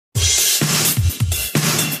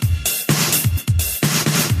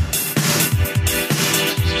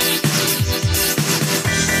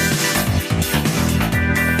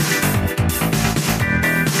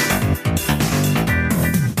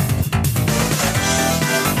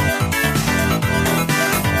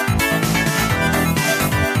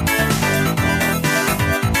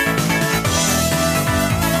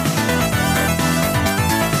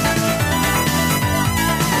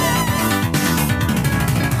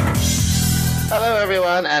Hello,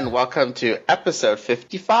 everyone, and welcome to episode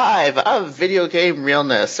 55 of Video Game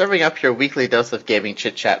Realness, serving up your weekly dose of gaming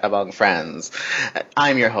chit-chat among friends.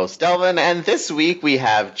 I'm your host, Delvin, and this week we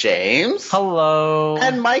have James. Hello.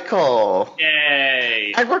 And Michael.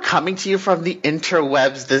 Yay. And we're coming to you from the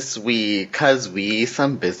interwebs this week, cause we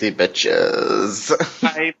some busy bitches.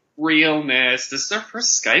 Skype realness. This is our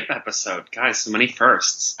first Skype episode. Guys, so many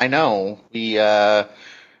firsts. I know.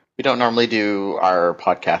 We don't normally do our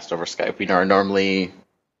podcast over Skype. We are normally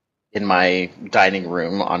in my dining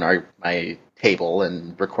room on my table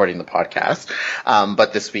and recording the podcast.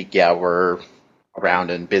 But this week, yeah, we're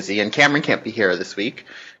around and busy. And Cameron can't be here this week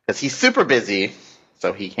because he's super busy,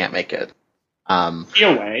 so he can't make it. He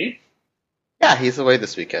away? Yeah, he's away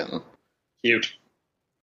this weekend. Cute.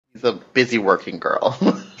 He's a busy working girl.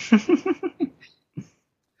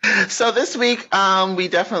 So this week, we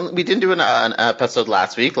didn't do an episode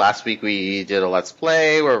last week. Last week we did a Let's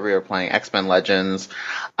Play where we were playing X-Men Legends.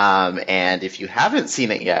 And if you haven't seen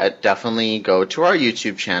it yet, definitely go to our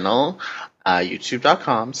YouTube channel,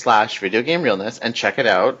 youtube.com/videogamerealness, and check it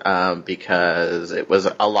out, because it was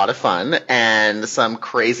a lot of fun and some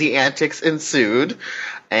crazy antics ensued.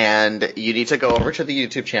 And you need to go over to the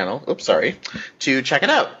YouTube channel, to check it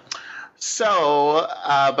out. So,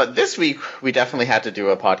 but this week we definitely had to do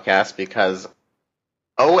a podcast because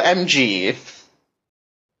OMG,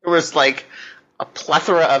 there was like a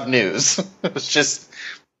plethora of news. It was just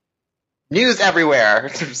news everywhere.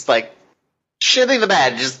 It was like shitting the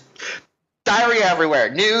bed, just diarrhea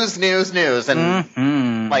everywhere. News.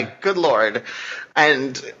 And like, good Lord.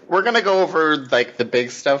 And we're going to go over like the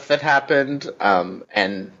big stuff that happened,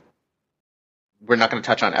 and we're not going to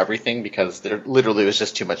touch on everything because there literally was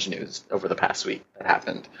just too much news over the past week that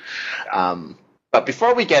happened. But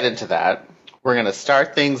before we get into that, we're going to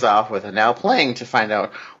start things off with a Now Playing to find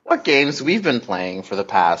out what games we've been playing for the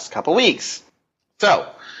past couple weeks. So,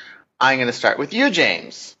 I'm going to start with you,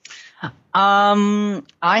 James. I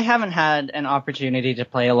haven't had an opportunity to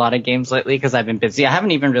play a lot of games lately because I've been busy. I haven't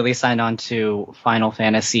even really signed on to Final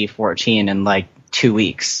Fantasy 14 in like 2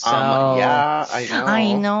 weeks. So Yeah, I know.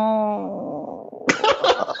 I know.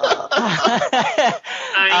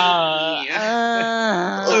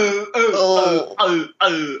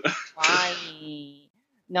 Why?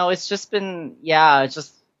 No, it's just been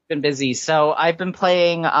busy. So I've been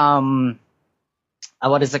playing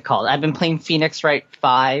what is it called? I've been playing Phoenix Wright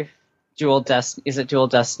 5, is it Dual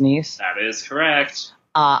Destinies? That is correct.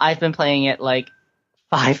 I've been playing it like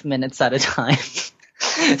 5 minutes at a time.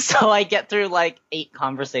 So I get through like 8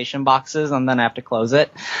 conversation boxes and then I have to close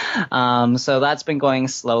it. So that's been going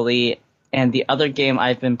slowly. And the other game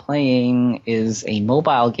I've been playing is a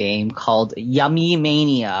mobile game called Yummy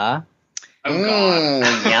Mania. Oh,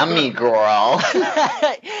 God. Yummy girl.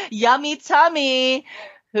 Yummy Tummy!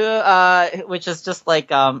 Which is just like,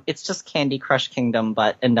 it's just Candy Crush Kingdom,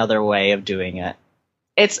 but another way of doing it.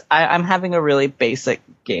 I'm having a really basic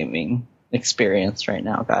gaming experience right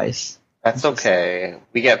now, guys. That's okay.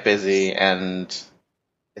 We get busy, and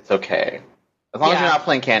it's okay. As long as you're not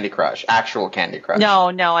playing Candy Crush, actual Candy Crush. No,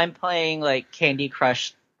 I'm playing like Candy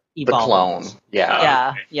Crush Evolve. The clone.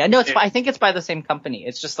 Yeah. Yeah. No, I think it's by the same company.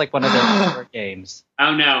 It's just like one of their newer games.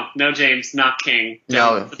 Oh, no, James, not King.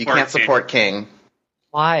 No, you can't support King.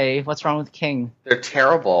 Why? What's wrong with King? They're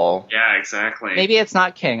terrible. Yeah, exactly. Maybe it's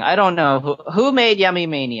not King. I don't know. Who made Yummy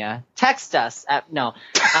Mania? Text us at no.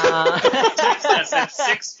 Text us at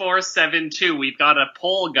 6472. We've got a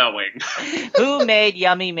poll going. Who made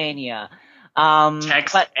Yummy Mania?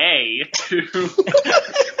 Text A to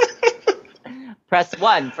press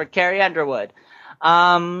 1 for Carrie Underwood.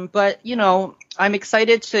 But I'm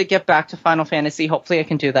excited to get back to Final Fantasy. Hopefully I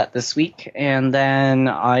can do that this week. And then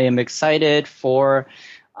I am excited for,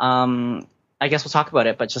 I guess we'll talk about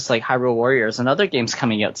it, but just like Hyrule Warriors and other games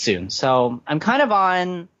coming out soon. So I'm kind of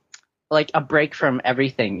on like a break from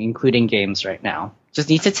everything, including games right now. Just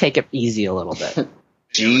need to take it easy a little bit.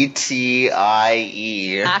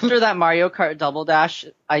 GTIE. After that Mario Kart Double Dash,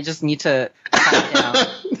 I just need to calm down.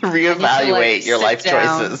 Reevaluate your life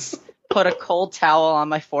choices. Put a cold towel on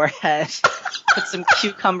my forehead. Put some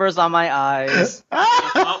cucumbers on my eyes. a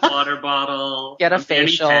hot water bottle. Get a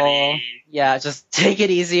facial. Penny. Yeah, just take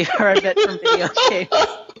it easy for a bit from video games.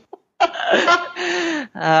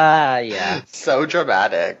 Yeah. So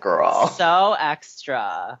dramatic, girl. So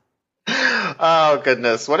extra. Oh,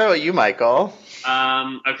 goodness. What about you, Michael?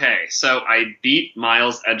 Okay, so I beat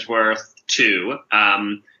Miles Edgeworth 2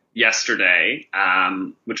 yesterday,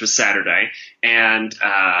 which was Saturday, and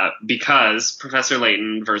because Professor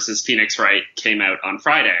Layton versus Phoenix Wright came out on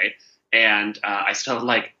Friday, and I still had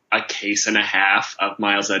like a case and a half of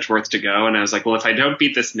Miles Edgeworth to go, and I was like, well, if I don't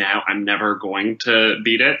beat this now, I'm never going to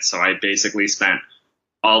beat it. So I basically spent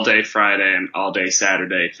all day Friday and all day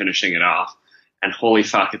Saturday finishing it off. And holy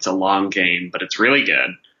fuck, it's a long game, but it's really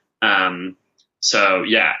good. So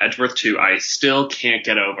yeah, Edgeworth 2, I still can't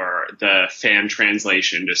get over the fan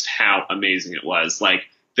translation, just how amazing it was. Like,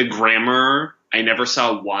 the grammar, I never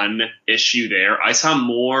saw one issue there. I saw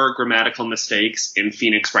more grammatical mistakes in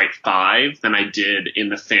Phoenix Wright 5 than I did in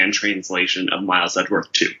the fan translation of Miles Edgeworth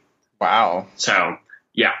 2. Wow. So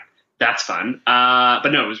yeah, that's fun. But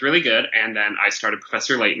no, it was really good. And then I started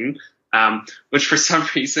Professor Layton, which for some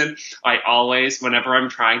reason I always, whenever I'm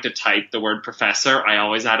trying to type the word professor, I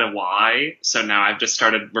always add a Y. So now I've just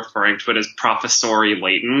started referring to it as Professori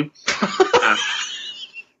Layton.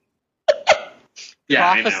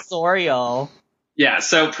 Yeah, professorial. Yeah,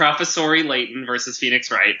 so Professori Layton versus Phoenix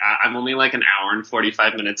Wright. I'm only like an hour and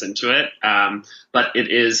 45 minutes into it, but it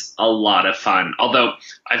is a lot of fun. Although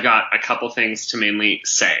I've got a couple things to mainly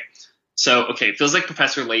say. So, okay, it feels like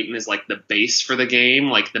Professor Layton is like the base for the game.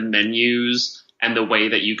 Like the menus and the way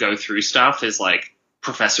that you go through stuff is like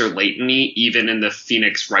Professor Layton-y, even in the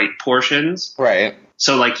Phoenix Wright portions. Right.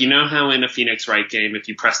 So, like, you know how in a Phoenix Wright game, if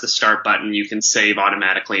you press the start button, you can save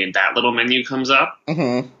automatically and that little menu comes up?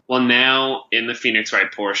 Mm-hmm. Well, now in the Phoenix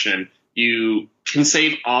Wright portion, you can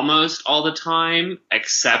save almost all the time,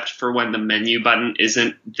 except for when the menu button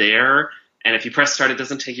isn't there. And if you press start, it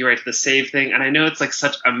doesn't take you right to the save thing. And I know it's like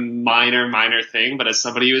such a minor thing, but as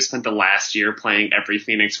somebody who has spent the last year playing every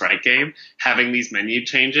Phoenix Wright game, having these menu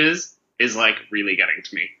changes is like really getting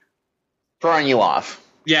to me. Throwing you off.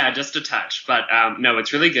 Yeah, just a touch. But no,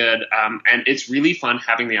 it's really good. And it's really fun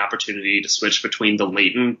having the opportunity to switch between the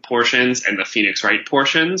Layton portions and the Phoenix Wright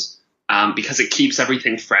portions because it keeps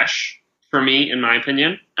everything fresh for me, in my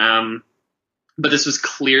opinion. But this was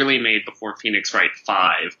clearly made before Phoenix Wright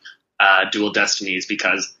 5 Dual Destinies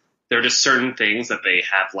because there are just certain things that they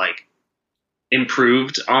have like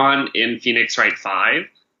improved on in Phoenix Wright 5.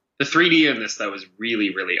 The 3D in this, though, is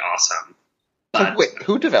really, really awesome. But, Wait,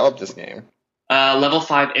 who developed this game? Level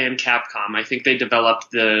 5 and Capcom. I think they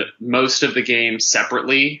developed most of the games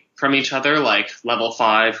separately from each other. Like Level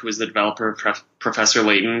 5, who was the developer of Professori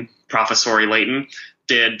Layton,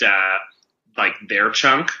 did like their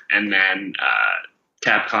chunk, and then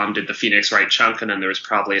Capcom did the Phoenix Wright chunk, and then there was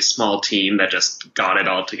probably a small team that just got it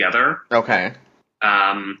all together. Okay.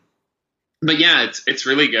 But yeah, it's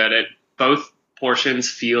really good. Both portions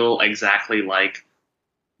feel exactly like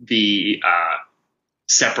the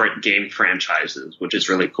separate game franchises, which is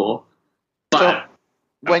really cool. But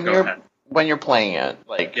so when you're playing it,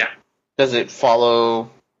 like, yeah. Does it follow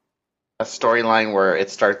a storyline where it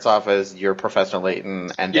starts off as your Professor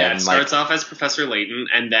Layton and then it starts off as Professor Layton,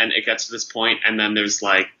 and then it gets to this point, and then there's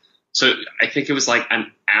like, so I think it was like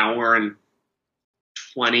an hour and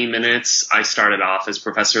 20 minutes. I started off as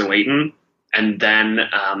Professor Layton, and then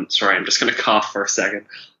sorry, I'm just gonna cough for a second.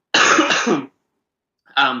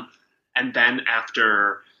 And then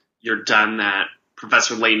after you're done that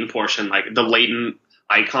Professor Layton portion, like the Layton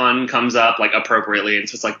icon comes up like appropriately, and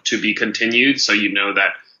so it's like to be continued, so you know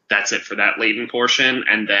that that's it for that Layton portion,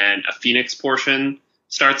 and then a Phoenix portion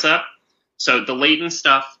starts up. So the Layton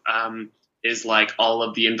stuff is like all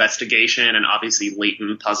of the investigation and obviously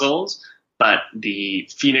Layton puzzles, but the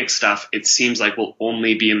Phoenix stuff, it seems like will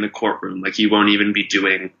only be in the courtroom. Like you won't even be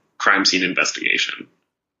doing crime scene investigation.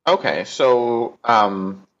 Okay, so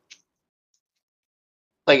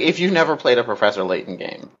like if you've never played a Professor Layton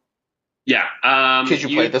game, yeah, could you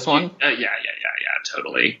play this one? Yeah,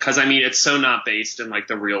 totally. Because I mean, it's so not based in like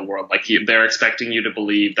the real world. Like they're expecting you to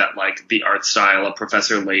believe that like the art style of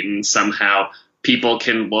Professor Layton somehow people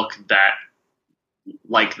can look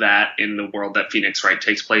like that in the world that Phoenix Wright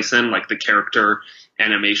takes place in. Like the character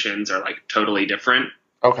animations are like totally different.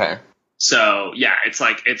 Okay. So yeah, it's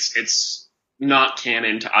like it's not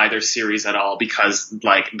canon to either series at all because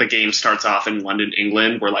like the game starts off in London,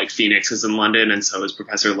 England, where like Phoenix is in London and so is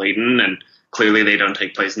Professor Layton, and clearly they don't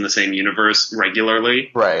take place in the same universe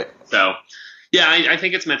regularly. Right. So yeah, I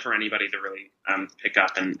think it's meant for anybody to really pick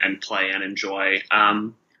up and play and enjoy.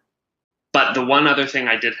 But the one other thing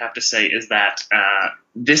I did have to say is that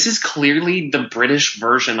this is clearly the British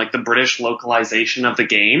version, like the British localization of the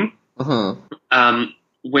game. Mm-hmm.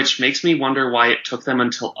 Which makes me wonder why it took them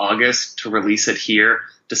until August to release it here,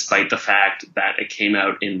 despite the fact that it came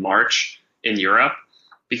out in March in Europe.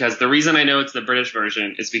 Because the reason I know it's the British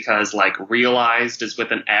version is because, like, realized is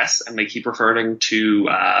with an S, and they keep referring to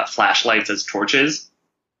flashlights as torches.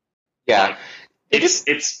 Yeah. Like,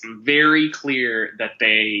 it's very clear that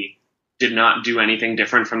they did not do anything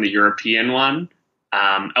different from the European one.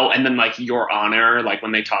 And then like Your Honor, like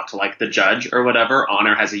when they talk to like the judge or whatever,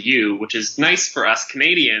 Honor has a U, which is nice for us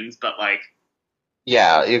Canadians, but like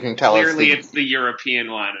Yeah, you can tell clearly it's the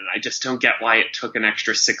European one, and I just don't get why it took an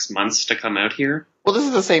extra 6 months to come out here. Well, this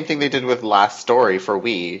is the same thing they did with Last Story for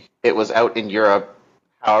Wii. It was out in Europe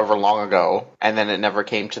however long ago, and then it never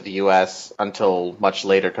came to the US until much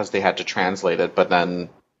later because they had to translate it. But then,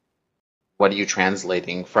 what are you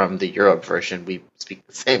translating from the Europe version? We speak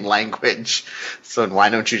the same language, so why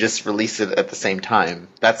don't you just release it at the same time?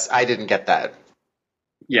 I didn't get that.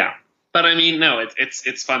 Yeah, but I mean, no,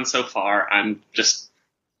 it's fun so far. I'm just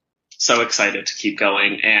so excited to keep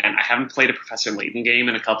going, and I haven't played a Professor Layton game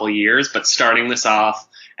in a couple of years, but starting this off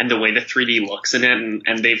and the way the 3D looks in it,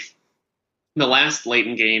 and the last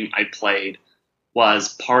Layton game I played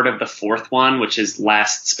was part of the fourth one, which is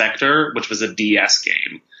Last Spectre, which was a DS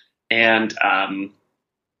game. And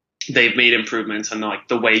they've made improvements on like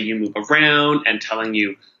the way you move around and telling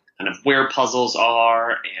you kind of where puzzles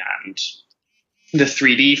are, and the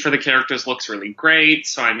 3D for the characters looks really great.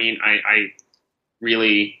 So, I mean, I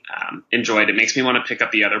really enjoyed it. It makes me want to pick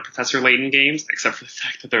up the other Professor Layton games, except for the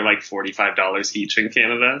fact that they're like $45 each in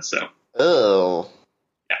Canada. So, Oh.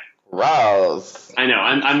 Gross. I know.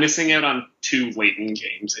 I'm missing out on 2 Layton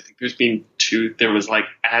games. I think there's been 2. There was like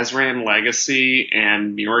Azran Legacy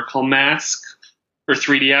and Miracle Mask for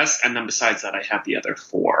 3DS, and then besides that, I have the other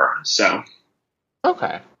 4. So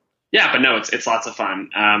Okay. yeah, but no, it's lots of fun.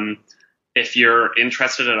 If you're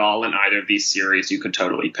interested at all in either of these series, you could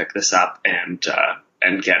totally pick this up and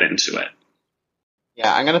get into it.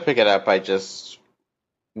 Yeah, I'm gonna pick it up. I just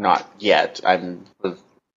not yet.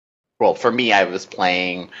 Well, for me, I was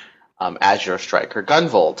playing Azure Striker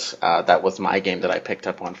Gunvolt. That was my game that I picked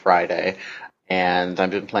up on Friday, and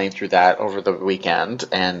I've been playing through that over the weekend,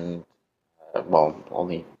 and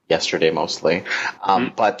only yesterday mostly.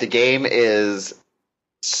 But the game is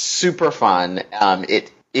super fun.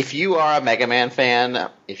 If you are a Mega Man fan,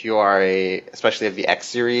 if you are especially of the X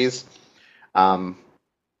series,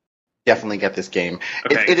 definitely get this game.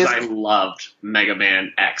 Okay, I loved Mega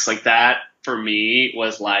Man X. Like that for me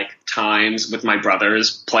was like times with my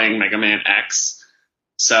brothers playing Mega Man X.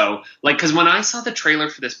 So like, because when I saw the trailer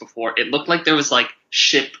for this before, it looked like there was like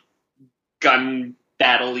ship gun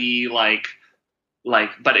battle-y, like,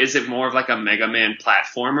 but is it more of like a Mega Man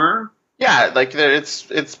platformer? Yeah, like it's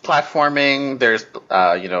platforming. There's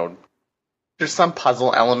there's some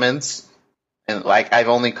puzzle elements, and like I've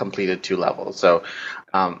only completed 2 levels, so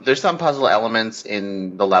there's some puzzle elements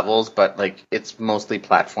in the levels, but like it's mostly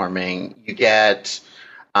platforming. You get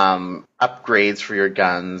upgrades for your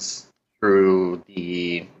guns through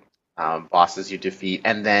the bosses you defeat,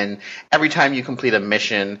 and then every time you complete a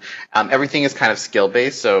mission, everything is kind of skill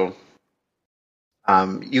based, so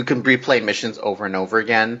you can replay missions over and over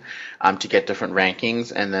again to get different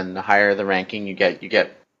rankings, and then the higher the ranking you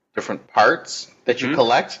get different parts that you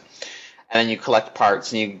collect, and then you collect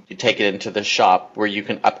parts and you take it into the shop where you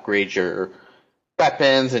can upgrade your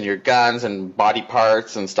weapons and your guns and body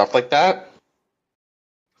parts and stuff like that.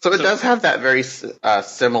 So it does have that very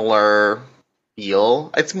similar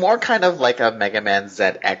feel. It's more kind of like a Mega Man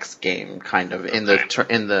ZX game, kind of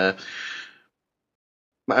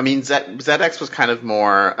I mean, ZX was kind of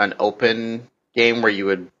more an open game where you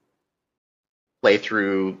would play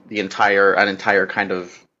through an entire kind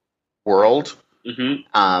of world.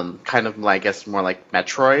 Mm-hmm. Kind of, I guess, more like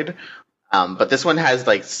Metroid. But this one has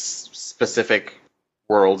like specific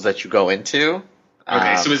worlds that you go into.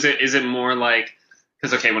 Okay, so is it more like,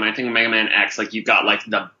 because okay, when I think of Mega Man X, like you've got like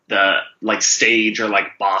the like stage or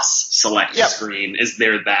like boss select screen. Is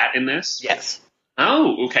there that in this? Yes.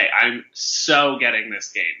 Oh, okay. I'm so getting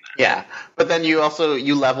this game then. Yeah, but then you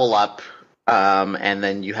level up, and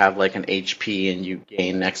then you have like an HP and you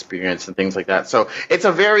gain experience and things like that. So it's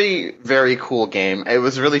a very, very cool game. It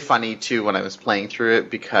was really funny too when I was playing through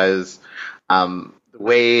it because the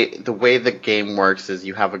way the game works is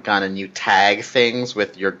you have a gun and you tag things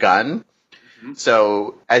with your gun. Mm-hmm.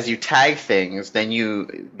 So as you tag things, then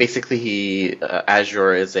you basically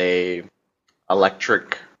Azure is a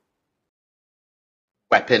electric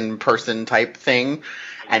weapon person type thing,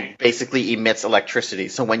 and basically emits electricity.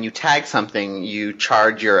 So when you tag something, you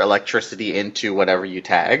charge your electricity into whatever you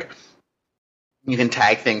tag. You can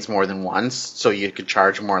tag things more than once, so you could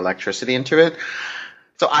charge more electricity into it.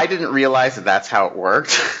 So I didn't realize that that's how it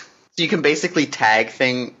worked. So you can basically tag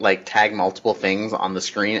multiple things on the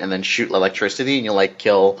screen and then shoot electricity, and you'll like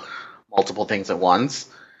kill multiple things at once.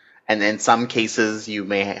 And in some cases, you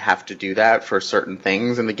may have to do that for certain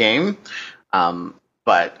things in the game.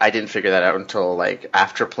 But I didn't figure that out until like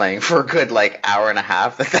after playing for a good like hour and a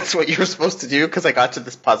half that that's what you were supposed to do, because I got to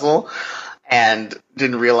this puzzle and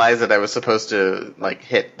didn't realize that I was supposed to like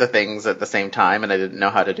hit the things at the same time, and I didn't know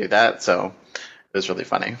how to do that, so it was really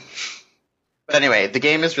funny. But anyway, the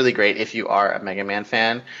game is really great. If you are a Mega Man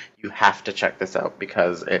fan, you have to check this out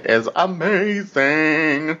because it is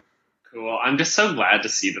amazing. Cool. I'm just so glad to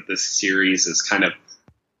see that this series is kind of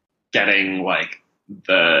getting like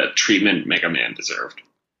the treatment Mega Man deserved.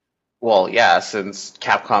 Well, yeah, since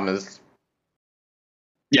Capcom is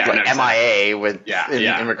MIA with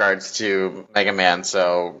in regards to Mega Man,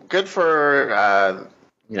 so good for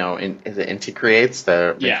is it Inti Creates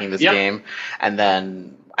the making this game, and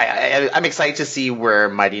then I'm excited to see where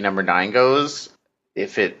Mighty Number 9 goes.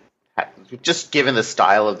 If it just given the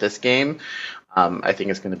style of this game, I think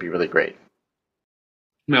it's going to be really great.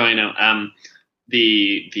 No, I know.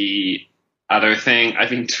 The other thing I've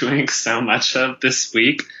been doing so much of this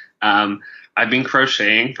week, I've been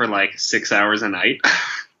crocheting for like 6 hours a night.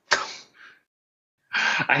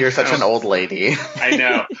 You're such an old lady. I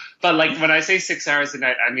know. But like when I say 6 hours a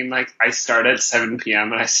night, I mean like I start at 7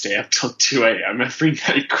 p.m. and I stay up till 2 a.m. every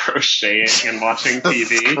night crocheting and watching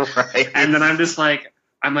TV. Right. And then I'm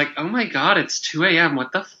like, oh my God, it's 2 a.m.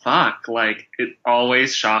 What the fuck? Like it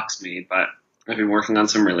always shocks me, but I've been working on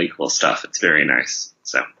some really cool stuff. It's very nice.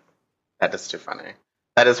 So that is too funny.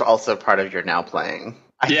 That is also part of your now playing.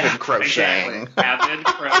 Avid crocheting. Exactly. Avid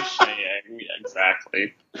crocheting.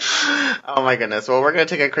 Exactly. Oh my goodness. Well, we're going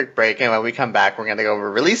to take a quick break, and when we come back, we're going to go over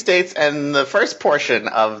release dates and the first portion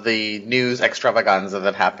of the news extravaganza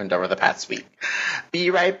that happened over the past week.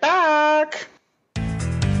 Be right back.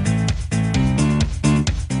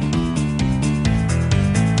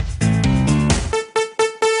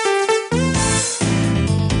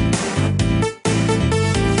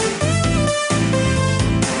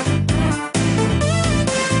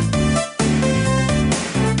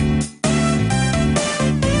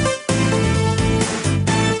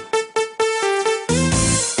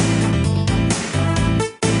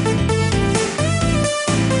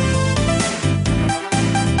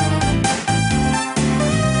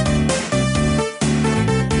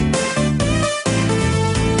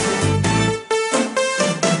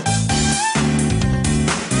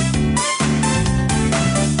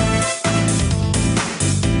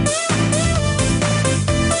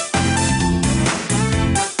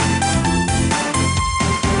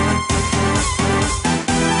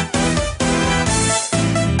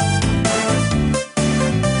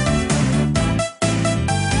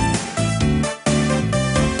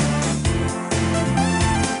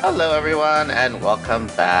 Hello, everyone, and welcome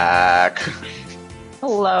back.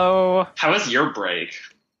 Hello. How was your break?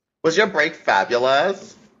 Was your break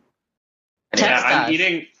fabulous? Text us.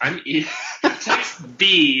 I'm eating. Text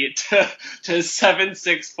B to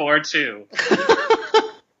 7642.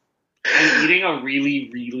 I'm eating a really,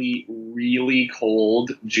 really, really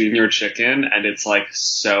cold junior chicken, and it's like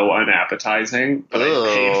so unappetizing, but I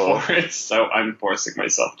paid for it, so I'm forcing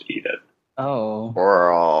myself to eat it. Oh.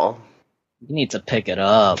 Girl. You need to pick it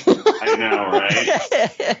up. I know,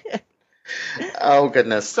 right? Oh,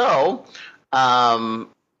 goodness. So,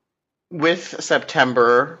 with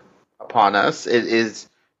September upon us, it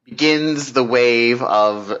begins the wave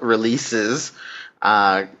of releases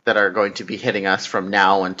that are going to be hitting us from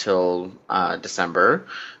now until December.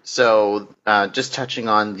 So, just touching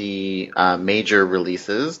on the major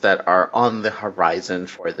releases that are on the horizon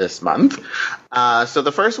for this month. So,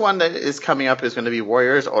 the first one that is coming up is going to be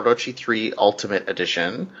Warriors Orochi 3 Ultimate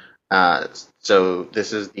Edition. So,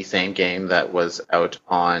 this is the same game that was out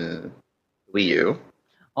on Wii U.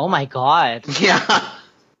 Oh my God. Yeah.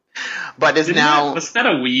 But is now... Was that a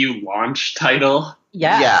Wii U launch title?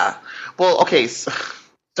 Yes. Yeah. Well, okay,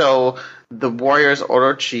 so the Warriors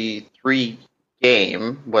Orochi 3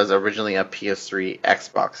 game was originally a PS3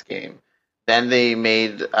 Xbox game. Then they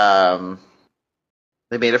made it for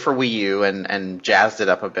Wii U and jazzed it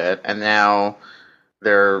up a bit, and now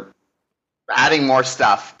they're adding more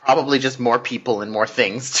stuff, probably just more people and more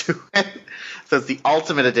things to it. So it's the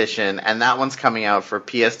Ultimate Edition, and that one's coming out for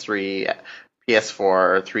PS3,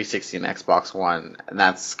 PS4, 360, and Xbox One, and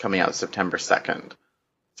that's coming out September 2nd.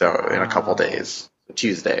 So in a couple days,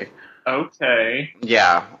 Tuesday. Okay.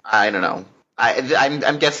 Yeah, I don't know.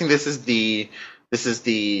 I'm guessing this is the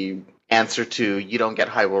answer to you don't get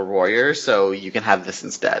Hyrule Warrior, so you can have this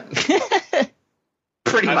instead.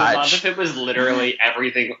 Pretty much. I would love if it was literally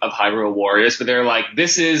everything of Hyrule Warriors, but they're like,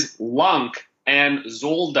 this is Lunk and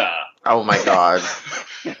Zolda. Oh my God.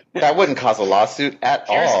 That wouldn't cause a lawsuit at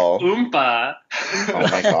all. Oompa. Oh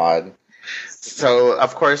my God. So,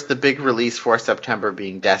 of course, the big release for September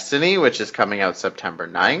being Destiny, which is coming out September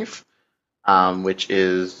 9th, which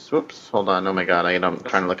is, whoops, hold on, oh my God, I'm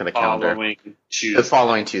trying to look at the calendar. Tuesday. The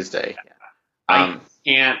following Tuesday. I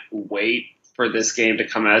can't wait for this game to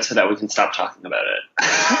come out so that we can stop talking about it.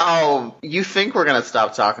 Oh, you think we're going to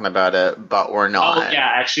stop talking about it, but we're not. Oh, yeah,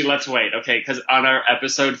 actually, let's wait, okay? Because on our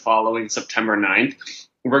episode following September 9th,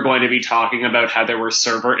 we're going to be talking about how there were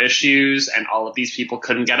server issues and all of these people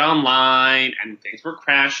couldn't get online and things were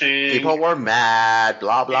crashing. People were mad,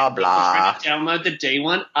 blah, blah, blah. Trying to download the day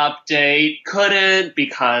one update, couldn't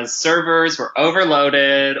because servers were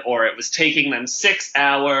overloaded or it was taking them 6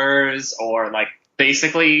 hours or like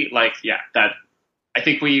basically like, yeah, that I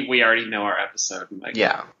think we already know our episode in like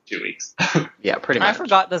 2 weeks. Yeah, pretty much. I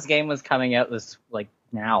forgot this game was coming out this like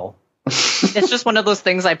now. It's just one of those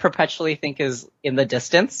things I perpetually think is in the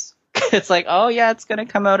distance. It's like, oh yeah, it's gonna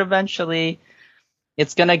come out eventually.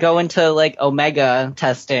 It's gonna go into like Omega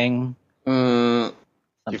testing. Too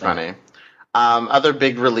funny. Other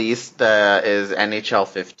big release is NHL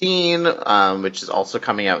 15, which is also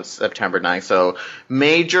coming out September 9th. So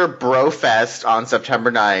major Brofest on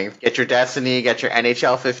September 9th. Get your Destiny, get your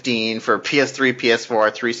NHL 15 for PS3,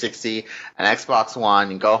 PS4, 360, and Xbox One,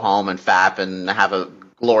 and go home and fap and have a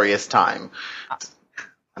glorious time.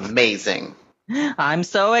 Amazing. I'm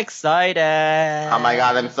so excited. Oh my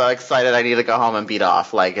god, I'm so excited. I need to go home and beat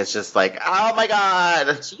off. Like, it's just like, oh my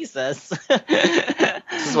god. Jesus.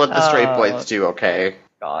 This is what the straight boys do, okay?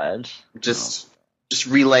 God. Just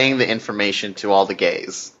relaying the information to all the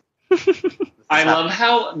gays. I love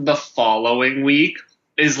how the following week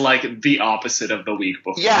is like the opposite of the week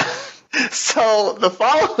before. Yeah. So the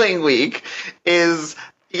following week is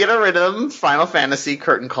Theater Rhythm Final Fantasy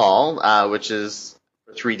Curtain Call, which is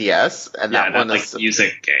for 3DS, and that one like is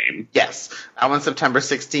music game. Yes, that one's September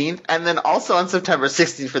 16th, and then also on September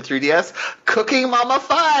 16th for 3DS, Cooking Mama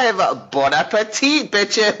 5. Bon appetit,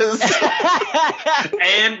 bitches.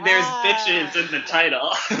 And there's bitches in the title.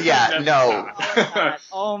 Yeah, no.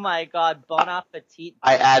 Oh my god, Bon appetit.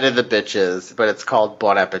 I added the bitches, but it's called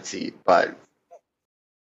Bon appetit. But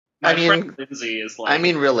My friend Lindsay is like, I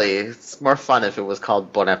mean, really, it's more fun if it was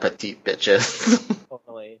called Bon appetit, bitches.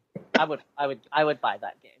 Totally. I would buy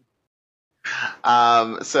that game.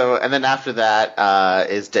 So, and then after that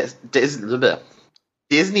is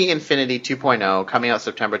Disney Infinity 2.0 coming out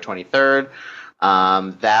September 23rd.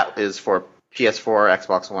 That is for PS4,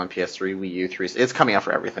 Xbox One, PS3, Wii U, 3. It's coming out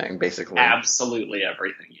for everything, basically. absolutely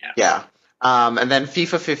everything, yeah. Yeah. And then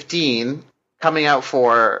FIFA 15 coming out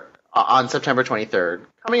on September 23rd.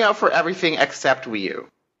 Coming out for everything except Wii U.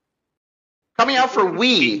 Coming out for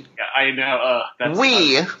Wii. I know.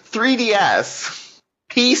 Wii, 3DS,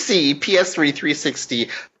 PC, PS3, 360,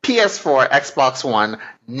 PS4, Xbox One,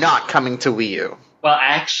 not coming to Wii U. Well,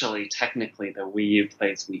 actually, technically, the Wii U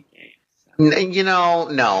plays Wii games. So.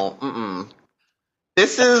 No. Mm-mm.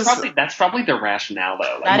 That's probably the rationale,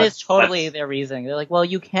 though. That is totally their reasoning. They're like, well,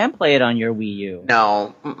 you can play it on your Wii U.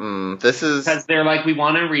 No, mm-mm. This is... Because they're like, we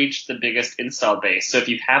want to reach the biggest install base. So if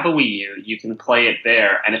you have a Wii U, you can play it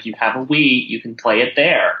there. And if you have a Wii, you can play it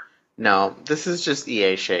there. No, this is just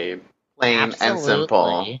EA shade. Plain Absolutely. and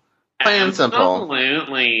simple. Plain and simple.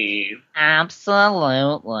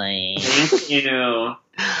 Absolutely. Thank you.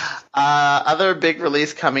 Other big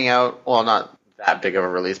release coming out, well, not that big of a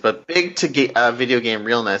release, but big to video game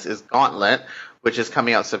realness is Gauntlet, which is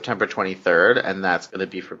coming out September 23rd, and that's going to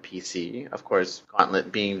be for PC. Of course,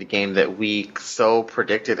 Gauntlet being the game that we so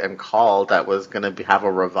predicted and called that was going to have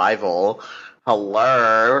a revival.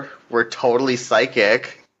 Hello, we're totally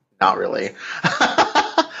psychic. Not really.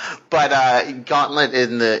 But Gauntlet is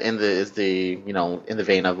in the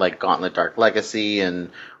vein of like Gauntlet Dark Legacy and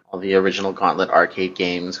all the original Gauntlet arcade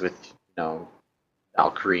games with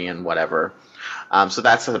Valkyrie and whatever. So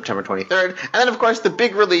that's September 23rd. And then, of course, the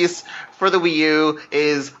big release for the Wii U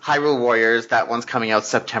is Hyrule Warriors. That one's coming out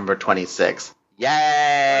September 26th.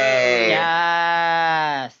 Yay!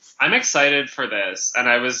 Yes! I'm excited for this, and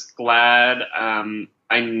I was glad,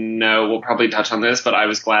 I know we'll probably touch on this, but I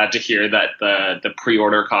was glad to hear that the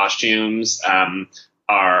pre-order costumes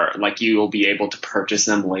are, like, you will be able to purchase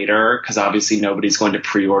them later, because obviously nobody's going to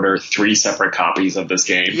pre-order 3 separate copies of this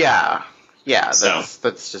game. Yeah, that's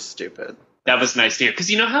just stupid. That was nice to hear. Because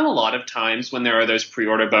you know how a lot of times when there are those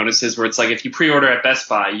pre-order bonuses where it's like if you pre-order at Best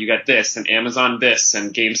Buy, you get this, and Amazon this,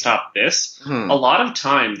 and GameStop this? A lot of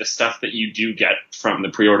time, the stuff that you do get from the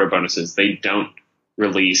pre-order bonuses, they don't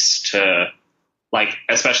release to, like,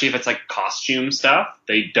 especially if it's like costume stuff,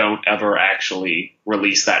 they don't ever actually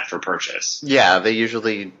release that for purchase. Yeah, they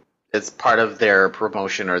usually, it's part of their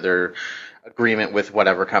promotion or their agreement with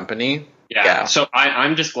whatever company. Yeah. So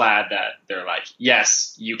I'm just glad that they're like,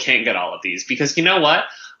 yes, you can get all of these. Because you know what?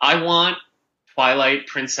 I want Twilight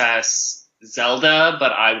Princess Zelda,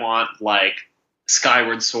 but I want, like,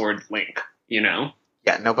 Skyward Sword Link, you know?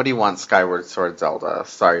 Yeah, nobody wants Skyward Sword Zelda.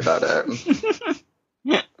 Sorry about it.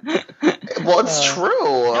 Well, it's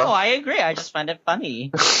true. No, I agree. I just find it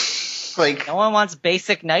funny. Like, No one wants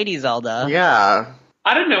basic Nighty Zelda. yeah.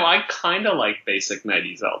 I don't know. I kind of like basic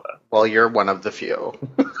Nighty Zelda. Well, you're one of the few.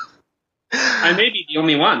 I may be the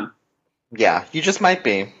only one. Yeah, you just might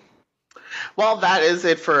be. Well, that is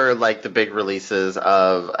it for like the big releases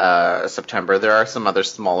of September. There are some other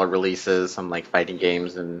smaller releases, some like fighting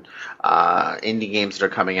games and indie games that are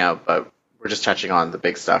coming out, but we're just touching on the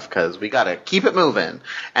big stuff because we gotta keep it moving.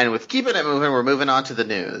 And with keeping it moving, we're moving on to the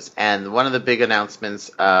news. And one of the big announcements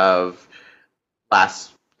of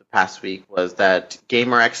the past week was that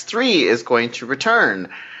GamerX3 is going to return.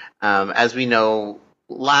 As we know,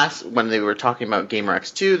 when they were talking about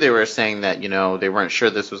GamerX2, they were saying that, they weren't sure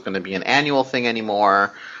this was going to be an annual thing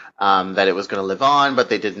anymore, that it was going to live on, but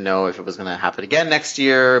they didn't know if it was going to happen again next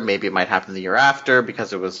year. Maybe it might happen the year after because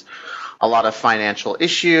there was a lot of financial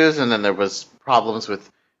issues, and then there was problems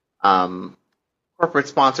with corporate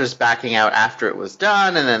sponsors backing out after it was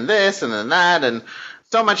done, and then this, and then that, and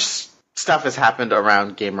so much stuff has happened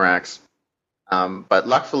around GamerX. But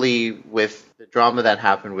luckily, with the drama that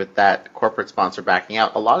happened with that corporate sponsor backing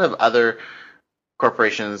out, a lot of other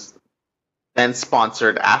corporations then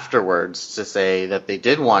sponsored afterwards to say that they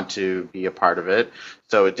did want to be a part of it.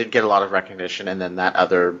 So it did get a lot of recognition, and then that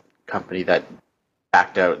other company that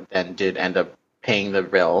backed out then did end up paying the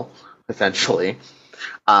bill, essentially.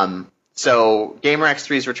 So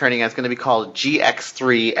GamerX3 is returning, and it's going to be called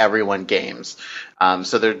GX3 Everyone Games.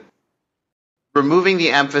 So they're removing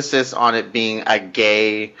the emphasis on it being a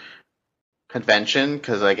gay convention,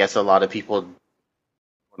 because I guess a lot of people,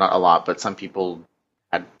 well, not a lot, but some people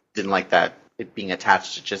didn't like that it being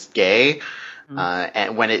attached to just gay.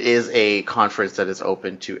 And when it is a conference that is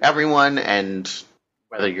open to everyone, and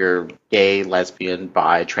whether you're gay, lesbian,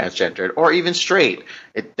 bi, transgendered, or even straight,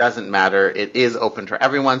 it doesn't matter. It is open to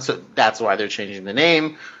everyone, so that's why they're changing the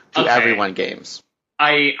name to Everyone Games.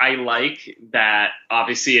 I like that.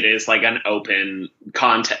 Obviously, it is like an open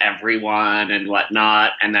con to everyone and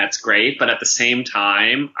whatnot, and that's great. But at the same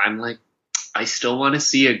time, I'm like, I still want to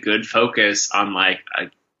see a good focus on like a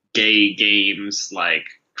gay games like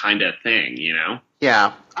kind of thing,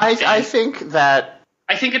 Yeah, I think that.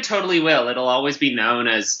 I think it totally will. It'll always be known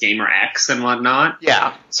as Gamer X and whatnot.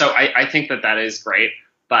 Yeah. So I think that is great.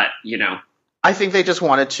 But, I think they just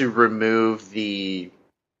wanted to remove the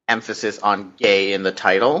emphasis on gay in the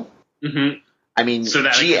title. Mm-hmm. I mean, so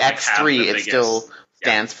GX3, it still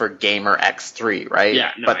stands for Gamer X3, right?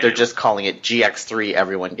 Yeah. No, but they're just calling it GX3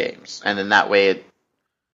 Everyone Games. And then that way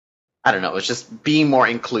it's just being more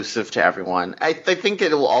inclusive to everyone. I think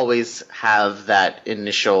it will always have that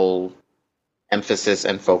initial emphasis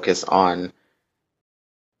and focus on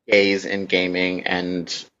gays in gaming and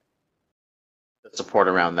the support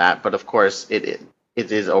around that. But of course, it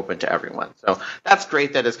is open to everyone. So that's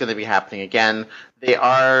great that it's going to be happening again. They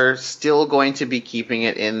are still going to be keeping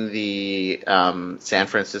it in the San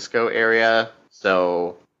Francisco area.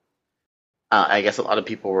 So I guess a lot of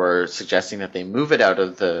people were suggesting that they move it out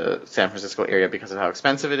of the San Francisco area because of how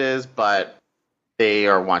expensive it is, but they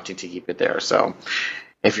are wanting to keep it there. So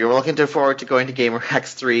if you're looking forward to going to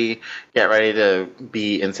GamerX3, get ready to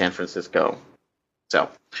be in San Francisco. So,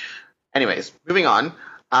 anyways, moving on.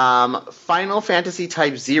 Final Fantasy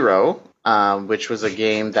Type 0, which was a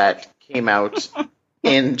game that came out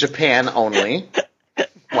in Japan only.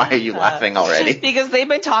 Why are you laughing already? Because they've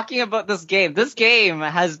been talking about this game. This game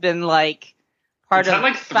has been like part of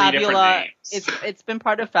like Fabula. It's been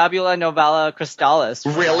part of Fabula Novella Crystallis.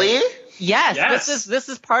 Really? Yes. This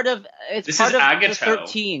is part of this part is of Agato. the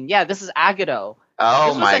 13. Yeah, this is Agato.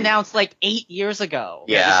 Oh this was announced like 8 years ago.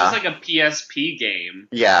 Yeah. This was like a PSP game.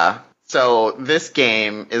 Yeah. So this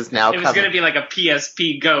game is now. It was going to be like a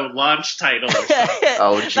PSP Go launch title. Or something.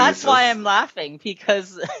 Oh, Jesus. That's why I'm laughing,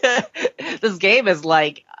 because this game is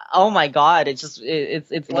like, oh my god, it's like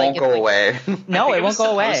it won't go away. No, it won't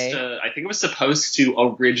go away. I think it was supposed to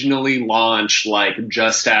originally launch like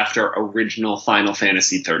just after original Final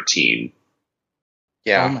Fantasy 13.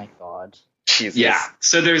 Yeah. Oh my god. Jesus. Yeah.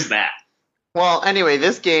 So there's that. Well, anyway,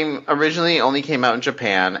 this game originally only came out in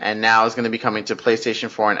Japan, and now is going to be coming to PlayStation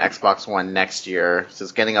 4 and Xbox One next year. So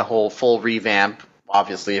it's getting a whole full revamp.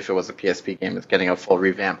 Obviously, if it was a PSP game, it's getting a full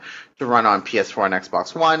revamp to run on PS4 and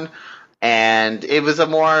Xbox One. And it was a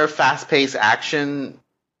more fast-paced,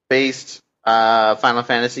 action-based Final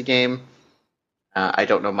Fantasy game. I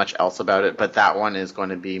don't know much else about it, but that one is going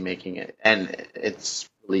to be making it. And it's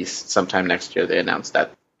released sometime next year. They announced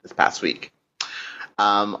that this past week.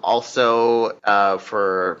 Also,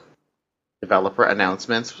 for developer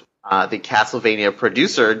announcements, the Castlevania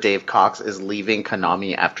producer, Dave Cox, is leaving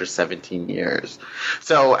Konami after 17 years.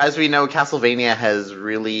 So, as we know, Castlevania has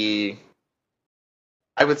really,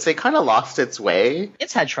 I would say, kind of lost its way.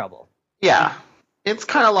 It's had trouble. Yeah. It's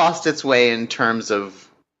kind of lost its way in terms of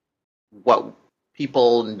what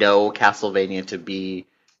people know Castlevania to be.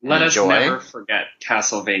 Let us never forget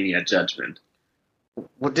Castlevania Judgment.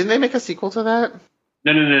 Well, didn't they make a sequel to that?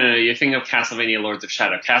 No. You're thinking of Castlevania Lords of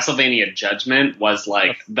Shadow. Castlevania Judgment was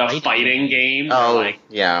like the fighting game. Oh, where, like,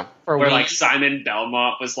 yeah. Where like Simon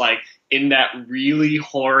Belmont was like in that really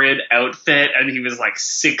horrid outfit, and he was like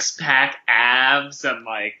 6-pack abs, and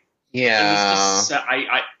like yeah, it was just so,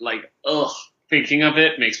 I like thinking of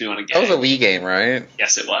it makes me want to get. That was a Wii game, right?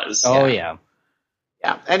 Yes, it was. Oh yeah.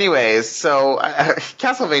 Yeah. Anyways, so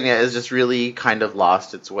Castlevania has just really kind of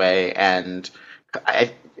lost its way, and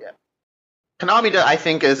Konami, I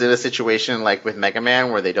think, is in a situation like with Mega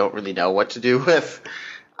Man where they don't really know what to do with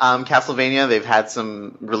Castlevania. They've had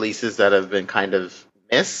some releases that have been kind of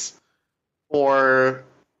miss for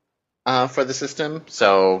the system,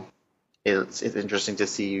 so it's interesting to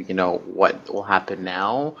see, what will happen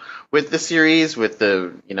now with the series, with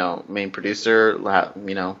the, main producer,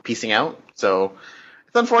 piecing out. So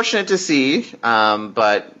it's unfortunate to see,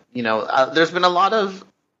 but, there's been a lot of,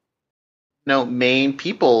 main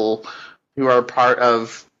people who are part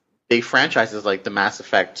of big franchises like the Mass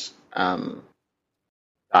Effect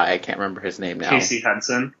I can't remember his name now. Casey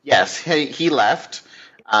Hudson. Yes, he left.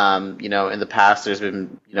 In the past, there's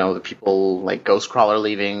been, the people like Ghostcrawler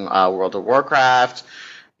leaving World of Warcraft.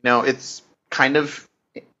 It's kind of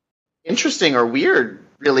interesting or weird,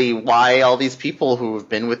 really, why all these people who have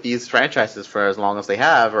been with these franchises for as long as they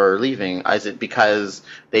have are leaving. Is it because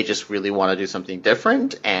they just really want to do something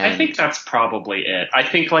different? And I think that's probably it. I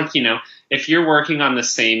think, if you're working on the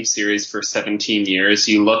same series for 17 years,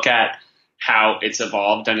 you look at how it's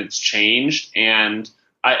evolved and it's changed, and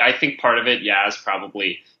I think part of it, is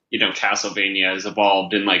probably, Castlevania has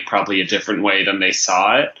evolved in probably a different way than they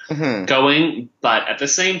saw it going. But at the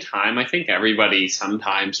same time, I think everybody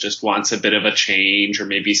sometimes just wants a bit of a change or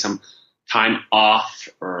maybe some time off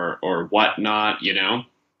or whatnot,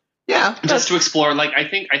 Yeah. Just to explore. I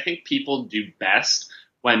think people do best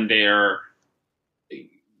when they're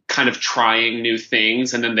kind of trying new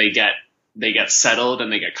things, and then they get settled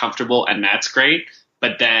and they get comfortable, and that's great.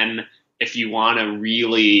 But then if you want to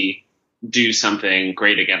really do something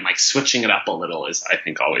great again, switching it up a little is, I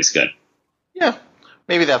think, always good. Yeah,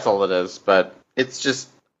 maybe that's all it is, but it's just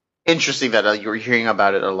interesting that you're hearing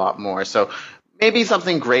about it a lot more. So maybe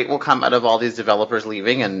something great will come out of all these developers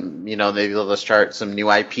leaving, and, maybe they'll start some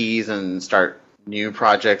new IPs and start new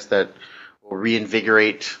projects that will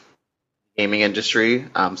reinvigorate the gaming industry,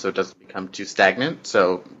 so it doesn't become too stagnant.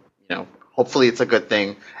 So, hopefully it's a good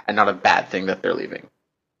thing and not a bad thing that they're leaving.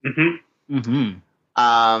 Mm-hmm.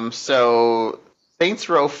 Mm-hmm. So Saints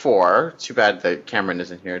Row 4, too bad that Cameron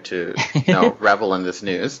isn't here to revel in this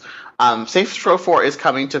news. Saints Row 4 is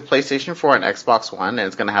coming to PlayStation 4 and Xbox One, and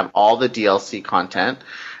it's going to have all the DLC content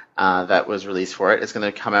that was released for it. It's going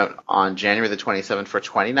to come out on January the 27th for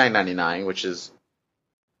 $29.99, which is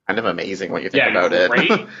kind of amazing when you think about it.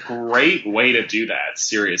 Great way to do that,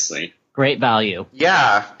 seriously. Great value.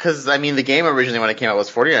 Yeah, because, the game originally when it came out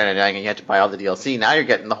was $49.99 and you had to buy all the DLC. Now you're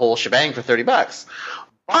getting the whole shebang for $30.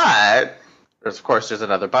 But, there's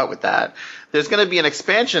another but with that. There's going to be an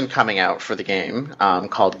expansion coming out for the game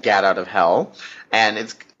called Gat Out of Hell, and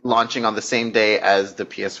it's launching on the same day as the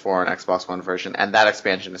PS4 and Xbox One version, and that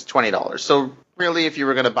expansion is $20. So, really, if you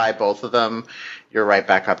were going to buy both of them, you're right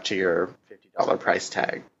back up to your $50 price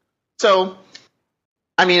tag. So,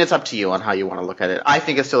 it's up to you on how you want to look at it. I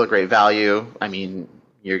think it's still a great value.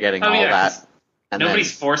 You're getting all that. And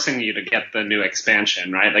nobody's forcing you to get the new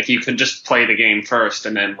expansion, right? You could just play the game first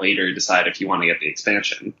and then later decide if you want to get the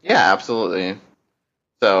expansion. Yeah, absolutely.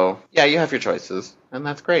 So, yeah, you have your choices, and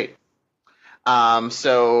that's great. Did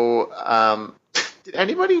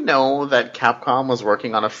anybody know that Capcom was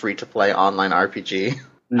working on a free-to-play online RPG?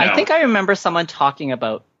 No. I think I remember someone talking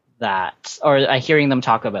about that, or hearing them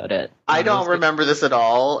talk about it. I don't remember this at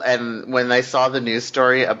all, and when I saw the news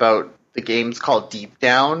story about the game's called Deep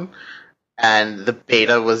Down, and the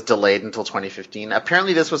beta was delayed until 2015.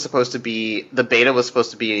 Apparently the beta was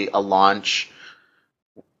supposed to be a launch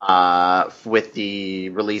with the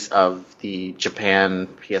release of the Japan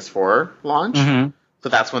PS4 launch. Mm-hmm. So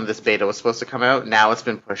that's when this beta was supposed to come out. Now it's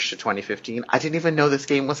been pushed to 2015. I didn't even know this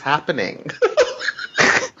game was happening.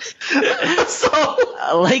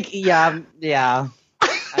 Yeah.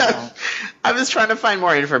 I was trying to find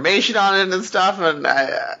more information on it and stuff, and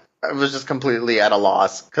I was just completely at a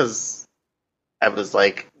loss because I was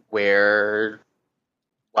like, where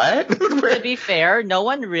What? To be fair, no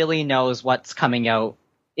one really knows what's coming out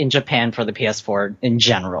in Japan for the PS4 in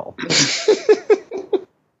general.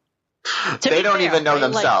 They don't even know right?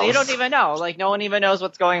 themselves. Like, they don't even know. Like, no one even knows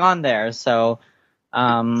what's going on there. So,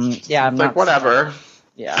 yeah, I'm like, whatever.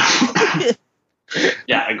 Yeah.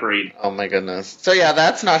 Yeah, agreed. Oh my goodness. So yeah,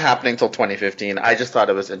 that's not happening till 2015. I just thought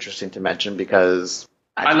it was interesting to mention because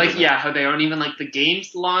I like, how they aren't even like the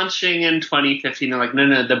game's launching in 2015. They're like,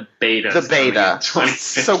 no, the beta. The beta.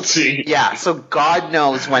 2015. So God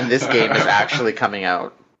knows when this game is actually coming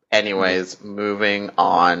out. Anyways, moving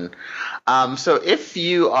on. So if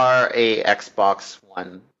you are a Xbox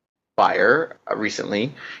One buyer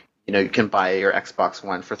recently, you can buy your Xbox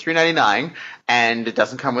One for $399, and it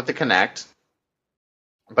doesn't come with the Kinect.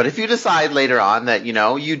 But if you decide later on that,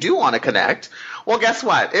 you do want to connect, well, guess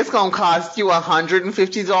what? It's going to cost you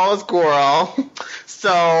 $150, girl.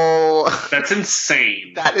 So that's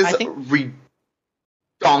insane. That is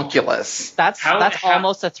ridiculous. That's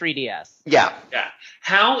almost a 3DS. Yeah. Yeah.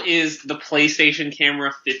 How is the PlayStation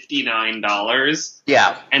camera $59?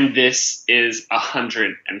 Yeah. And this is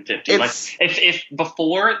 $150. Like, if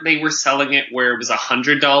before they were selling it where it was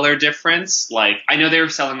 $100 difference, like, I know they were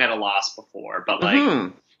selling at a loss before, but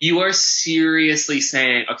like, you are seriously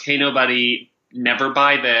saying, okay, nobody, never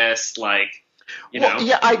buy this, like, know.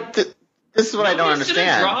 Yeah, this is what I don't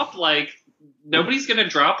understand. Nobody's gonna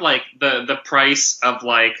drop like the price of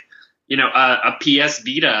like, a PS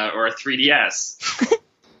Vita or a 3DS.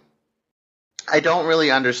 I don't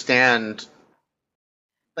really understand.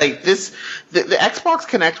 Like this, the Xbox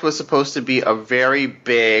Kinect was supposed to be a very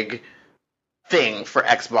big thing for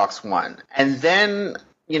Xbox One, and then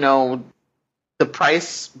the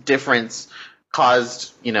price difference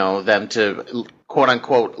caused them to quote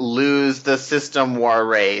unquote lose the system war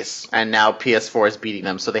race, and now PS4 is beating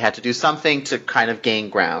them. So they had to do something to kind of gain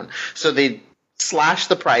ground. So they slashed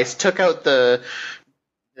the price, took out the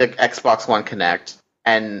Xbox One Kinect,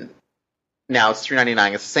 and now it's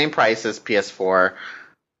 $399. It's the same price as PS4.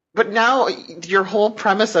 But now your whole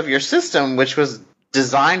premise of your system, which was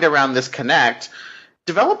designed around this Kinect,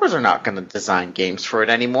 developers are not going to design games for it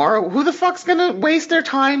anymore. Who the fuck's going to waste their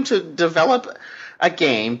time to develop a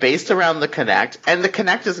game based around the Kinect? And the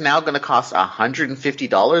Kinect is now going to cost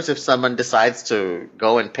 $150 if someone decides to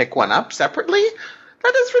go and pick one up separately?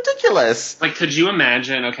 That is ridiculous. Like, could you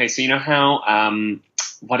imagine? Okay, so you know how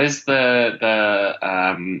what is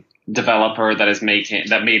the developer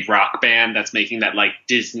that made Rock Band, that's making that like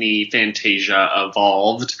Disney Fantasia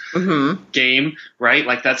Evolved game, right?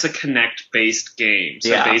 Like, that's a Kinect based game.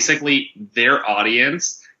 So basically their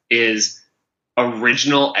audience is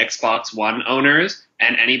original Xbox One owners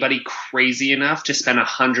and anybody crazy enough to spend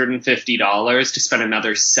 $150 to spend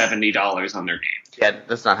another $70 on their game. Yeah,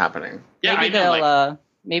 that's not happening. Yeah,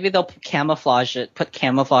 maybe they'll camouflage it, put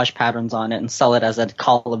camouflage patterns on it, and sell it as a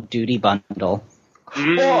Call of Duty bundle.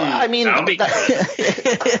 Well, I mean, well,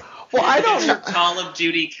 I don't know. Call of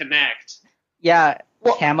Duty Kinect. Yeah,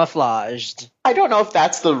 camouflaged. I don't know if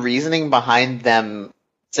that's the reasoning behind them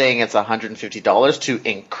saying it's $150 to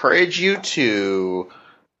encourage you to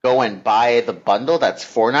go and buy the bundle that's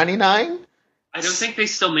 $499. I don't think they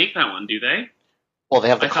still make that one, do they? Well, they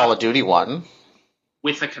have the Call of Duty one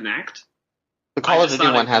with the Kinect. The Call of Duty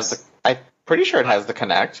one has the. I'm pretty sure it has the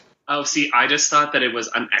Kinect. Oh, see, I just thought that it was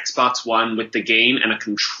an Xbox One with the game and a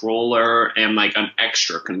controller and like an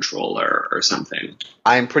extra controller or something.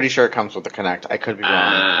 I'm pretty sure it comes with the Kinect. I could be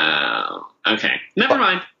wrong. Okay. Never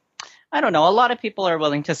mind. I don't know. A lot of people are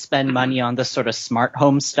willing to spend money on this sort of smart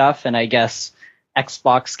home stuff, and I guess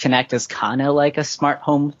Xbox Kinect is kind of like a smart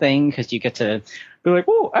home thing because you get to be like,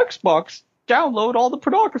 "Oh, Xbox, download all the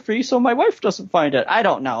pornography so my wife doesn't find it." I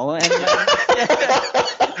don't know. And,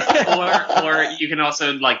 or you can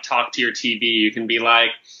also like talk to your TV. You can be like,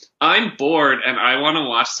 I'm bored and I want to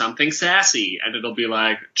watch something sassy, and it'll be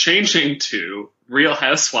like changing to Real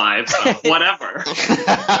Housewives of whatever.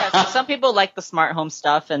 Yeah, so some people like the smart home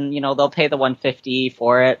stuff, and they'll pay the $150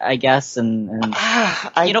 for it, I guess. And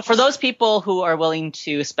for those people who are willing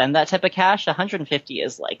to spend that type of cash, $150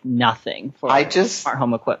 is like nothing for smart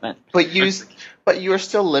home equipment. But you're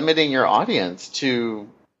still limiting your audience to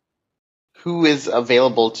who is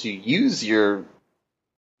available to use your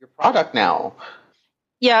product now.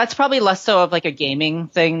 Yeah, it's probably less so of like a gaming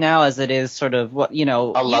thing now as it is sort of what, a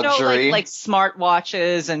luxury. Like smart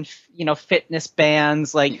watches and, fitness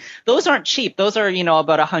bands. Like those aren't cheap. Those are,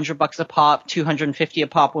 about $100 a pop, $250 a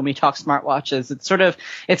pop when we talk smart watches.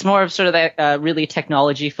 It's more of sort of that really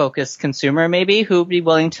technology focused consumer maybe who would be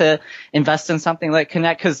willing to invest in something like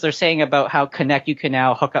Kinect, because they're saying about how Kinect you can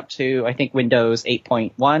now hook up to, I think, Windows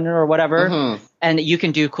 8.1 or whatever. And you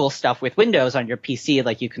can do cool stuff with Windows on your PC,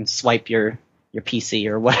 like you can swipe your PC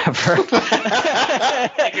or whatever. You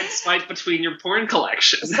can swipe between your porn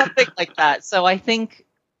collection. Something like that. So I think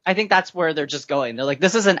that's where they're just going. They're like,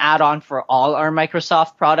 this is an add-on for all our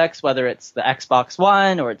Microsoft products, whether it's the Xbox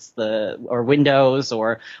One or or Windows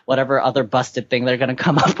or whatever other busted thing they're going to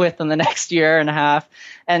come up with in the next year and a half.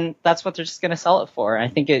 And that's what they're just going to sell it for. I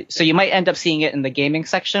think so you might end up seeing it in the gaming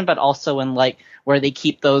section, but also in like where they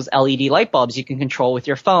keep those LED light bulbs you can control with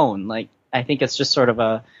your phone. Like, I think it's just sort of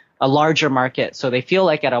a larger market. So they feel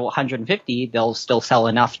like at 150, they'll still sell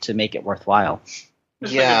enough to make it worthwhile.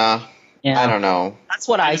 Yeah. I don't know. That's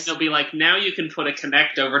what They'll be like, now you can put a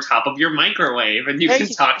Kinect over top of your microwave, and you can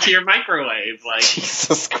talk to your microwave. Like,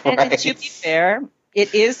 Jesus Christ. And to be fair,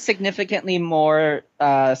 it is significantly more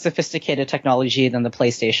sophisticated technology than the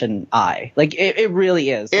PlayStation Eye. Like, it really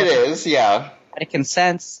is. It is, yeah. It can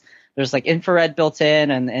sense. There's like infrared built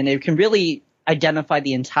in, and it can really identify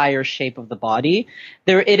the entire shape of the body.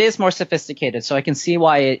 It is more sophisticated, so I can see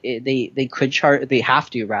why they could charge. They have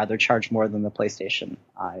to rather charge more than the PlayStation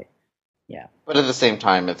Eye. Yeah. But at the same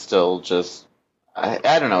time, it's still just,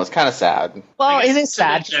 I don't know, it's kind of sad. Well, it is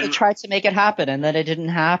sad. They tried to make it happen, and then it didn't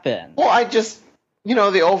happen. Well,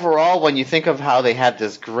 the overall, when you think of how they had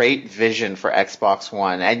this great vision for Xbox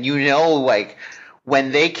One, and like,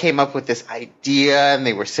 when they came up with this idea, and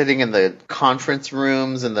they were sitting in the conference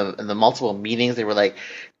rooms and the multiple meetings, they were like,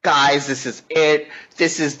 guys, this is it.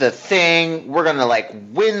 This is the thing. We're going to, like,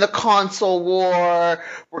 win the console war.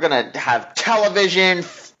 We're going to have television,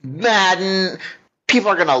 Madden, people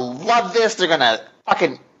are gonna love this, they're gonna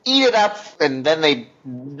fucking eat it up, and then they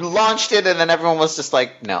launched it, and then everyone was just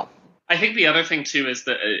like, no. I think the other thing too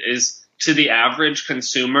is to the average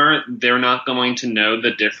consumer, they're not going to know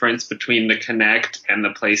the difference between the Kinect and the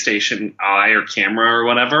PlayStation Eye or camera or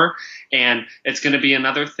whatever, and it's going to be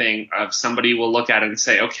another thing of somebody will look at it and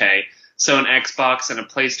say, okay, so an Xbox and a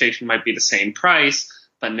PlayStation might be the same price,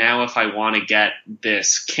 but now if I want to get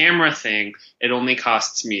this camera thing, it only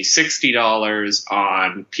costs me $60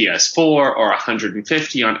 on PS4 or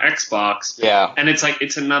 $150 on Xbox. Yeah. And it's like,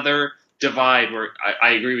 it's another divide where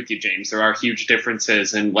I agree with you, James. There are huge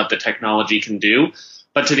differences in what the technology can do.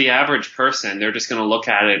 But to the average person, they're just going to look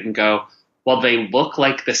at it and go, well, they look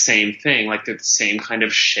like the same thing, like they're the same kind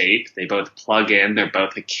of shape. They both plug in. They're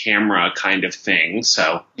both a camera kind of thing.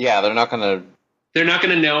 So yeah, they're not going to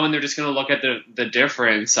know, and they're just going to look at the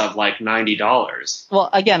difference of like $90. Well,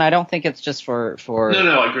 again, I don't think it's just for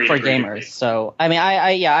agreed, gamers. So I mean,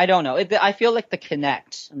 I don't know. I feel like the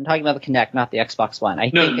Kinect. I'm talking about the Kinect, not the Xbox One.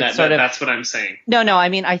 That's what I'm saying. No. I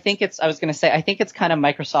mean, I think it's kind of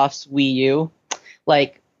Microsoft's Wii U.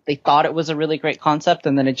 Like, they thought it was a really great concept,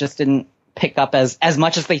 and then it just didn't pick up as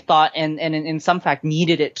much as they thought, and in some fact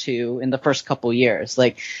needed it to in the first couple years.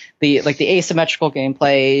 Like the asymmetrical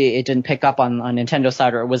gameplay, it didn't pick up on Nintendo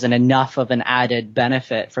side, or it wasn't enough of an added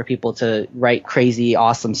benefit for people to write crazy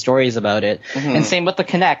awesome stories about it. Mm-hmm. And same with the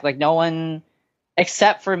Kinect. Like, no one,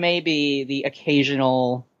 except for maybe the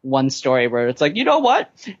occasional one story where it's like, you know what?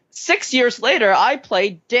 6 years later, I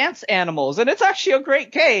played Dance Animals, and it's actually a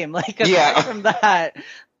great game. Like, aside from that,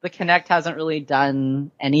 the Kinect hasn't really done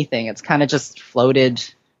anything. It's kind of just floated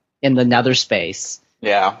in the nether space.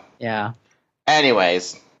 Yeah. Yeah.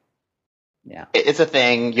 Anyways. Yeah. It's a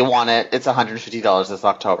thing. You want it. It's $150 this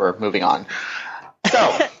October. Moving on.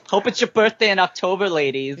 So. Hope it's your birthday in October,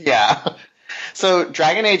 ladies. Yeah. So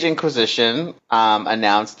Dragon Age Inquisition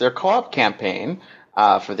announced their co-op campaign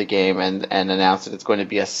for the game and announced that it's going to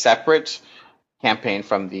be a separate campaign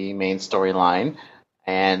from the main storyline.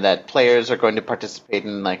 And that players are going to participate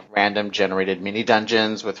in like random generated mini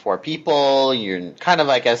dungeons with 4 people. You're kind of,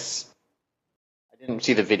 I guess, I didn't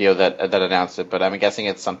see the video that announced it, but I'm guessing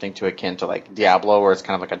it's something to akin to like Diablo, where it's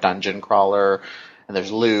kind of like a dungeon crawler, and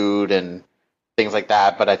there's loot and things like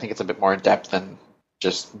that. But I think it's a bit more in depth than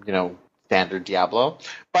just standard Diablo.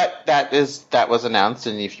 But that was announced,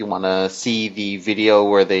 and if you want to see the video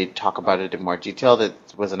where they talk about it in more detail, that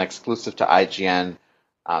was an exclusive to IGN.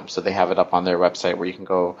 So they have it up on their website where you can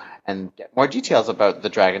go and get more details about the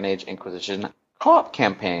Dragon Age Inquisition co-op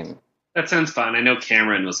campaign. That sounds fun. I know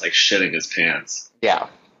Cameron was like shitting his pants. Yeah.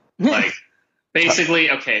 Like,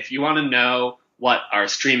 basically, okay, if you want to know what our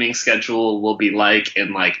streaming schedule will be like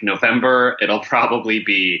in like November, it'll probably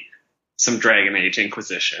be some Dragon Age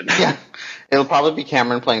Inquisition. Yeah. It'll probably be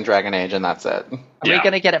Cameron playing Dragon Age, and that's it. Are we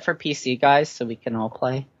going to get it for PC, guys, so we can all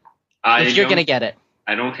play? If you're going to get it.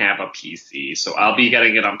 I don't have a PC, so I'll be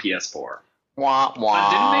getting it on PS4. Wah, wah. But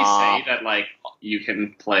didn't they say that like you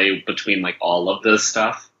can play between like all of this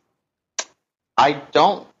stuff?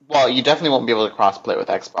 Well, you definitely won't be able to cross-play with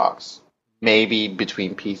Xbox. Maybe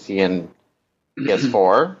between PC and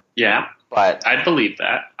PS4. Yeah, But I'd believe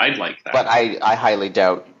that. I'd like that. But I highly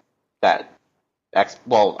doubt that.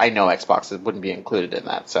 I know Xbox wouldn't be included in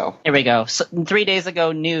that. So Here we go. So, 3 days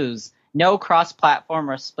ago, news: no cross-platform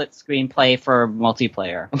or split-screen play for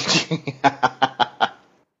multiplayer.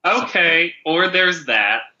 Okay, or there's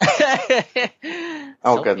that.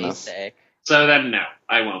 Oh, So goodness. basic. So then, no,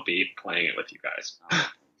 I won't be playing it with you guys.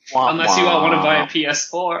 Wah, Unless you all want to buy a wah.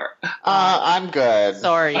 PS4. I'm good.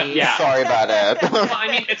 Sorry. Yeah. Sorry about it. Well, I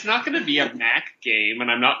mean, it's not going to be a Mac game, and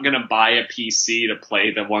I'm not going to buy a PC to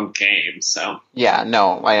play the one game, so Yeah,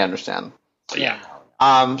 no, I understand. yeah.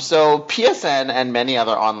 So PSN and many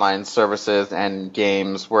other online services and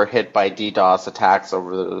games were hit by DDoS attacks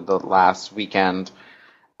over the last weekend.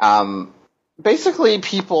 Basically,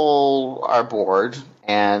 people are bored,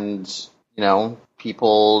 and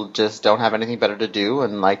people just don't have anything better to do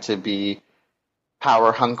and like to be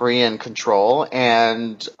power hungry and control,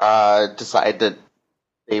 and decide that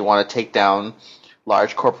they want to take down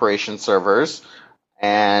large corporation servers.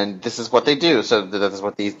 And this is what they do. So this is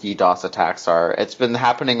what these DDoS attacks are. It's been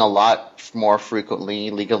happening a lot more frequently.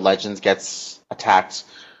 League of Legends gets attacked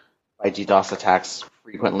by DDoS attacks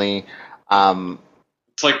frequently.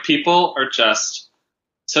 It's like people are just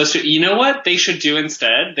so you know what they should do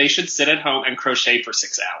instead? They should sit at home and crochet for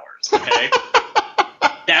 6 hours, okay?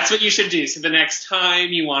 That's what you should do. So the next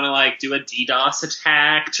time you want to do a DDoS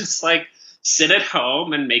attack, just sit at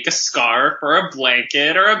home and make a scarf or a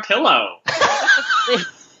blanket or a pillow.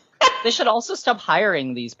 They should also stop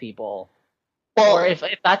hiring these people. Well, Or if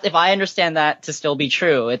I understand that to still be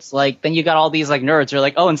true, it's then you got all these nerds who are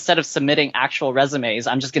like, oh, instead of submitting actual resumes,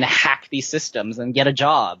 I'm just gonna hack these systems and get a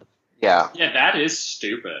job. yeah. Yeah, that is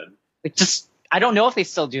stupid. I don't know if they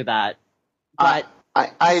still do that, but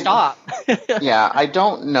I stop. yeah, I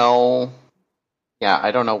don't know. Yeah,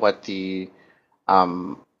 I don't know what the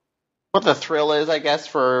thrill is, I guess,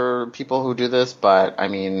 for people who do this, but I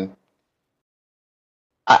mean,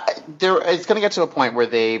 it's going to get to a point where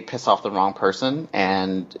they piss off the wrong person,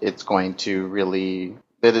 and it's going to really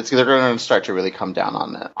they're going to start to really come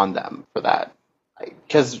down on them for that,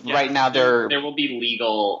 because right now there will be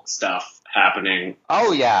legal stuff happening.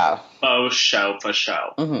 Oh yeah. For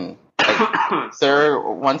show. Mm-hmm.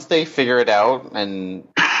 Once they figure it out and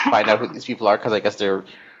find out who these people are, because I guess they're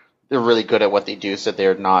really good at what they do, so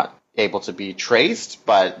they're not able to be traced,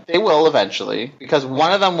 but they will eventually, because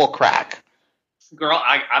one of them will crack. Girl,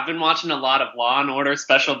 I've been watching a lot of Law & Order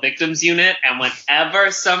Special Victims Unit, and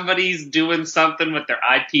whenever somebody's doing something with their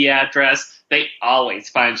IP address, they always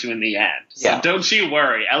find you in the end. So Don't you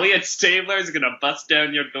worry. Elliot Stabler is going to bust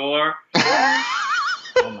down your door Oh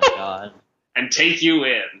my god. and take you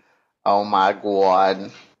in. Oh my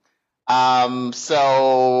god.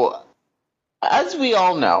 So, as we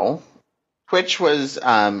all know, Twitch was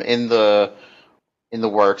in the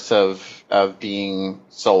works of being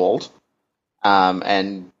sold.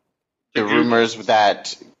 And the rumors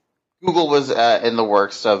that Google was in the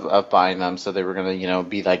works of buying them, so they were going to,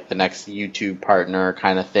 be like the next YouTube partner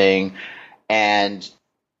kind of thing. And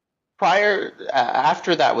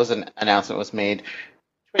after that announcement was made,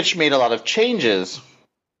 Twitch made a lot of changes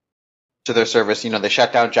to their service. They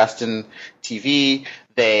shut down Justin TV.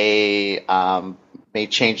 They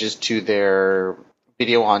made changes to their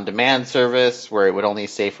video on demand service where it would only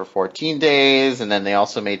stay for 14 days. And then they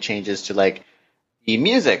also made changes to the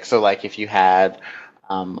music. So if you had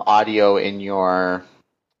audio if you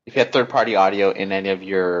had third-party audio in any of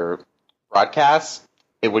your broadcasts,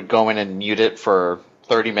 it would go in and mute it for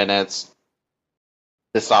 30 minutes.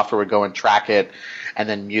 The software would go and track it and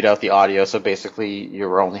then mute out the audio. So basically you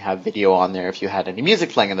would only have video on there if you had any music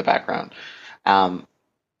playing in the background.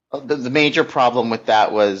 The major problem with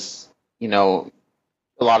that was, a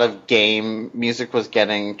lot of game music was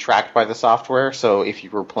getting tracked by the software. So if you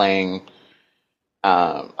were playing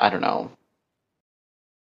I don't know,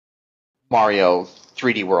 Mario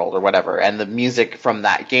 3D World or whatever, and the music from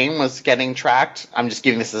that game was getting tracked. I'm just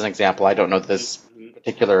giving this as an example. I don't know if this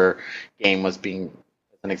particular game was being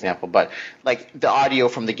an example, but the audio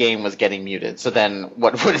from the game was getting muted. So then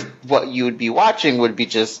what you would be watching would be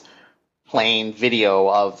just plain video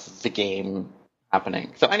of the game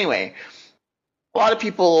happening. So anyway, a lot of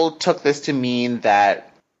people took this to mean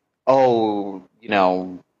that,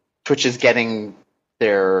 Twitch is getting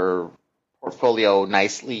their portfolio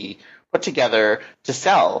nicely put together to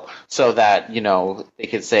sell, so that they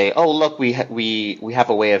could say, "Oh, look, we have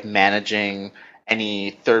a way of managing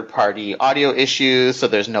any third-party audio issues, so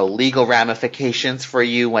there's no legal ramifications for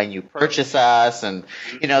you when you purchase us." And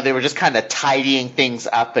they were just kind of tidying things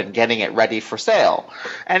up and getting it ready for sale.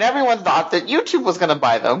 And everyone thought that YouTube was going to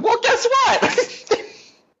buy them. Well, guess what?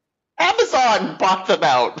 Amazon bought them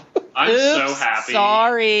out. I'm so happy.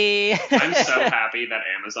 Sorry. I'm so happy that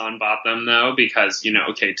Amazon bought them, though, because,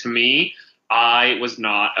 okay, to me, I was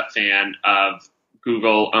not a fan of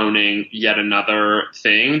Google owning yet another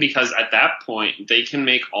thing, because at that point, they can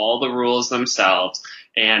make all the rules themselves,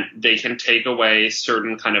 and they can take away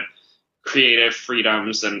certain kind of creative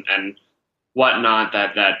freedoms and whatnot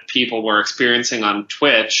that people were experiencing on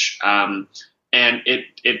Twitch. And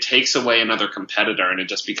it takes away another competitor, and it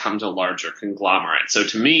just becomes a larger conglomerate. So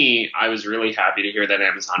to me, I was really happy to hear that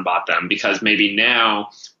Amazon bought them, because maybe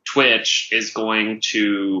now Twitch is going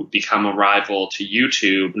to become a rival to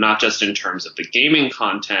YouTube, not just in terms of the gaming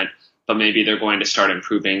content, but maybe they're going to start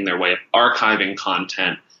improving their way of archiving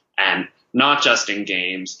content, and not just in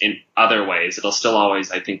games, in other ways. It'll still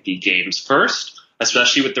always, I think, be games first,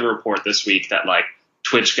 especially with the report this week that like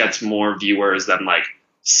Twitch gets more viewers than like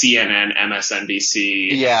CNN,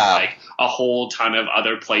 MSNBC, like a whole ton of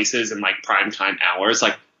other places in like primetime hours,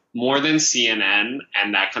 like more than CNN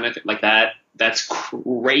and that kind of thing, like that. That's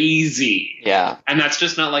crazy. Yeah. And that's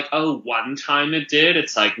just not like, oh, one time it did.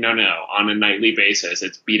 It's like, no, on a nightly basis,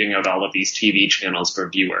 it's beating out all of these TV channels for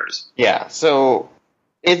viewers. Yeah. So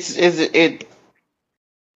it's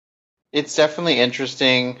definitely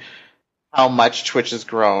interesting how much Twitch has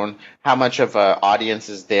grown, how much of an audience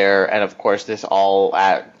is there, and of course this all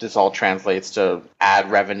translates to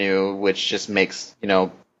ad revenue, which just makes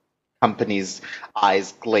companies'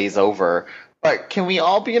 eyes glaze over. But can we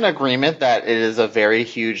all be in agreement that it is a very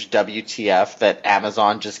huge WTF that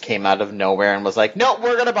Amazon just came out of nowhere and was like, "Nope,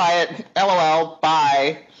 we're gonna buy it. LOL,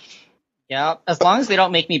 bye." Yeah, as long as they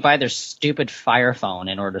don't make me buy their stupid Fire Phone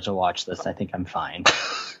in order to watch this, I think I'm fine.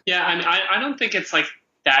 Yeah, I don't think it's like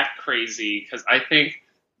that crazy, because I think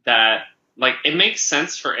that like it makes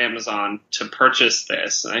sense for Amazon to purchase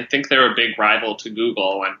this, and I think they're a big rival to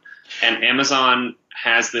Google, and Amazon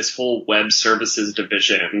has this whole web services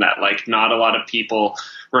division that like not a lot of people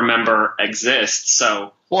remember exists.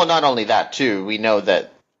 So well, not only that too, we know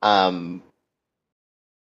that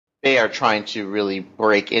they are trying to really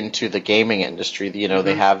break into the gaming industry.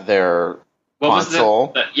 They have their console.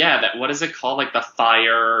 What is it called? Like the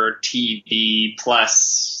Fire TV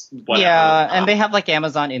Plus. Whatever. Yeah, and they have like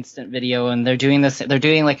Amazon Instant Video, and they're doing this. They're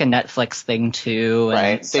doing like a Netflix thing too.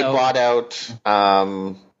 Right. They bought out.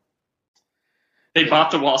 They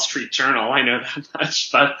bought the Wall Street Journal. I know that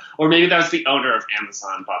much, or maybe that was the owner of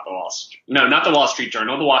Amazon bought the Wall Street. No, not the Wall Street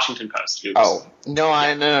Journal. The Washington Post. Oops. Oh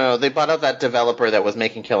no! They bought out that developer that was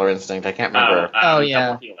making Killer Instinct. I can't remember.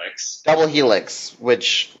 Yeah, Double Helix,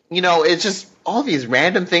 which it's just all these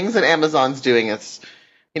random things that Amazon's doing. It's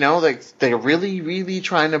they're really, really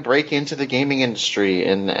trying to break into the gaming industry,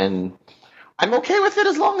 and I'm okay with it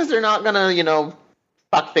as long as they're not gonna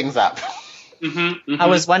fuck things up. I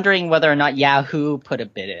was wondering whether or not Yahoo put a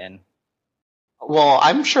bid in. Well,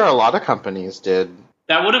 I'm sure a lot of companies did.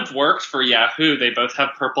 That would have worked for Yahoo. They both have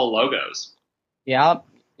purple logos. Yeah.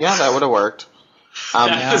 Yeah, that would have worked.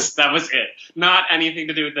 That was it. Not anything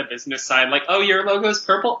to do with the business side. Like, oh, your logo's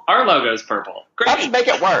purple? Our logo's purple. Great. Let's make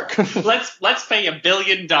it work. Let's pay $1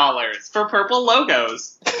 billion for purple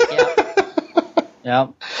logos. Yeah.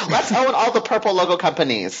 Let's own all the purple logo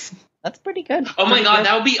companies. That's pretty good. Oh my god,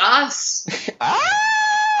 that would be us! Boy.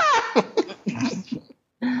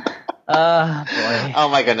 Oh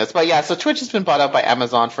my goodness. But yeah, so Twitch has been bought out by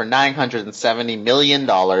Amazon for $970 million.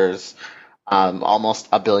 Almost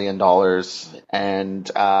 $1 billion. And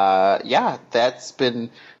that's been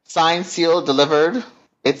signed, sealed, delivered.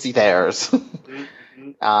 It's theirs.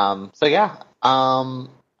 I'm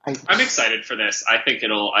excited for this. I think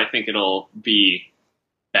it'll be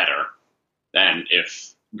better than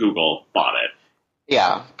if Google bought it.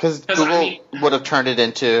 Yeah, because Google would have turned it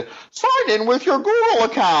into sign in with your Google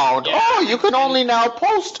account. Yeah. Oh, you can only now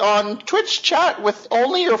post on Twitch chat with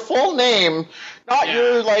only your full name, not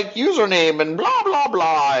your username and blah blah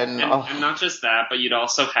blah. And not just that, but you'd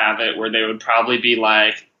also have it where they would probably be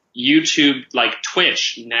like YouTube, like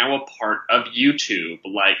Twitch, now a part of YouTube.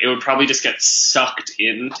 Like it would probably just get sucked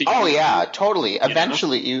into. Oh YouTube. Yeah, totally.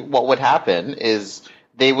 Eventually, what would happen is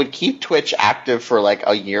they would keep Twitch active for like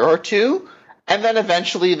a year or two, and then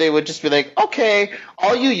eventually they would just be like, okay,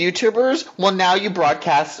 all you YouTubers, well now you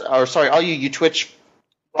all you Twitch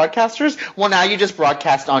broadcasters, well now you just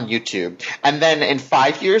broadcast on YouTube. And then in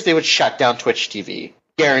 5 years they would shut down Twitch TV.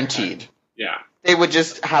 Guaranteed. Yeah. They would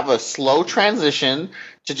just have a slow transition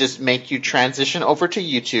to just make you transition over to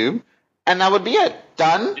YouTube. And that would be it.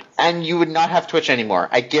 Done. And you would not have Twitch anymore.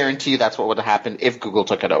 I guarantee you that's what would have happened if Google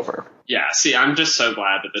took it over. Yeah, see, I'm just so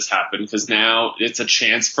glad that this happened because now it's a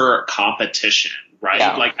chance for competition right?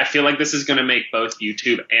 Yeah. Like, I feel like this is going to make both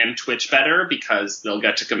YouTube and Twitch better because they'll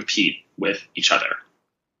get to compete with each other.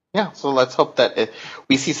 Yeah, so let's hope that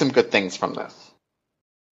we see some good things from this.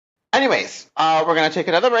 Anyways, we're going to take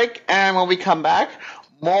another break, and when we come back,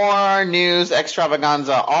 more news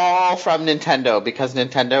extravaganza, all from Nintendo, because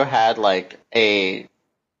Nintendo had, like, a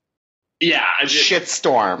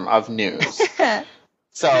shitstorm of news.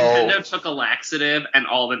 So Nintendo took a laxative, and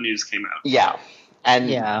all the news came out. Yeah. And,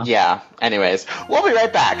 yeah, anyways, we'll be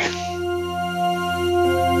right back.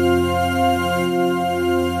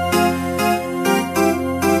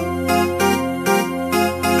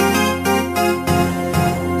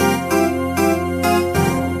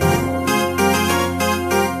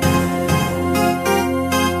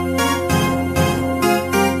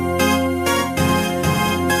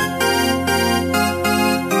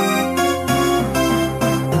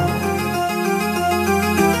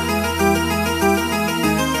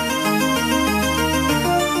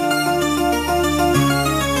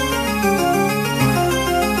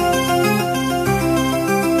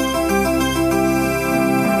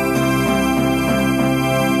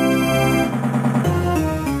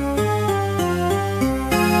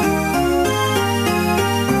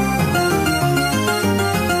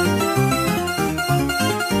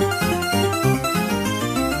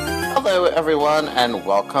 Everyone, and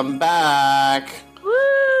welcome back.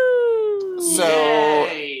 Woo! So,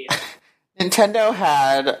 Yay! Nintendo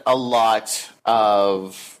had a lot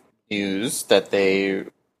of news that they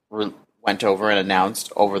went over and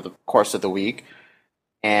announced over the course of the week,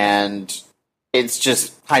 and it's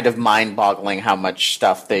just kind of mind-boggling how much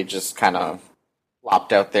stuff they just kind of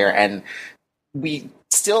flopped out there, and we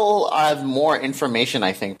still have more information,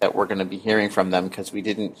 I think, that we're going to be hearing from them, because we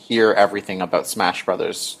didn't hear everything about Smash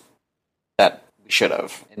Brothers that we should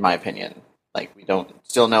have, in my opinion. Like, we don't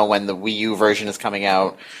still know when the Wii U version is coming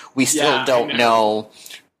out. We still don't know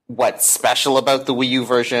what's special about the Wii U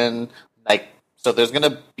version. Like, so there's going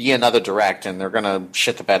to be another Direct, and they're going to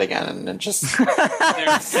shit the bed again, and just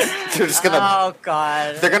they're just going to. Oh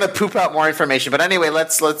God! They're going to poop out more information. But anyway,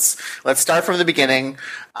 let's start from the beginning.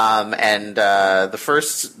 And the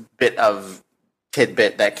first bit of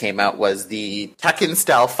tidbit that came out was the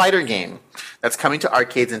Tekken-style fighter game that's coming to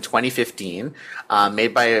arcades in 2015,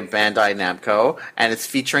 made by Bandai Namco, and it's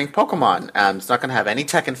featuring Pokemon. It's not going to have any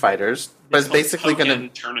Tekken fighters, but it's basically going to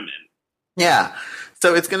tournament. Yeah,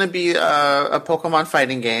 so it's going to be a Pokemon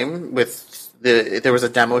fighting game with there was a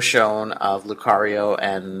demo shown of Lucario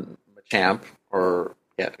and Machamp,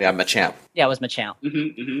 Machamp. Yeah, it was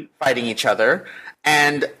Machamp. Fighting each other,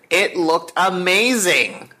 and it looked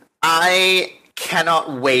amazing. I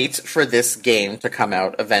cannot wait for this game to come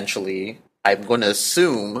out eventually. I'm going to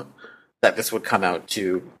assume that this would come out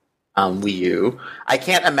to Wii U. I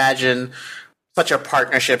can't imagine such a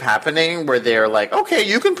partnership happening where they're like, okay,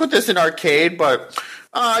 you can put this in arcade, but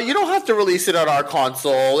you don't have to release it on our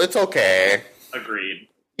console. It's okay. Agreed.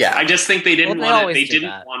 Yeah, I just think they didn't want to. They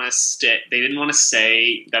didn't want to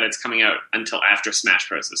say that it's coming out until after Smash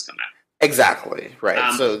Bros. Has come out. Exactly.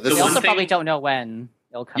 Right. So they also probably don't know when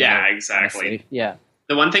it'll come out. Yeah, exactly. Honestly. Yeah.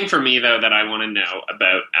 The one thing for me, though, that I want to know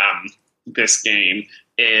about this game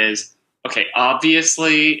is, okay,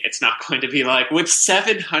 obviously it's not going to be like with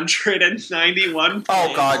 791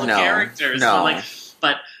 characters. No.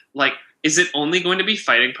 But is it only going to be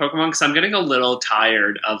fighting Pokemon? Because I'm getting a little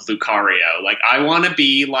tired of Lucario. Like, I want to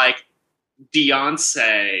be like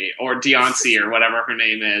Deoncé or whatever her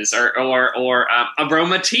name is, or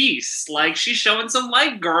Aromatisse. Like, she's showing some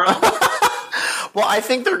light, girl. Well, I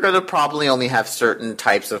think they're going to probably only have certain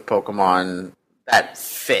types of Pokemon that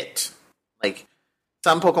fit. Like,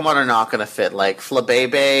 some Pokemon are not going to fit. Like,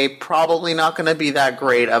 Flabébé, probably not going to be that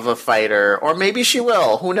great of a fighter. Or maybe she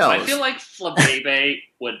will. Who knows? I feel like Flabébé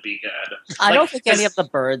would be good. I don't think any of the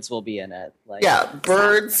birds will be in it. Like, yeah,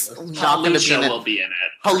 birds not going to be in it. will be in it.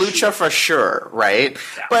 Hawlucha for sure, right?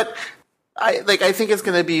 Yeah. But I think it's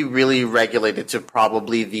going to be really regulated to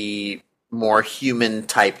probably the more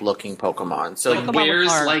human-type looking Pokemon. So where's,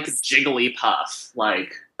 like, Jigglypuff?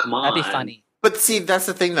 Like, come on. That'd be funny. But see, that's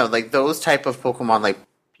the thing, though. Like, those type of Pokemon, like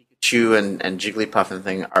Pikachu and Jigglypuff and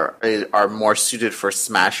thing, are more suited for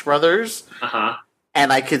Smash Brothers. Uh-huh.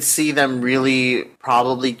 And I could see them really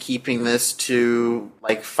probably keeping this to,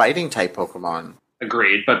 like, fighting-type Pokemon.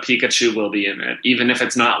 Agreed, but Pikachu will be in it. Even if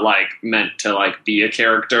it's not, like, meant to, like, be a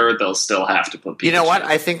character, they'll still have to put Pikachu. You know what?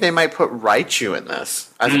 I think they might put Raichu in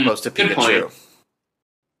this, as opposed to Pikachu. Good point.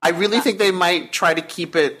 I really think they might try to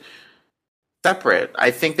keep it separate.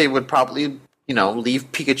 I think they would probably,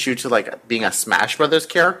 leave Pikachu to, like, being a Smash Brothers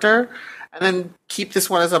character, and then keep this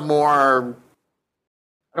one as a more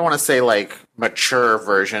I don't want to say like mature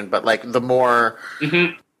version, but like the more.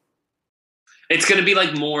 Mm-hmm. It's going to be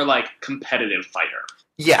like more like competitive fighter.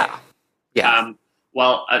 Yeah.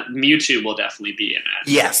 Mewtwo will definitely be in it.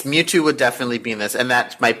 Yes, Mewtwo would definitely be in this, and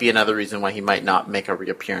that might be another reason why he might not make a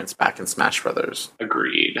reappearance back in Smash Brothers.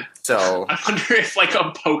 Agreed. So I wonder if like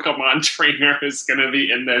a Pokemon trainer is going to be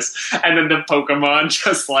in this, and then the Pokemon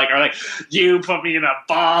just like are like, "You put me in a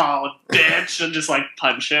ball, bitch," and just like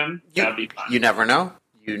punch him. That'd be fun. You never know.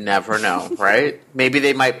 You never know, right? Maybe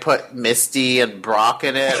they might put Misty and Brock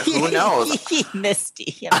in it. Who knows?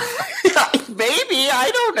 Misty. Maybe,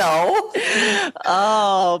 I don't know.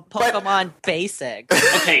 Oh, Pokemon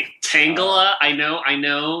Basics. Okay, Tangela. I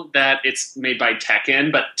know that it's made by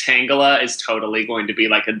Tekken, but Tangela is totally going to be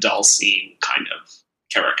like a Dulcine kind of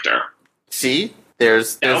character. See,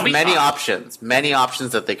 there's many options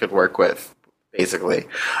that they could work with, basically.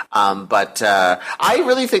 But I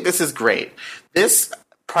really think this is great. This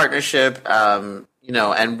partnership, and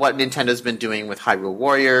what Nintendo's been doing with Hyrule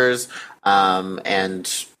Warriors, and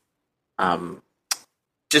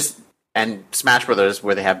Smash Brothers,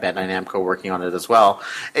 where they have Bandai Namco working on it as well,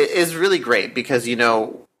 is really great because,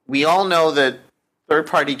 we all know that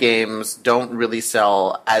third-party games don't really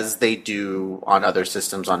sell as they do on other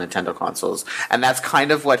systems on Nintendo consoles. And that's kind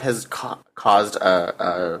of what has caused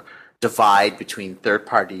a divide between third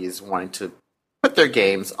parties wanting to put their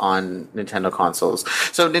games on Nintendo consoles.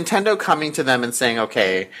 So Nintendo coming to them and saying,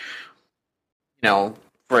 okay,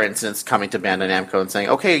 for instance, coming to Bandai Namco and saying,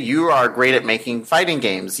 okay, you are great at making fighting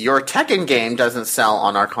games. Your Tekken game doesn't sell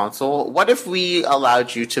on our console. What if we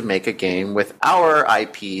allowed you to make a game with our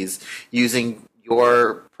IPs using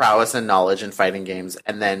your prowess and knowledge in fighting games,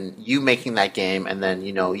 and then you making that game, and then,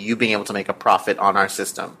 you being able to make a profit on our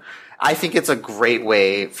system? I think it's a great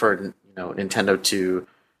way for, Nintendo to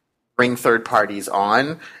bring third parties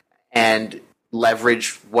on and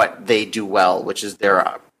leverage what they do well, which is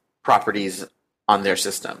their properties on their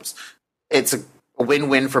systems. It's a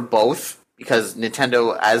win-win for both because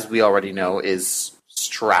Nintendo, as we already know, is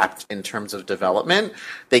strapped in terms of development.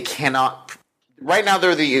 They cannot... Right now,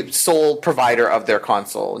 they're the sole provider of their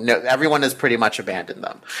console. No, everyone has pretty much abandoned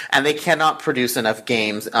them. And they cannot produce enough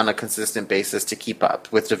games on a consistent basis to keep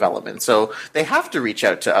up with development. So they have to reach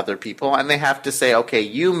out to other people, and they have to say, okay,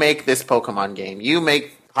 you make this Pokemon game. You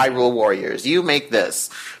make Hyrule Warriors. You make this.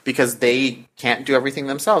 Because they can't do everything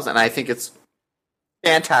themselves. And I think it's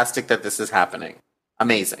fantastic that this is happening.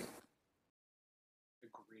 Amazing.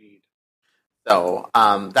 Agreed. So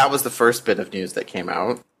that was the first bit of news that came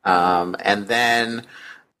out. And then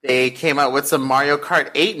they came out with some Mario Kart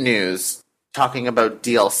 8 news talking about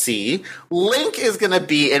DLC. Link is going to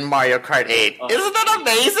be in Mario Kart 8. Isn't that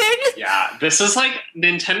amazing? Yeah, this is like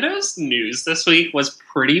Nintendo's news this week was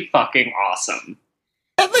pretty fucking awesome.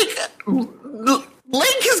 And Link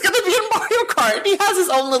is going to be in Mario Kart. He has his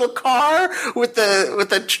own little car with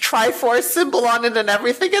the Triforce symbol on it and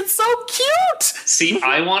everything. It's so cute. See,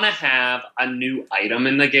 I want to have a new item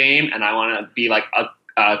in the game, and I want to be like a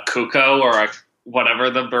cuckoo or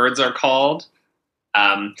whatever the birds are called.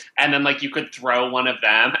 And then like you could throw one of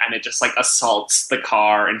them and it just like assaults the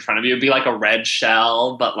car in front of you. It'd be like a red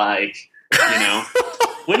shell, but like,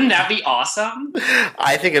 wouldn't that be awesome?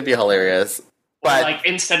 I think it'd be hilarious. But like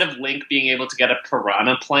instead of Link being able to get a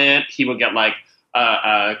piranha plant, he would get like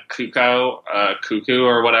a cuckoo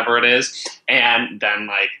or whatever it is. And then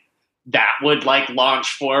like that would like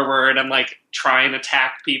launch forward and like try and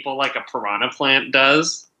attack people like a piranha plant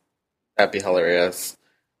does. That'd be hilarious.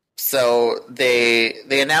 So they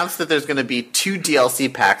announced that there's going to be 2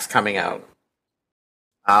 DLC packs coming out.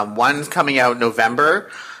 One's coming out November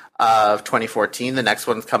of 2014. The next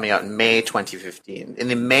one's coming out in May 2015. In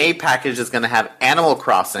the May package is going to have Animal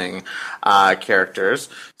Crossing characters.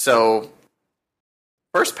 So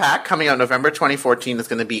first pack coming out November 2014 is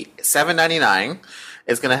going to be $7.99.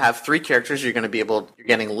 It's going to have 3 characters. You're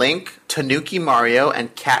getting Link, Tanuki Mario,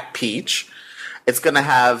 and Cat Peach. It's going to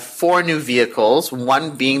have 4 new vehicles,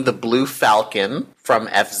 one being the Blue Falcon from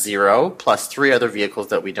F-Zero, plus 3 other vehicles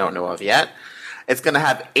that we don't know of yet. It's going to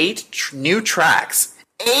have 8 new tracks.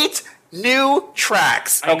 8 new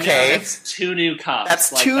tracks, okay? That's 2 new cups.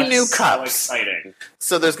 That's 2 new cups. So exciting.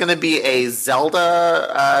 So there's going to be a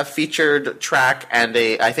Zelda featured track and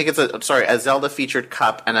a Zelda featured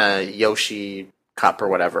cup and a Yoshi cup or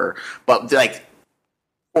whatever. But like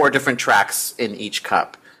 4 different tracks in each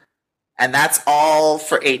cup. And that's all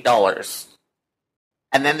for $8.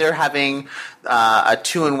 And then they're having a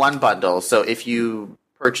 2-in-1 bundle. So if you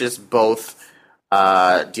purchase both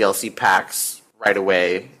DLC packs right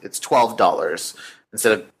away, it's $12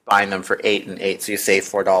 instead of buying them for $8 and $8. So you save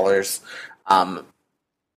 $4.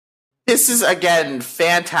 This is, again,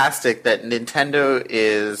 fantastic that Nintendo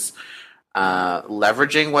is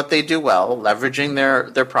leveraging what they do well, leveraging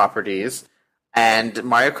their properties, and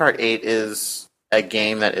Mario Kart 8 is a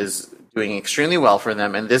game that is doing extremely well for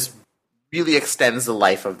them, and this really extends the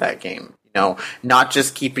life of that game. Not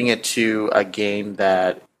just keeping it to a game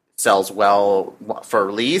that sells well for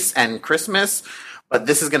release and Christmas, but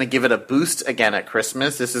this is going to give it a boost again at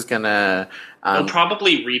Christmas. This is going to... They'll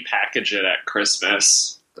probably repackage it at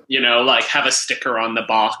Christmas. Like have a sticker on the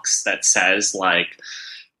box that says, like,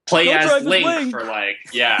 play as Link for, like,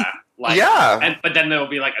 yeah. Like, yeah. But then there'll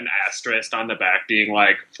be, like, an asterisk on the back being,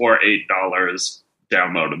 like, for $8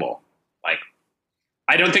 downloadable. Like,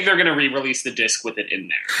 I don't think they're going to re-release the disc with it in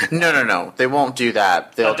there. No. They won't do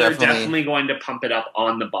that. They're definitely going to pump it up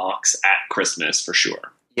on the box at Christmas for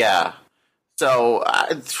sure. Yeah. So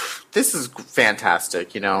this is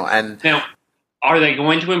fantastic, and now, are they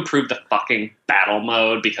going to improve the fucking battle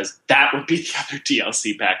mode? Because that would be the other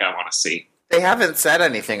DLC pack I want to see. They haven't said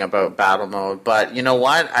anything about battle mode, but you know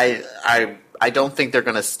what? I don't think they're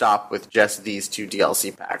going to stop with just these 2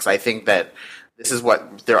 DLC packs. I think that this is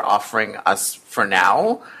what they're offering us for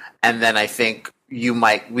now, and then I think we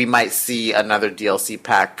might see another DLC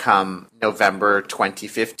pack come November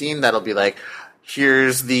 2015 that'll be like,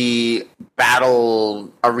 here's the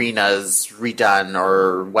battle arenas redone,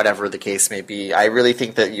 or whatever the case may be. I really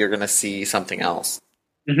think that you're going to see something else.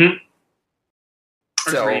 Mm-hmm.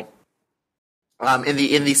 So, in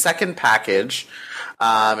the second package,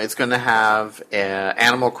 it's going to have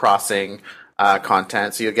Animal Crossing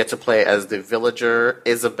content. So you'll get to play as the villager,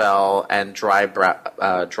 Isabelle, and Dry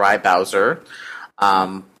Bowser,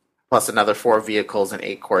 plus another 4 vehicles and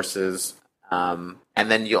 8 courses. And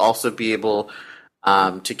then you'll also be able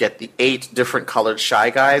to get the 8 different colored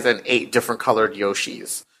Shy Guys and 8 different colored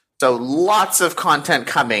Yoshis. So lots of content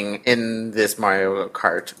coming in this Mario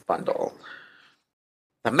Kart bundle.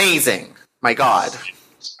 Amazing. My God.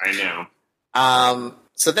 I know.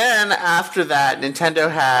 So then after that,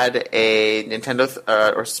 Nintendo had a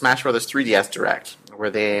or Smash Brothers 3DS Direct,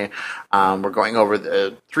 where they were going over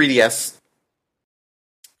the 3DS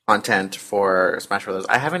content for Smash Brothers.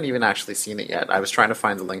 I haven't even actually seen it yet. I was trying to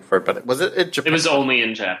find the link for it, but was it in Japan? It was only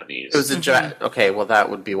in Japanese. It was in Okay, well that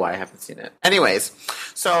would be why I haven't seen it. Anyways,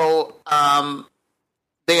 so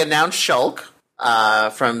they announced Shulk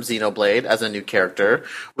from Xenoblade as a new character,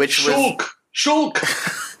 which Shulk.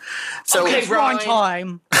 So okay, wrong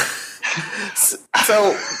time.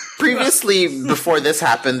 So previously, before this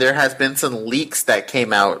happened, there has been some leaks that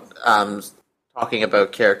came out talking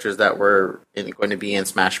about characters that were going to be in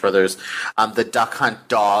Smash Brothers. The Duck Hunt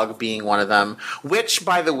dog being one of them. Which,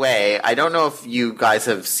 by the way, I don't know if you guys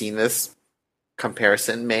have seen this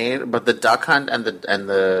comparison made, but the Duck Hunt and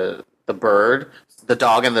the bird, the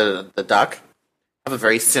dog and the duck, have a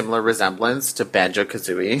very similar resemblance to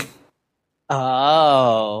Banjo-Kazooie.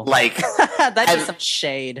 Oh. Like, that's just some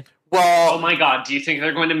shade. Well, oh my God! Do you think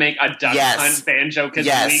they're going to make a Duck Hunt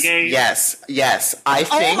Banjo-Kazooie game? Yes. I think.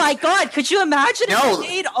 Oh my God! Could you imagine if they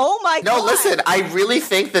made? Oh my God! No, listen. I really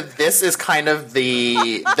think that this is kind of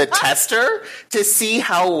the tester to see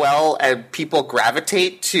how well people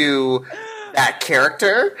gravitate to that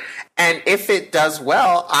character, and if it does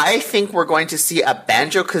well, I think we're going to see a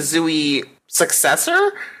Banjo-Kazooie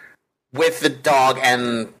successor with the dog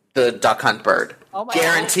and the Duck Hunt bird. Oh my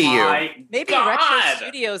Guarantee you. Maybe God. Retro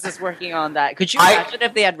Studios is working on that. Could you imagine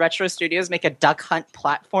if they had Retro Studios make a Duck Hunt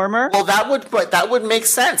platformer? Well, that would make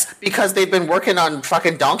sense because they've been working on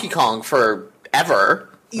fucking Donkey Kong forever,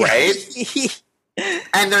 right?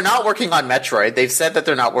 And they're not working on Metroid. They've said that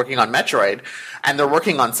they're not working on Metroid, and they're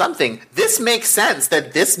working on something. This makes sense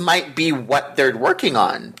that this might be what they're working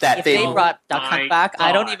on. That if they brought Duck Hunt back, God.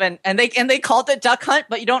 I don't even and they called it Duck Hunt,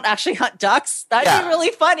 but you don't actually hunt ducks. That'd be really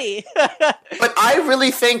funny. But I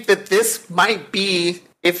really think that this might be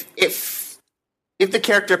if the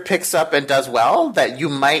character picks up and does well, that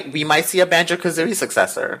we might see a Banjo-Kazooie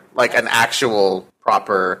successor, like an actual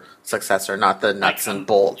proper successor, not the nuts and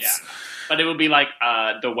bolts. Yeah. But it would be like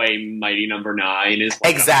the way Mighty Number 9 is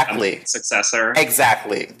like exactly a successor.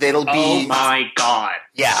 Exactly. It'll be. Oh my God!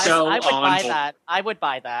 Yeah, so I would buy that. I would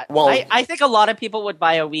buy that. Well, I think a lot of people would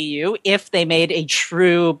buy a Wii U if they made a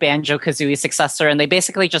true Banjo-Kazooie successor, and they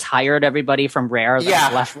basically just hired everybody from Rare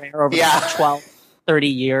that left Rare over the 12, 30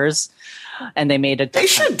 years, and they made it. They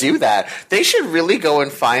should do that. They should really go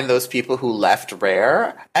and find those people who left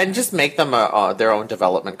Rare and just make them their own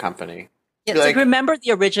development company. Yeah, so remember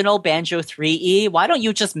the original Banjo 3E? Why don't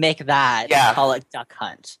you just make that and call it Duck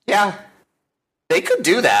Hunt? Yeah. They could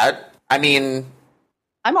do that. I mean...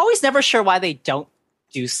 I'm always never sure why they don't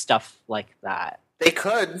do stuff like that. They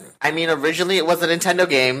could. I mean, originally it was a Nintendo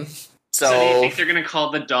game. So do you So think they're going to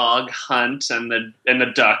call the dog Hunt and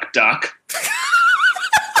the duck Duck?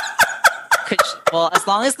 Well, as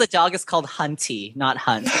long as the dog is called Hunty, not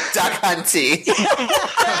Hunt. Duck Hunty.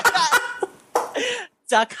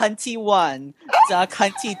 Duck Hunty 1, Duck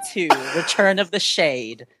Hunty 2, Return of the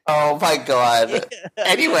Shade. Oh my god.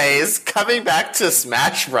 Anyways, coming back to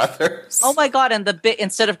Smash Brothers. Oh my god, and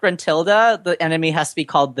instead of Gruntilda, the enemy has to be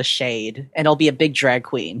called the Shade, and it'll be a big drag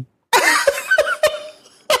queen.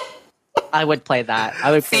 I would play that.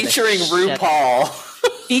 I would play Featuring the shit- RuPaul.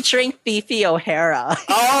 Featuring Fifi O'Hara.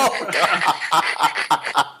 Oh.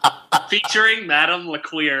 Featuring Madame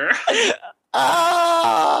LeClaire.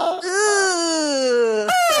 Ah. Ooh.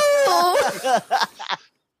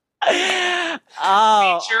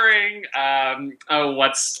 Oh, Featuring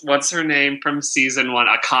what's her name from season 1?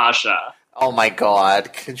 Akasha. Oh my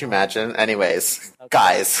god. Could you imagine? Anyways,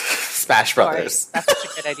 guys, Smash Brothers. sorry. That's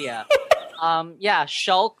such a good idea. Yeah,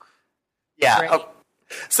 Shulk. Yeah. Great. Oh,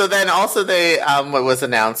 so then also they what was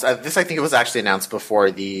announced. This I think it was actually announced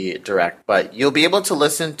before the direct, but you'll be able to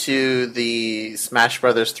listen to the Smash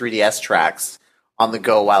Brothers 3DS tracks on the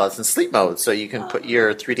go while it's in sleep mode. So you can put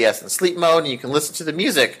your 3DS in sleep mode and you can listen to the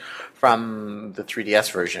music from the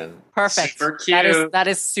 3DS version. Perfect. Super cute. That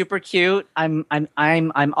is super cute. I'm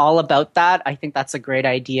all about that. I think that's a great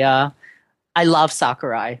idea. I love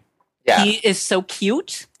Sakurai. Yeah. He is so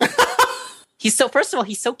cute. First of all,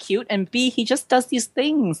 he's so cute, and B, he just does these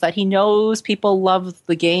things that he knows people love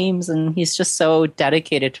the games, and he's just so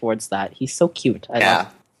dedicated towards that. He's so cute. I love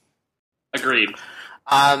him. Agreed.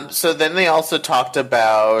 So then they also talked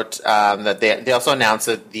about that they also announced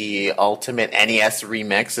that the Ultimate NES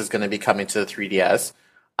Remix is going to be coming to the 3DS,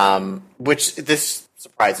 which this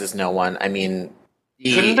surprises no one. I mean,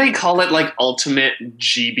 Couldn't they call it like Ultimate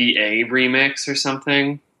GBA Remix or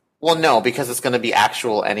something? Well, no, because it's going to be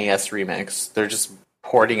actual NES Remix. They're just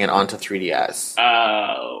porting it onto 3DS.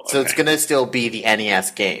 Oh, okay. So it's going to still be the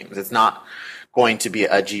NES games. It's not going to be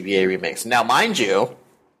a GBA remix. Now, mind you,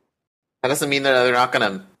 that doesn't mean that they're not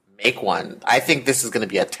going to make one. I think this is going to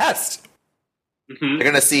be a test. Mhm. They're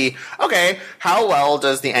going to see, okay, how well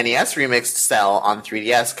does the NES remix sell on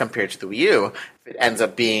 3DS compared to the Wii U? If it ends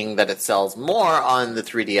up being that it sells more on the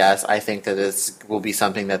 3DS, I think that this will be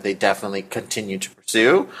something that they definitely continue to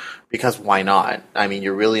pursue, because why not? I mean,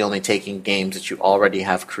 you're really only taking games that you already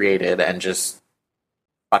have created and just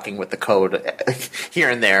fucking with the code here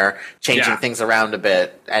and there, changing Yeah. things around a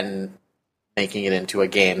bit, and making it into a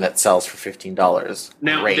game that sells for $15.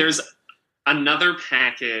 Now, Great. there's another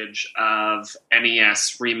package of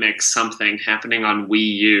NES Remix something happening on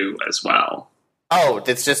Wii U as well. Oh,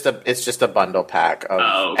 it's just a bundle pack of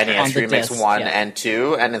Okay. NES On the Remix disc, 1 yeah. and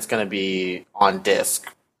 2, and it's going to be on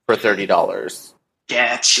disc for $30.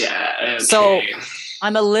 Gotcha. Okay. So-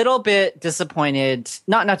 I'm a little bit disappointed.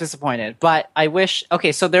 Not disappointed, but I wish.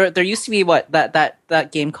 Okay, so there used to be that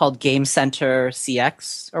game called Game Center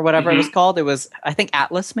CX or whatever it was called. It was, I think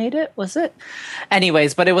Atlas made it. Was it?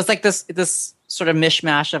 Anyways, but it was like this sort of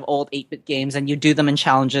mishmash of old 8-bit games, and you do them in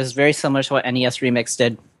challenges, very similar to what NES Remix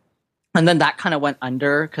did. And then that kind of went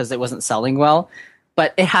under because it wasn't selling well.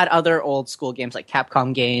 But it had other old school games like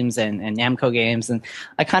Capcom games and Namco games, and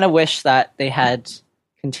I kind of wish that they had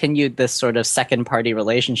continued this sort of second party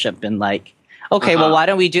relationship and like, okay, well, why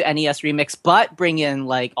don't we do NES Remix but bring in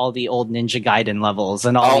like all the old Ninja Gaiden levels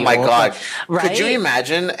and all Oh the my old, god. right? Could you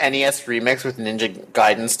imagine NES Remix with Ninja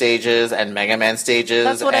Gaiden stages and Mega Man stages?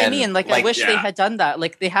 That's what I and, mean. Like I wish they had done that.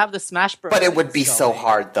 Like they have the Smash Bros. But it would be so going.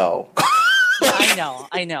 hard, though. Yeah,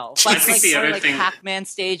 I know. But I think like, the sort other of like thing- Pac-Man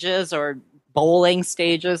stages or bowling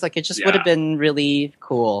stages, like it just Yeah. would have been really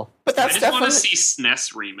cool. But I that's just want definitely... to see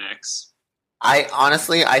SNES Remix.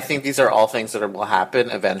 I think these are all things that will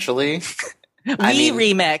happen eventually. I Wii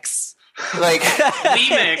mean- Remix. Like...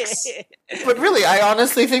 Remix. But really, I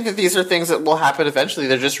honestly think that these are things that will happen eventually.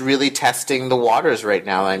 They're just really testing the waters right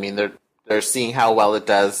now. I mean, they're seeing how well it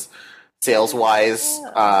does sales-wise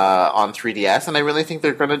on 3DS, and I really think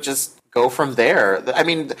they're going to just go from there. I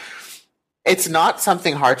mean, it's not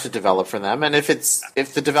something hard to develop for them, and if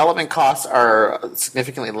the development costs are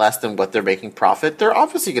significantly less than what they're making profit, they're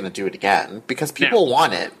obviously going to do it again because people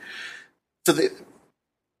want it. So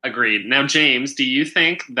Agreed. Now, James, do you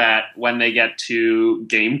think that when they get to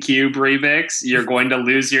GameCube Remix, you're going to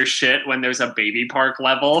lose your shit when there's a Baby Park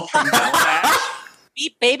level from Double Dash?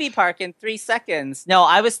 Beat Baby Park in 3 seconds. No,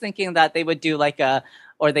 I was thinking that they would do like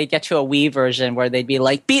or they'd get to a Wii version where they'd be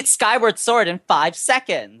like, beat Skyward Sword in 5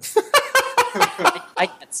 seconds. I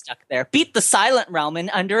get stuck there. Beat the Silent Realm in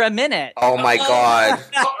under a minute. oh my god.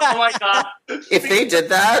 Oh my god. If they did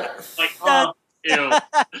that... Like, oh, ew.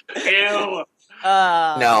 Ew.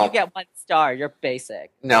 No. You get 1 star. You're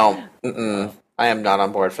basic. No, I am not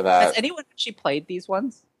on board for that. Has anyone actually played these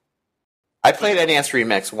ones? I played NES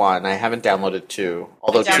Remix 1. I haven't downloaded 2.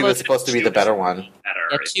 Although 2 is supposed to be the better one.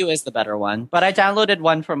 Yeah, 2 is the better one. But I downloaded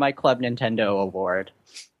 1 for my Club Nintendo award.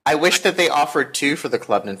 I wish that they offered 2 for the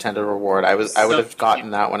Club Nintendo reward. I would have gotten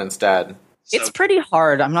that one instead. It's pretty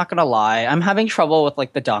hard, I'm not gonna lie. I'm having trouble with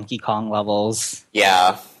like the Donkey Kong levels.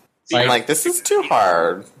 Yeah. I'm like, this is too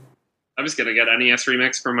hard. I was gonna get NES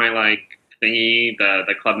Remix for my like thingy,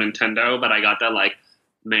 the Club Nintendo, but I got that like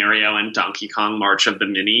Mario and Donkey Kong March of the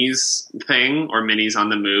Minis thing, or Minis on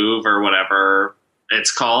the Move, or whatever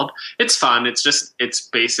it's called. It's fun. It's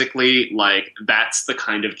basically like that's the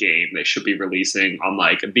kind of game they should be releasing on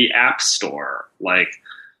like the App Store. Like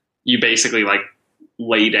you basically like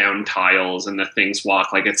lay down tiles and the things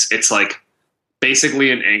walk. Like it's like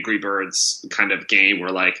basically an Angry Birds kind of game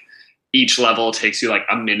where like each level takes you like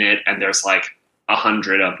a minute and there's like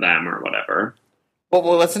 100 of them or whatever. Well,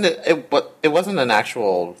 wasn't it? It wasn't an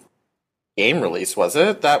actual game release, was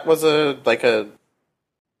it? That was a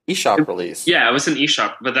eShop release. Yeah, it was an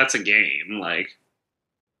eShop, but that's a game. Like,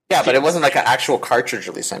 yeah, but it wasn't like an actual cartridge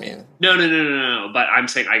release. I mean, no. But I'm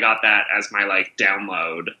saying I got that as my like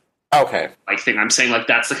download. Okay. Like thing. I'm saying like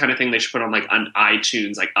that's the kind of thing they should put on like on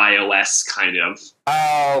iTunes, like iOS kind of.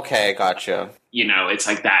 Oh, okay, gotcha. You know, it's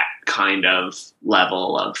like that kind of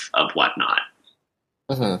level of whatnot.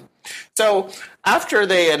 Mm-hmm. So after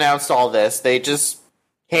they announced all this, they just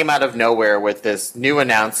came out of nowhere with this new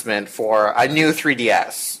announcement for a new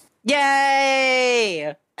 3DS.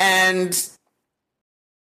 Yay! And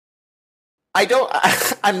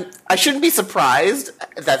I shouldn't be surprised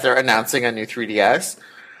that they're announcing a new 3DS,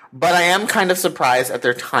 but I am kind of surprised at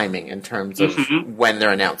their timing in terms of when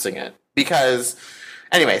they're announcing it. Because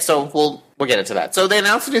anyway, so we'll get into that. So they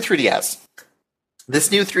announced a new 3DS.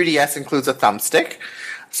 This new 3DS includes a thumbstick.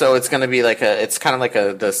 So it's going to be it's kind of like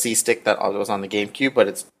the C stick that was on the GameCube, but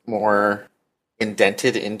it's more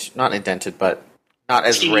not indented, but not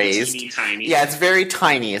as raised. Tiny. Yeah, it's very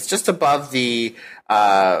tiny. It's just above the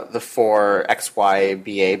 4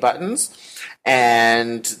 XYBA buttons,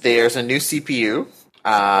 and there's a new CPU,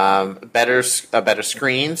 a better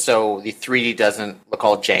screen, so the 3D doesn't look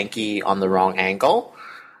all janky on the wrong angle,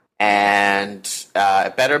 and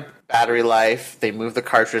better battery life. They moved the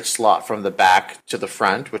cartridge slot from the back to the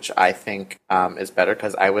front, which I think is better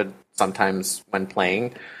because I would sometimes, when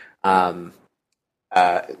playing,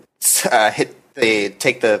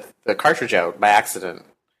 take the cartridge out by accident.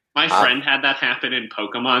 My friend had that happen in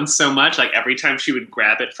Pokemon so much. Like every time she would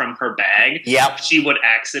grab it from her bag, she would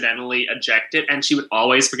accidentally eject it, and she would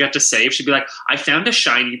always forget to save. She'd be like, I found a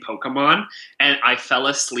shiny Pokemon, and I fell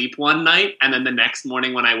asleep one night, and then the next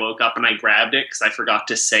morning when I woke up and I grabbed it because I forgot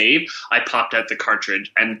to save, I popped out the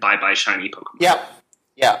cartridge, and bye-bye shiny Pokemon. Yep.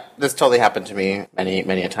 Yeah, this totally happened to me many,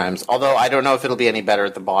 many a times. Although I don't know if it'll be any better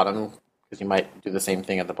at the bottom, because you might do the same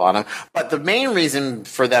thing at the bottom. But the main reason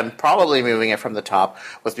for them probably moving it from the top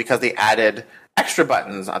was because they added extra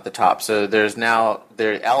buttons at the top. So there's now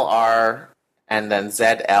LR and then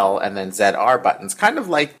ZL and then ZR buttons, kind of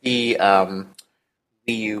like the Wii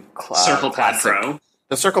U Circle Pad Classic. Pro.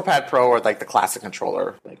 The Circle Pad Pro, or like the classic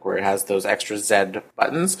controller, like where it has those extra Z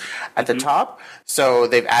buttons at the top. So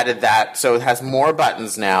they've added that. So it has more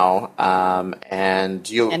buttons now, and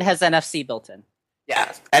it has NFC built in.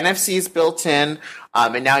 Yeah, NFC is built in.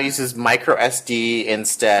 It now uses micro SD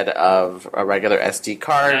instead of a regular SD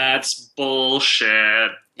card. That's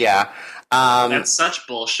bullshit. Yeah. That's such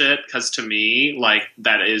bullshit, because to me, like,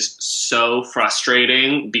 that is so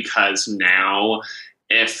frustrating, because now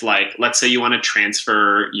if, like, let's say you want to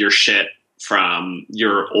transfer your shit from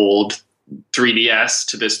your old 3DS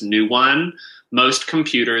to this new one, most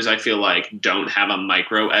computers, I feel like, don't have a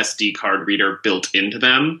micro SD card reader built into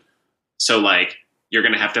them. So, like, you're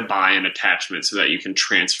going to have to buy an attachment so that you can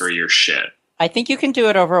transfer your shit. I think you can do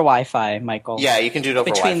it over Wi-Fi, Michael. Yeah, you can do it over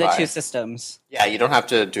Between Wi-Fi. the two systems. Yeah, you don't have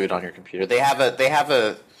to do it on your computer. They have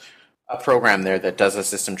a program there that does a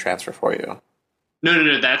system transfer for you.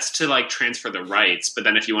 No. That's to, like, transfer the rights. But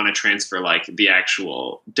then if you want to transfer, like, the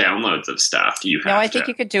actual downloads of stuff, you have to. No, I think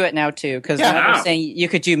you could do it now, too. Because Yeah. I was saying you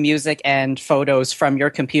could do music and photos from your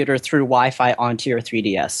computer through Wi-Fi onto your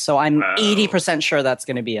 3DS. So I'm 80% sure that's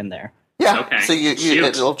going to be in there. Yeah, Okay. so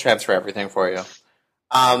it'll transfer everything for you.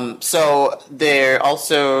 So they're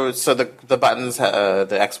also the buttons, the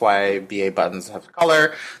XYBA buttons have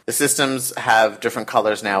color. The systems have different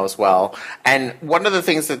colors now as well. And one of the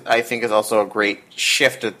things that I think is also a great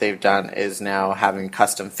shift that they've done is now having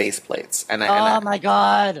custom faceplates. My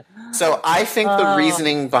God! So I think the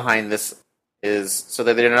reasoning behind this is so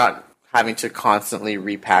that they're not having to constantly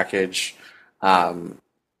repackage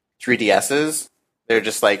 3DSs. They're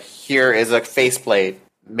just like, here is a faceplate.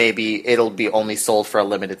 Maybe it'll be only sold for a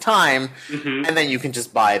limited time, and then you can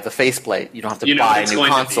just buy the faceplate. You don't have to buy a new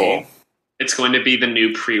console. It's going to be the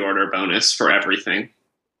new pre-order bonus for everything.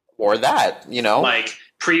 Or that, Like,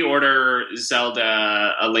 pre-order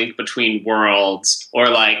Zelda A Link Between Worlds, or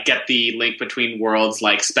like get the Link Between Worlds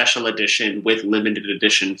like special edition with limited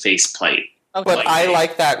edition faceplate. Okay. But I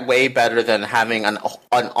like that way better than having an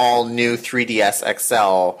all new 3DS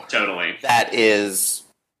XL. Totally. That has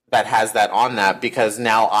that on that, because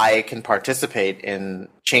now I can participate in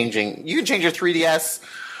changing. You can change your 3DS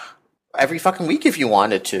every fucking week if you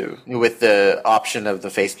wanted to, with the option of the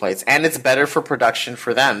faceplates, and it's better for production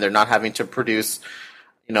for them. They're not having to produce,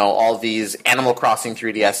 all these Animal Crossing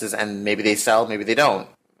 3DSs, and maybe they sell, maybe they don't.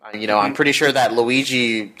 I'm pretty sure that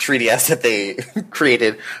Luigi 3DS that they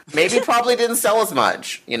created probably didn't sell as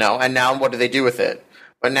much, and now what do they do with it?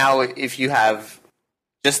 But now if you have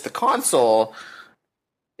just the console,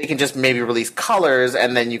 they can just maybe release colors,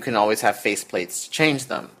 and then you can always have faceplates to change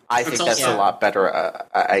them. I think that's a lot better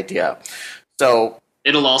idea. So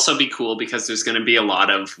it'll also be cool because there's going to be a lot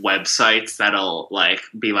of websites that'll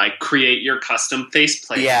be create your custom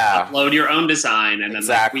faceplate, upload your own design, and then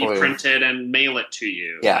we print it and mail it to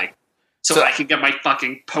you. Yeah. So I can get my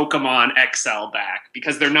fucking Pokemon XL back,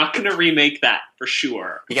 because they're not going to remake that for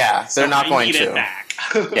sure. Yeah, they're not going to. It back.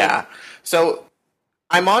 Yeah. So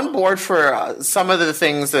I'm on board for some of the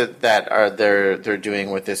things that they're doing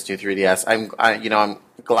with this new 3DS. I'm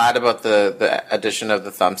glad about the addition of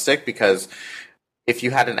the thumbstick, because if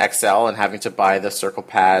you had an XL and having to buy the Circle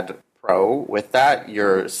Pad Pro with that,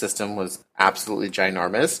 your system was absolutely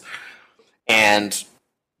ginormous. And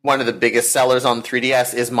one of the biggest sellers on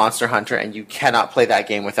 3DS is Monster Hunter, and you cannot play that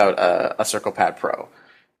game without a Circle Pad Pro.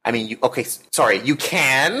 I mean, you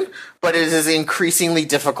can, but it is increasingly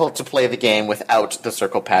difficult to play the game without the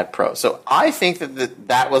Circle Pad Pro. So I think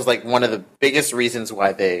that was one of the biggest reasons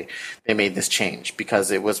why they made this change, because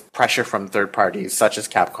it was pressure from third parties such as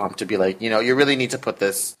Capcom to be like, you really need to put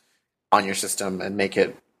this on your system and make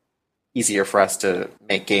it easier for us to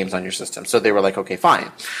make games on your system. So they were like, okay,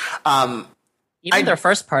 fine. Even their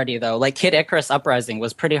first party, though, like Kid Icarus Uprising,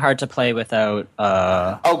 was pretty hard to play without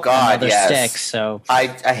another stick. So I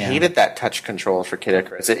hated that touch control for Kid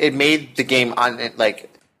Icarus. It made the game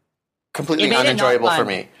completely unenjoyable for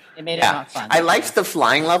me. It made it not fun. I liked the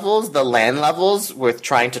flying levels, the land levels with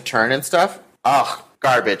trying to turn and stuff. Oh,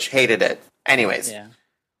 garbage. Hated it. Anyways,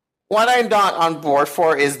 what I'm not on board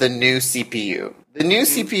for is the new CPU. The new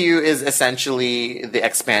CPU is essentially the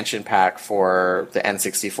expansion pack for the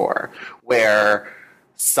N64, where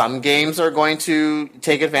some games are going to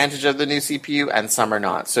take advantage of the new CPU and some are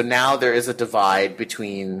not. So now there is a divide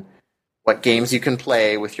between what games you can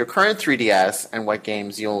play with your current 3DS and what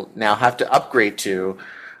games you'll now have to upgrade to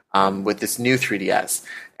with this new 3DS.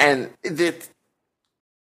 And the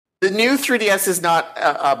new 3DS is not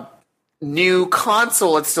a new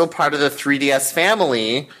console. It's still part of the 3DS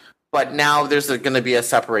family. But now there's going to be a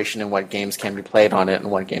separation in what games can be played on it and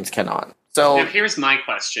what games cannot. So now here's my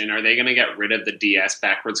question. Are they going to get rid of the DS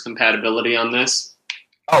backwards compatibility on this?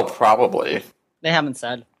 Oh, probably. They haven't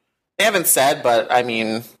said. But I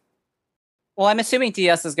mean... Well, I'm assuming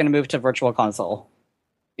DS is going to move to Virtual Console.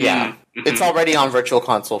 Yeah. Mm-hmm. It's already on Virtual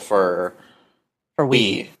Console for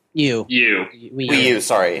Wii. Wii U,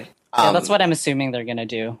 sorry. That's what I'm assuming they're going to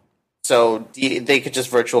do. So they could just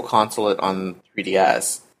Virtual Console it on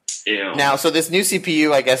 3DS. Ew. Now, so this new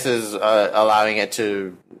CPU, I guess, is allowing it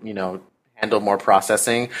to, handle more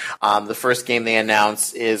processing. The first game they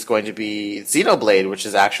announced is going to be Xenoblade, which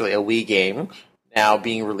is actually a Wii game, now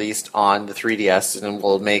being released on the 3DS, and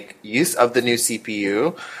will make use of the new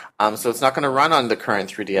CPU. So it's not going to run on the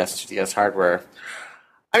current 3DS, 2DS hardware.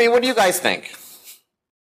 I mean, what do you guys think?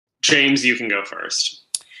 James, you can go first.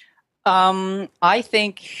 I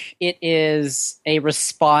think it is a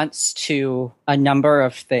response to a number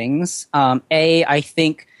of things. I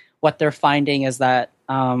think what they're finding is that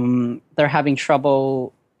they're having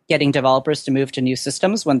trouble getting developers to move to new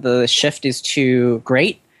systems when the shift is too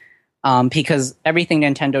great. Because everything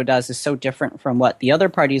Nintendo does is so different from what the other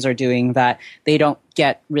parties are doing that they don't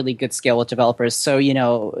get really good scale with developers. So,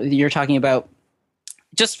 you're talking about,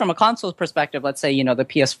 just from a console perspective, let's say, the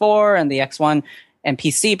PS4 and the X1 and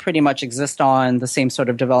PC pretty much exist on the same sort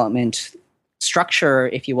of development structure,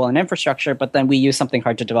 if you will, and infrastructure, but then we use something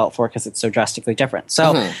hard to develop for because it's so drastically different.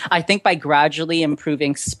 So I think by gradually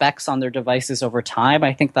improving specs on their devices over time,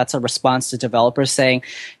 I think that's a response to developers saying,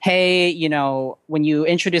 hey, when you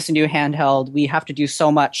introduce a new handheld, we have to do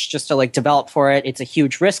so much just to develop for it. It's a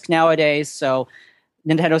huge risk nowadays. So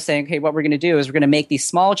Nintendo's saying, okay, what we're going to do is we're going to make these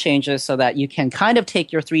small changes so that you can kind of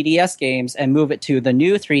take your 3DS games and move it to the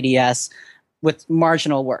new 3DS with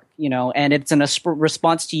marginal work, and it's in a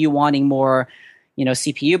response to you wanting more,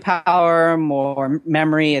 CPU power, more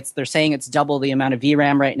memory. They're saying it's double the amount of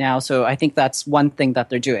VRAM right now. So I think that's one thing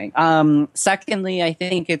that they're doing. Secondly, I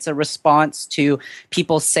think it's a response to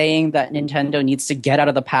people saying that Nintendo needs to get out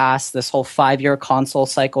of the past. This whole 5-year console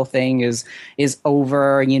cycle thing is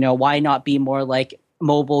over. Why not be more like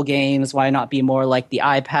mobile games? Why not be more like the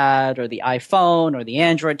iPad or the iPhone or the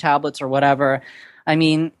Android tablets or whatever? I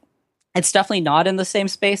mean, it's definitely not in the same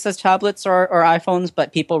space as tablets or iPhones,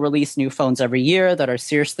 but people release new phones every year that are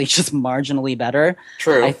seriously just marginally better.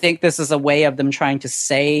 True. I think this is a way of them trying to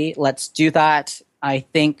say, let's do that. I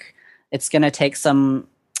think it's going to take some,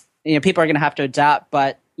 people are going to have to adapt.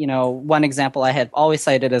 But, one example I had always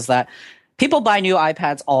cited is that people buy new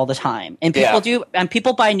iPads all the time, and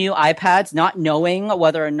people buy new iPads not knowing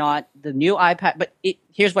whether or not the new iPad. But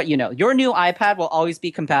here's what your new iPad will always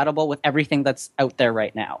be compatible with everything that's out there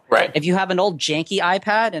right now. Right. If you have an old janky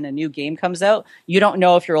iPad and a new game comes out, you don't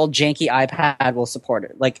know if your old janky iPad will support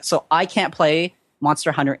it. So I can't play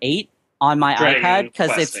Monster Hunter 8 on my iPad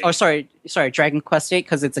because Dragon Quest 8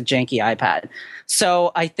 because it's a janky iPad.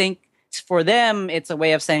 So I think for them, it's a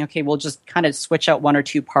way of saying, okay, we'll just kind of switch out one or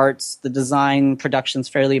two parts. The design production's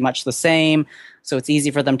fairly much the same, so it's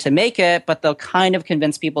easy for them to make it, but they'll kind of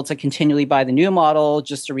convince people to continually buy the new model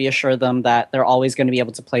just to reassure them that they're always going to be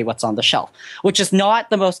able to play what's on the shelf, which is not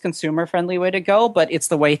the most consumer-friendly way to go, but it's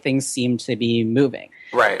the way things seem to be moving.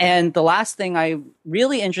 Right. And the last thing I'm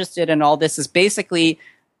really interested in all this is basically,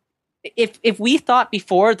 if we thought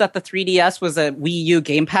before that the 3DS was a Wii U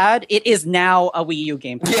gamepad, it is now a Wii U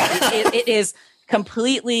gamepad. Yeah. It is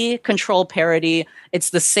completely control parity. It's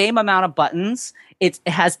the same amount of buttons. It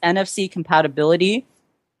has NFC compatibility.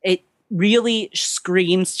 It really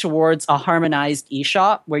screams towards a harmonized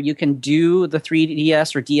eShop where you can do the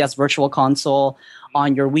 3DS or DS Virtual Console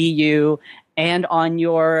on your Wii U and on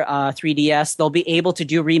your 3DS. They'll be able to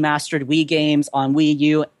do remastered Wii games on Wii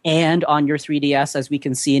U and on your 3DS, as we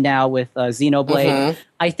can see now with Xenoblade. Mm-hmm.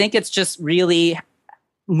 I think it's just really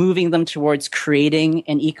moving them towards creating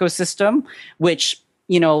an ecosystem, which,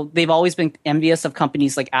 they've always been envious of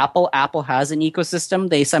companies like Apple. Apple has an ecosystem.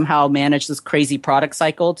 They somehow manage this crazy product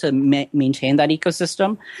cycle to maintain that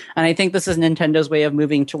ecosystem. And I think this is Nintendo's way of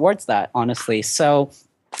moving towards that, honestly. So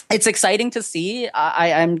it's exciting to see.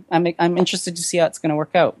 I'm interested to see how it's going to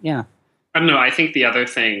work out. Yeah. I don't know. I think the other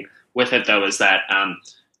thing with it though is that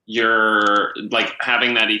you're like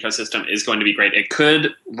having that ecosystem is going to be great. It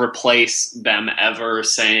could replace them ever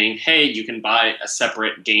saying, "Hey, you can buy a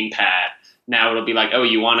separate gamepad." Now it'll be like, "Oh,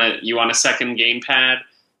 you want a second gamepad?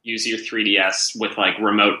 Use your 3DS with like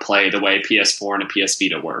remote play the way PS4 and a PS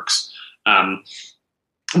Vita works."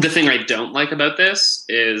 The thing I don't like about this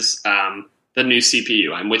is the new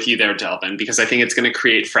CPU. I'm with you there, Delvin, because I think it's going to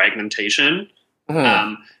create fragmentation.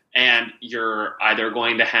 Mm-hmm. And you're either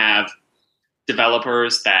going to have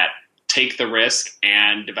developers that take the risk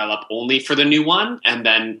and develop only for the new one and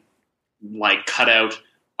then like cut out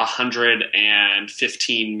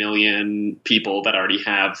 115 million people that already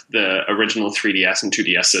have the original 3DS and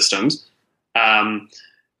 2DS systems.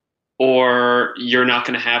 Or you're not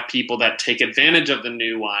going to have people that take advantage of the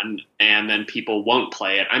new one and then people won't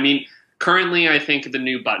play it. I mean, currently, I think the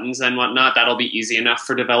new buttons and whatnot, that'll be easy enough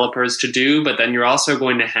for developers to do. But then you're also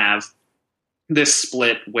going to have this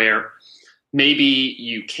split where maybe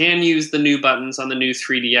you can use the new buttons on the new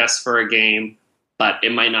 3DS for a game, but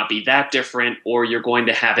it might not be that different, or you're going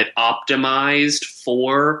to have it optimized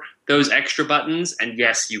for those extra buttons. And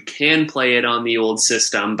yes, you can play it on the old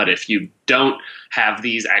system, but if you don't have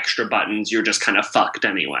these extra buttons, you're just kind of fucked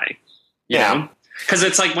anyway. Yeah. Because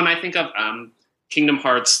it's like when I think of Kingdom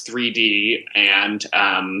Hearts 3D and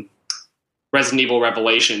Resident Evil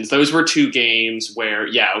Revelations, those were two games where,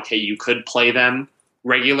 you could play them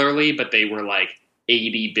regularly, but they were like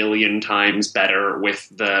 80 billion times better with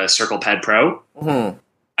the Circle Pad Pro. Mm-hmm.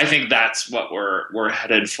 I think that's what we're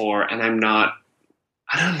headed for, and I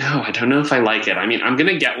don't know if I like it. I mean, I'm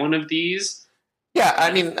going to get one of these. Yeah,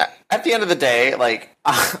 I mean, at the end of the day,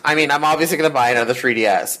 I'm obviously going to buy another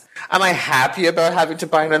 3DS. Am I happy about having to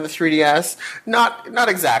buy another 3DS? Not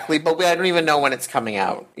exactly, but I don't even know when it's coming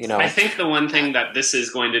out, I think the one thing that this is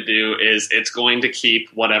going to do is it's going to keep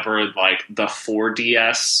whatever, like, the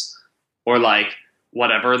 4DS or, like,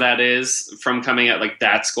 whatever that is from coming out. Like,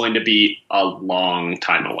 that's going to be a long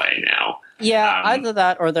time away now. Yeah, either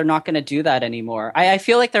that or they're not going to do that anymore. I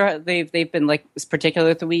feel like they've been, like, particularly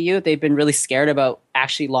with the Wii U, they've been really scared about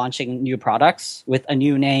actually launching new products with a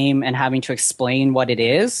new name and having to explain what it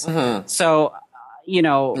is. Mm-hmm. So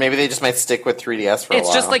Maybe they just might stick with 3DS for a while.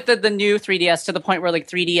 It's just like the new 3DS, to the point where like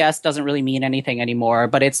 3DS doesn't really mean anything anymore,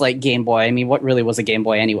 but it's like Game Boy. I mean, what really was a Game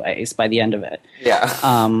Boy anyways by the end of it? Yeah.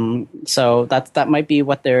 So that might be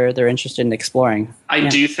what they're interested in exploring. I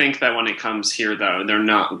do think that when it comes here, though, they're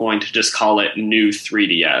not going to just call it new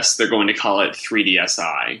 3DS. They're going to call it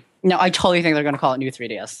 3DSi. No, I totally think they're going to call it new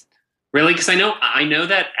 3DS. Really? Because I know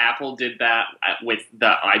that Apple did that with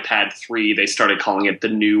the iPad 3. They started calling it the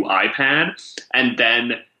new iPad, and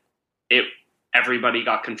then everybody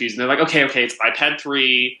got confused. And they're like, okay, it's iPad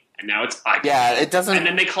 3, and now it's iPad. Yeah, it doesn't. And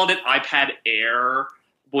then they called it iPad Air,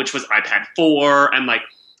 which was iPad 4, and like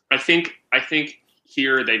I think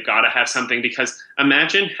here they've got to have something, because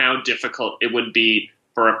imagine how difficult it would be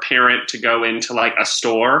for a parent to go into like a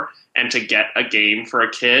store and to get a game for a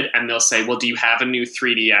kid, and they'll say, well, do you have a new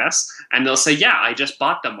 3DS? And they'll say, yeah, I just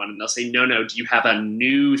bought them one. And they'll say, no, do you have a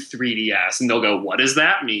new 3DS? And they'll go, what does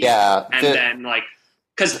that mean? Yeah. And then like,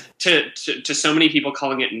 because to so many people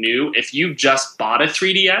calling it new, if you just bought a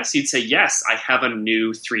 3DS, you'd say, yes, I have a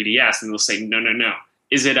new 3DS. And they'll say, no.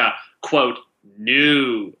 Is it a, quote,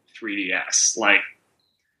 new 3DS? Like,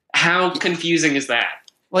 how confusing is that?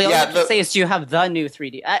 Well, all you can say is, do you have the new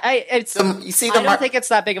 3D? I don't think it's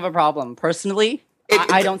that big of a problem. Personally,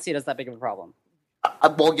 I don't see it as that big of a problem.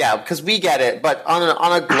 Well, yeah, because we get it. But on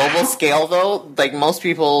a global scale, though, like most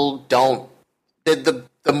people don't. The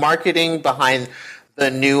marketing behind the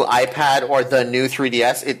new iPad or the new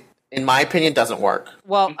 3DS, it, in my opinion, doesn't work.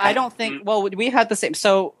 Well, I don't think. Well, we had the same.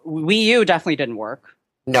 So Wii U definitely didn't work.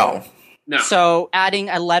 No. So adding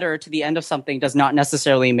a letter to the end of something does not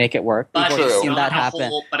necessarily make it work. But People have seen that happen.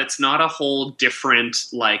 But it's not a whole different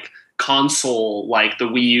like console like the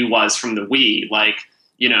Wii U was from the Wii. Like,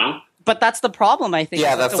 But that's the problem, I think.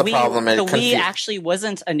 Yeah, that's the problem. The Wii actually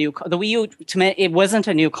wasn't a new. The Wii U, to me, it wasn't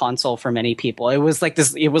a new console for many people. It was like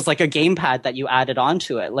this. It was like a gamepad that you added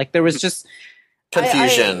onto it. Like there was just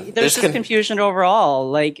confusion. There's just confusion overall.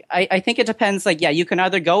 Like I think it depends. Like, yeah, you can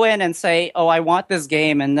either go in and say, "Oh, I want this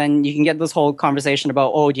game," and then you can get this whole conversation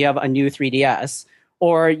about, "Oh, do you have a new 3DS?"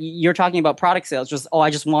 Or you're talking about product sales, just, "Oh, I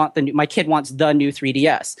just want my kid wants the new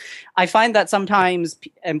 3DS." I find that sometimes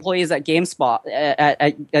employees at GameSpot,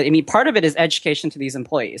 I mean, part of it is education to these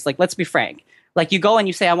employees. Like, let's be frank. Like, you go and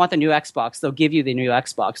you say, "I want the new Xbox," they'll give you the new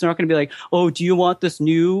Xbox. They're not going to be like, "Oh, do you want this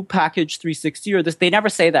new package 360 or this?" They never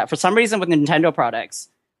say that. For some reason with Nintendo products,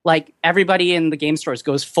 like, everybody in the game stores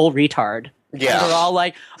goes full retard. Yeah. And they're all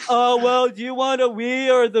like, "Oh, well, do you want a Wii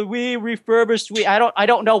or the Wii refurbished Wii?" I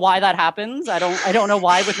don't know why that happens. I don't know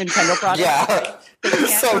why with Nintendo products. Yeah.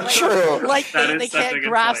 So true. Like, they can't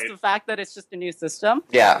grasp the fact that it's just a new system.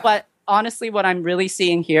 Yeah. But honestly, what I'm really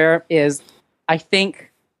seeing here is, I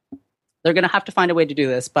think they're going to have to find a way to do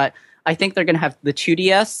this, but I think they're going to have the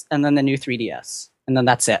 2DS and then the new 3DS, and then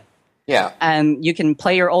that's it. Yeah. And you can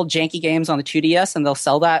play your old janky games on the 2DS, and they'll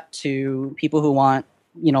sell that to people who want,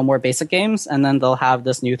 more basic games, and then they'll have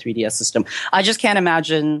this new 3DS system. I just can't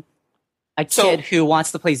imagine a kid who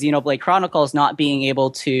wants to play Xenoblade Chronicles not being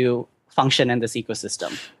able to function in this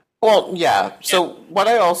ecosystem. Well, yeah. So what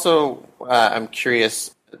I also I'm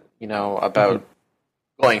curious, about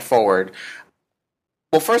going forward.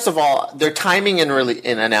 Well, first of all, their timing in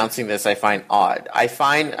announcing this I find odd. I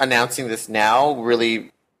find announcing this now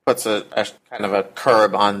really puts a kind of a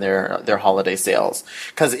curb on their holiday sales.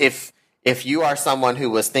 Because if you are someone who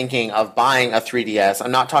was thinking of buying a 3DS,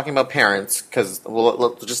 I'm not talking about parents, because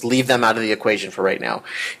we'll just leave them out of the equation for right now.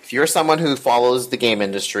 If you're someone who follows the game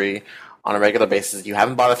industry on a regular basis, you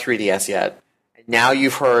haven't bought a 3DS yet, now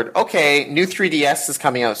you've heard, okay, new 3DS is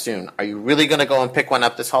coming out soon. Are you really going to go and pick one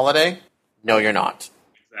up this holiday? No, you're not.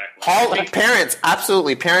 Exactly. Parents,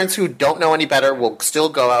 absolutely. Parents who don't know any better will still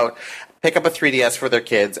go out, pick up a 3DS for their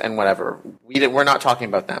kids and whatever. We're not talking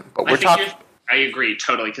about them, but we're talking. I agree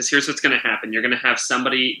totally, because here's what's going to happen. You're going to have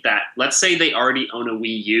somebody that, let's say they already own a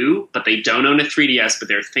Wii U, but they don't own a 3DS, but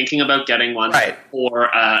they're thinking about getting one for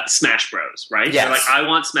Smash Bros, right? Yes. They're like, I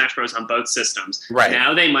want Smash Bros on both systems. Right.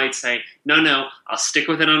 Now they might say, no, I'll stick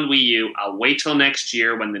with it on Wii U. I'll wait till next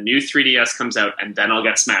year when the new 3DS comes out, and then I'll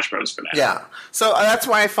get Smash Bros for that. Yeah. So that's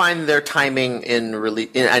why I find their timing in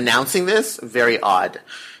announcing this very odd.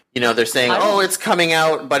 They're saying, it's coming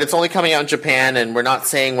out, but it's only coming out in Japan, and we're not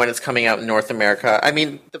saying when it's coming out in North America. I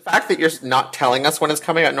mean, the fact that you're not telling us when it's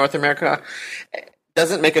coming out in North America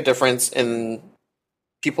doesn't make a difference in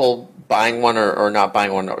people buying one or not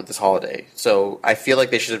buying one this holiday. So I feel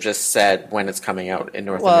like they should have just said when it's coming out in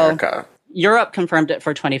North America. Europe confirmed it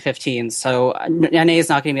for 2015, so NA is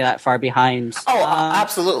not going to be that far behind. Oh,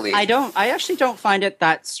 absolutely. I actually don't find it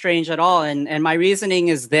that strange at all, and my reasoning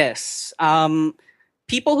is this.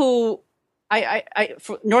 People who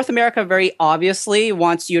for North America very obviously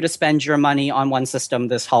wants you to spend your money on one system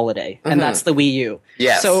this holiday, and that's the Wii U.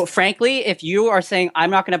 Yes. So frankly, if you are saying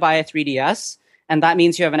I'm not going to buy a 3DS, and that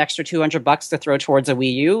means you have an extra $200 to throw towards a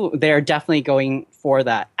Wii U, they're definitely going for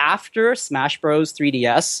that. After Smash Bros.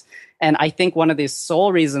 3DS, and I think one of the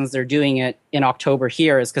sole reasons they're doing it in October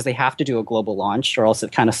here is because they have to do a global launch, or else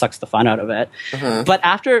it kind of sucks the fun out of it. But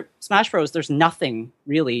after Smash Bros., there's nothing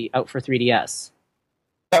really out for 3DS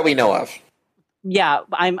that we know of. Yeah,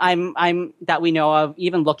 I'm that we know of.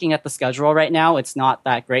 Even looking at the schedule right now, it's not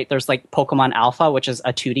that great. There's like Pokemon Alpha, which is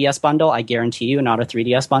a 2DS bundle. I guarantee you, not a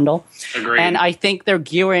 3DS bundle. Agreed. And I think they're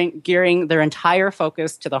gearing their entire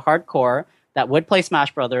focus to the hardcore that would play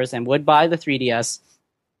Smash Brothers and would buy the 3DS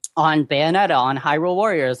on Bayonetta, on Hyrule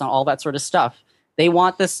Warriors, on all that sort of stuff. They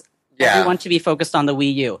want this everyone to be focused on the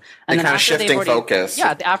Wii U. And they're kind of shifting focus.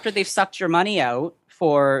 Yeah, after they've sucked your money out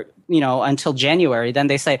for until January, then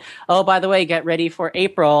they say, oh, by the way, get ready for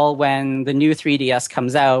April when the new 3DS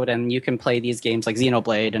comes out and you can play these games like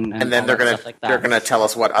Xenoblade and then they're gonna tell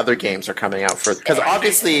us what other games are coming out for, because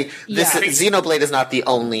obviously Xenoblade is not the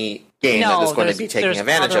only game that is going to be taking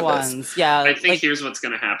advantage of this. Yeah, I think here's what's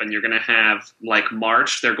going to happen. You're going to have, like,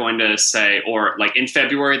 March, they're going to say, or, like, in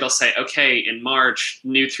February, they'll say, okay, in March,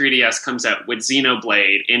 new 3DS comes out with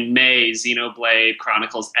Xenoblade. In May, Xenoblade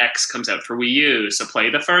Chronicles X comes out for Wii U. So play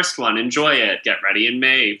the first one, enjoy it, get ready in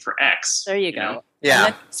May for X. There you go. Yeah.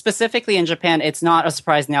 And specifically in Japan, it's not a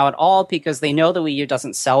surprise now at all because they know the Wii U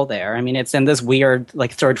doesn't sell there. I mean, it's in this weird,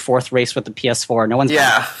 like, third, fourth race with the PS4. No one's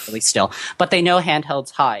really still. But they know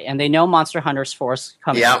handheld's high, and they know Monster Hunter's Force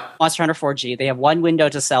coming. Monster Hunter 4G. They have one window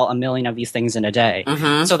to sell 1 million of these things in a day.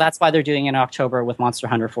 So that's why they're doing it in October with Monster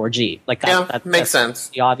Hunter 4G. Like that makes sense.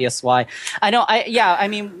 The obvious why. I know. I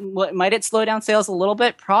mean, might it slow down sales a little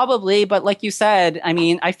bit? Probably. But like you said, I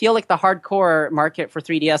mean, I feel like the hardcore market for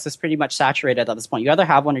 3DS is pretty much saturated at this point. You either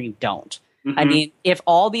have one or you don't. I mean, if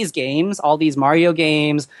all these games, all these Mario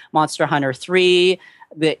games, Monster Hunter 3,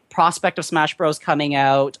 the prospect of Smash Bros. Coming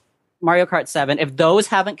out, Mario Kart 7, if those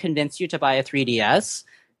haven't convinced you to buy a 3DS,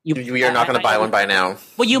 you're not going to buy one by now.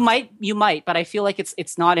 Well, you might, but I feel like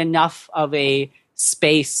it's not enough of a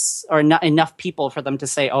space or not enough people for them to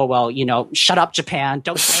say, oh, well, shut up, Japan,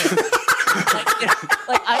 don't say it.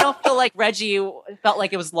 Like, I don't feel like Reggie felt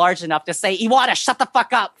like it was large enough to say, Iwata, shut the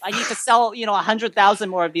fuck up. I need to sell, 100,000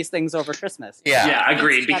 more of these things over Christmas. Yeah,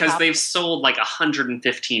 agreed. Because they've sold like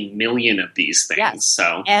 115 million of these things. Yes.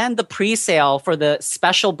 So, and the pre-sale for the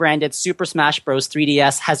special branded Super Smash Bros.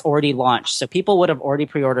 3DS has already launched. So people would have already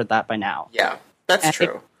pre-ordered that by now. Yeah. That's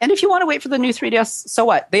true. And if you want to wait for the new 3DS, so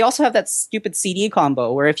what? They also have that stupid CD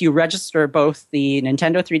combo where if you register both the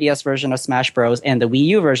Nintendo 3DS version of Smash Bros. And the Wii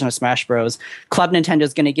U version of Smash Bros., Club Nintendo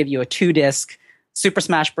is going to give you a 2-disc Super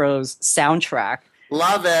Smash Bros. Soundtrack.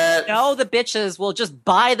 Love it. The bitches will just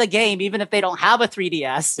buy the game even if they don't have a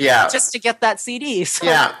 3DS just to get that CD. So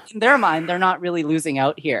in their mind, they're not really losing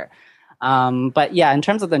out here. But yeah, in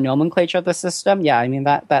terms of the nomenclature of the system, I mean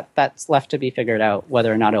that's left to be figured out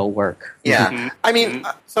whether or not it'll work. Yeah, I mean,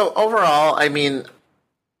 so overall, I mean,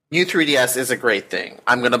 new 3DS is a great thing.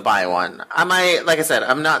 I'm gonna buy one. Like I said,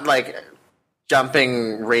 I'm not like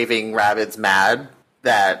jumping, raving rabbits mad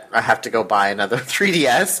that I have to go buy another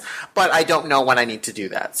 3DS, but I don't know when I need to do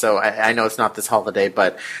that. So I know it's not this holiday,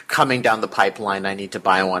 but coming down the pipeline, I need to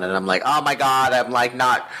buy one. And I'm like, oh my God, I'm like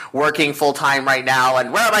not working full time right now.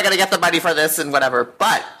 And where am I going to get the money for this and whatever?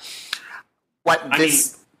 But what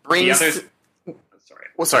this brings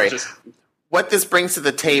what this brings to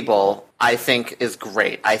the table, I think, is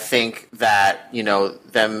great. I think that,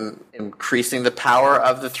 them increasing the power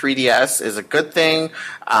of the 3DS is a good thing.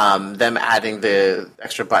 Them adding the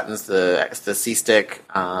extra buttons, the C-Stick,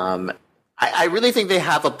 I really think they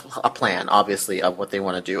have a plan, obviously, of what they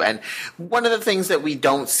want to do. And one of the things that we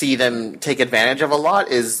don't see them take advantage of a lot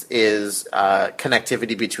is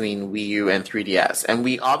connectivity between Wii U and 3DS. And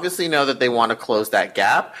we obviously know that they want to close that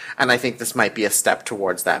gap, and I think this might be a step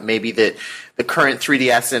towards that. Maybe the current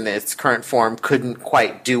 3DS in its current form couldn't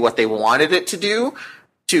quite do what they wanted it to do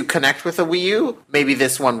to connect with a Wii U. Maybe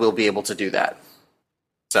this one will be able to do that.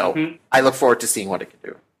 So I look forward to seeing what it can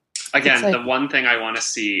do. Again, the one thing I want to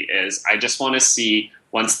see is I just want to see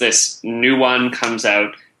once this new one comes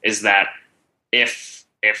out is that if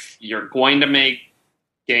you're going to make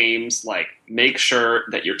games, like make sure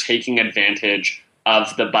that you're taking advantage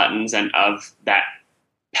of the buttons and of that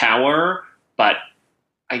power, but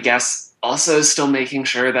I guess also still making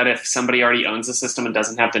sure that if somebody already owns the system and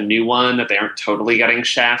doesn't have the new one, that they aren't totally getting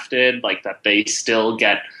shafted, like that they still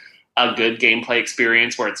get a good gameplay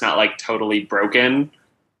experience where it's not like totally broken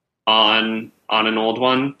on an old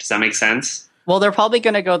one. Does that make sense? Well, they're probably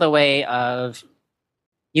going to go the way of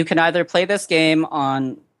you can either play this game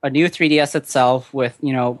on a new 3DS itself with,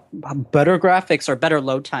 better graphics or better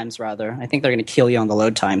load times, rather. I think they're going to kill you on the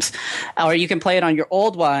load times. Or you can play it on your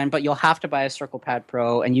old one, but you'll have to buy a Circle Pad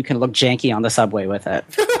Pro, and you can look janky on the subway with it.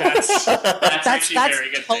 That's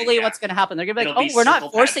totally what's going to happen. They're going to be like, we're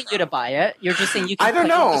not forcing you to buy it. You're just saying you can play with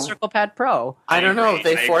the Circle Pad Pro. I don't know. I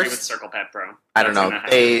agree with Circle Pad Pro. I don't know.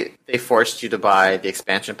 They forced you to buy the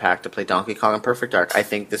expansion pack to play Donkey Kong and Perfect Dark. I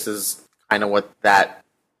think this is kind of what that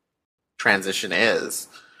transition is.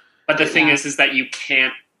 But the thing is that you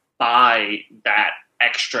can't buy that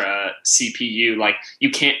extra CPU. Like, you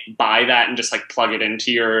can't buy that and just, plug it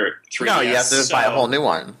into your 3DS. No, you have to buy a whole new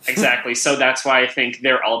one. Exactly. So that's why I think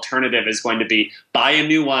their alternative is going to be buy a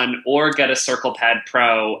new one or get a Circle Pad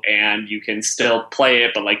Pro, and you can still play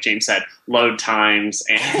it, but like James said, load times,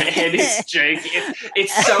 and it's janky.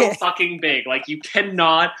 It's so fucking big. Like, you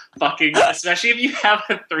cannot fucking, especially if you have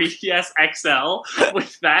a 3DS XL,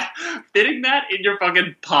 with that, fitting that in your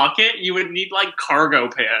fucking pocket, you would need, cargo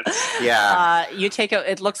pants. Yeah. You take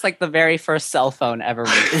it looks like the very first cell phone ever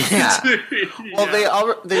made. Yeah. Well,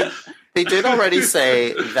 they did already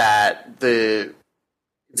say that the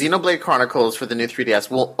Xenoblade Chronicles for the new 3DS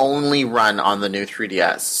will only run on the new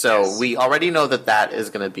 3DS. So we already know that is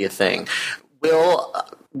going to be a thing.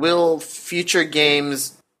 Will future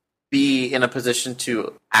games be in a position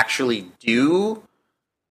to actually do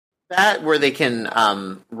that, where they can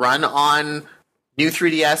run on new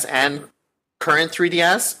 3DS and current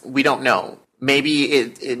 3DS? We don't know.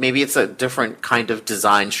 Maybe maybe it's a different kind of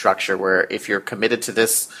design structure where if you're committed to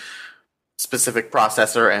this specific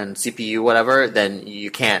processor and CPU, whatever, then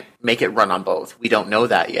you can't make it run on both. We don't know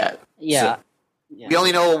that yet. Yeah. We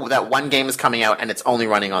only know that one game is coming out and it's only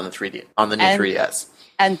running on the 3D on the new 3DS.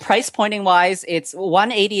 And price pointing wise, it's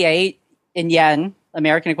 188 in yen,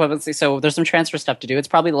 American equivalency. So there's some transfer stuff to do. It's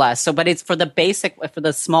probably less. But it's for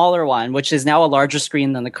the smaller one, which is now a larger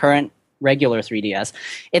screen than the current regular 3DS.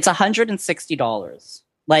 It's $160.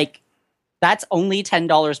 That's only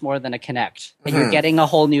 $10 more than a Kinect, and you're getting a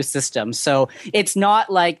whole new system. So it's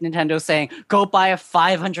not like Nintendo saying, go buy a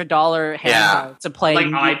 $500 handheld to play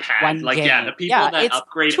iPad. one game. The people that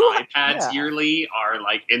upgrade iPads yearly are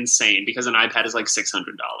insane, because an iPad is $600.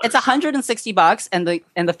 It's $160, and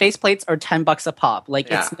the faceplates are $10 a pop.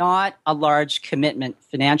 It's not a large commitment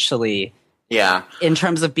financially. Yeah. In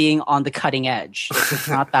terms of being on the cutting edge. It's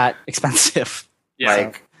not that expensive.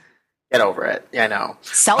 Yeah. Get over it. Yeah, I know.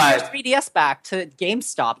 Sell your 3DS back to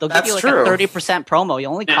GameStop. They'll give you a 30% promo.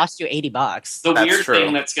 It'll only cost you $80. The weird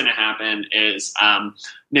thing that's going to happen is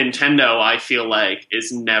Nintendo, I feel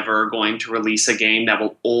is never going to release a game that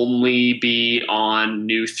will only be on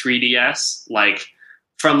new 3DS.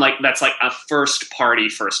 That's a first party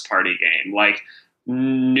game.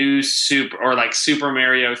 New Super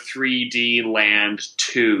Mario 3D Land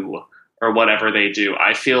 2 or whatever they do.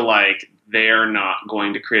 I feel they're not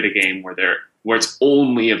going to create a game where it's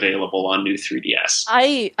only available on new 3DS.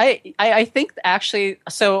 I think actually,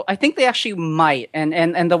 so I think they actually might,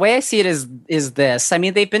 and the way I see it is this. I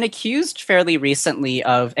mean, they've been accused fairly recently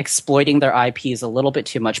of exploiting their IPs a little bit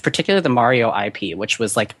too much, particularly the Mario IP, which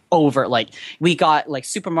was over. We got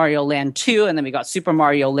Super Mario Land 2, and then we got Super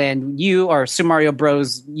Mario Land U, or Super Mario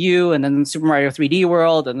Bros. U, and then Super Mario 3D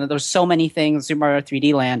World, and then there's so many things, Super Mario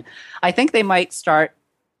 3D Land. I think they might start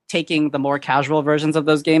taking the more casual versions of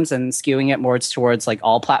those games and skewing it more towards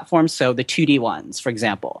all platforms. So the 2D ones, for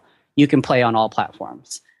example, you can play on all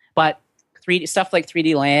platforms. But 3D stuff like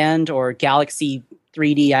 3D Land or Galaxy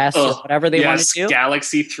 3DS or whatever they want to do.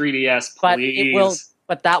 Galaxy 3DS, please.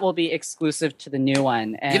 But that will be exclusive to the new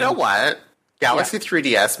one. And you know what? Galaxy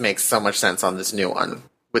 3DS makes so much sense on this new one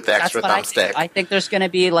with the extra thumbstick. I think there's going to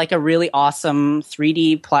be a really awesome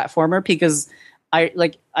 3D platformer, because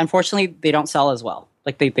unfortunately they don't sell as well.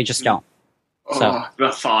 They just don't. So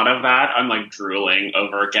the thought of that, I'm drooling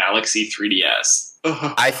over Galaxy 3DS.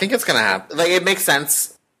 I think it's gonna happen. It makes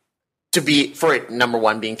sense for it, number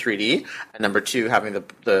one, being 3D, and number two, having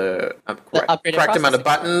the correct amount of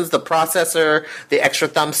buttons, the processor, the extra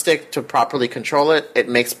thumbstick to properly control it. It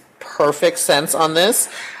makes perfect sense on this,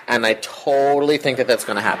 and I totally think that's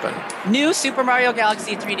going to happen. New Super Mario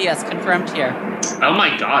Galaxy 3DS confirmed here. Oh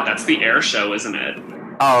my god, that's the air show, isn't it?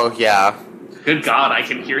 Oh yeah. Good God, I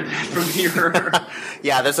can hear that from here.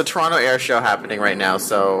 Yeah, there's a Toronto Air Show happening right now,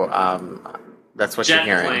 so that's what you're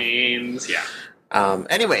hearing. Planes, yeah.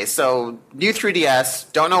 Anyway, so new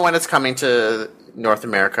 3DS. Don't know when it's coming to North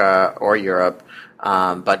America or Europe,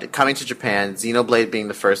 but coming to Japan. Xenoblade being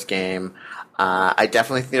the first game. I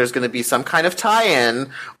definitely think there's going to be some kind of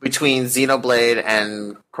tie-in between Xenoblade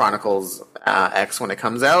and Chronicles X when it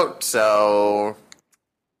comes out. So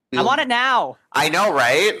I want it now. I know,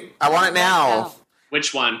 right? I want it now.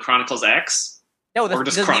 Which one? Chronicles X? No, the Or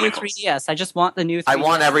just new Chronicles? 3DS. I just want the new 3DS. I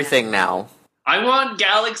want everything now. I want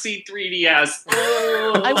Galaxy 3DS.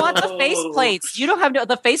 Oh. I want the faceplates. You don't have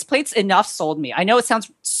the faceplates. Enough sold me. I know it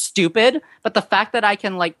sounds stupid, but the fact that I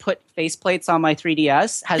can like put faceplates on my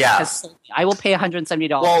 3DS has sold me. I will pay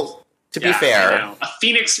 $170. Well, to be fair, a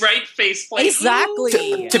Phoenix Wright faceplate.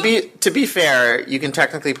 Exactly. To be fair, you can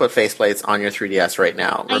technically put faceplates on your 3DS right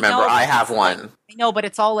now. Remember, I have one. I know, but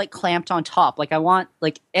it's all like clamped on top. Like I want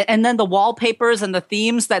and then the wallpapers and the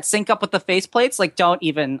themes that sync up with the faceplates. Like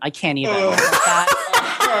I can't even.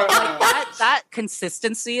 That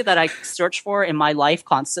consistency that I search for in my life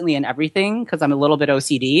constantly and everything because I'm a little bit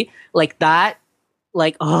OCD. Like that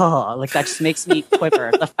just makes me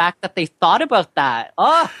quiver. The fact that they thought about that.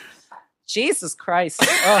 Oh, Jesus Christ.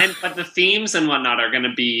 Oh. But the themes and whatnot are going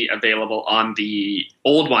to be available on the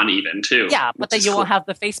old one even, too. Yeah, but then you won't have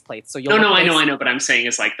the faceplate. So you'll I know, but I'm saying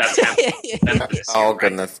is like that's happening. Oh,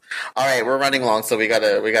 goodness. All right, we're running long, so we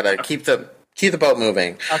gotta keep the boat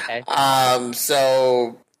moving. Okay.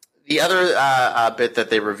 So the other bit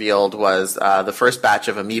that they revealed was the first batch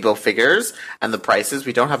of Amiibo figures and the prices.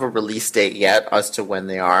 We don't have a release date yet as to when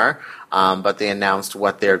they are, but they announced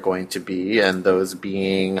what they're going to be, and those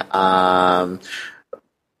being Donkey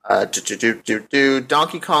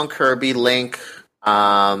Kong, Kirby, Link,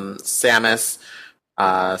 Samus,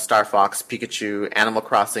 Star Fox, Pikachu, Animal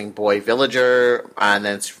Crossing, Boy Villager, and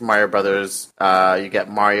then Super Mario Brothers. You get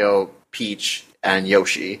Mario, Peach, and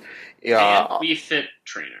Yoshi. And Wii Fit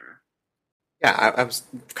Trainer. Yeah, I was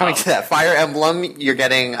coming to that. Fire Emblem, you're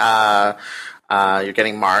getting Marth,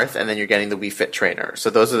 and then you're getting the Wii Fit Trainer.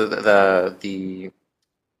 So those are the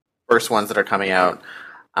first ones that are coming out.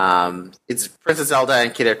 It's Princess Zelda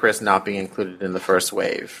and Kid Icarus not being included in the first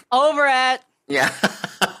wave. Over it. Yeah.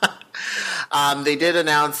 They did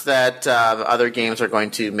announce that other games are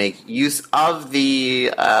going to make use of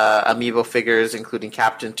the Amiibo figures, including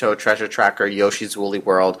Captain Toad, Treasure Tracker, Yoshi's Woolly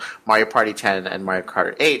World, Mario Party 10, and Mario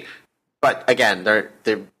Kart 8. But again, they're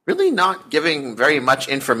really not giving very much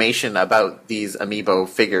information about these Amiibo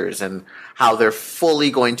figures and how they're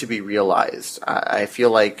fully going to be realized. I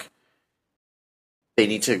feel like they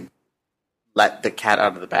need to let the cat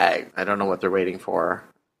out of the bag. I don't know what they're waiting for.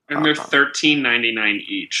 And they're $13.99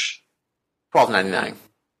 each. $12.99.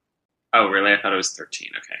 Oh, really? I thought it was $13.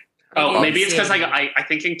 Okay. Oh, maybe it's because I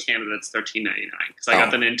think in Canada it's $13.99 because I got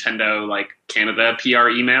the Nintendo Canada PR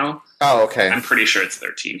email. Oh, okay. I'm pretty sure it's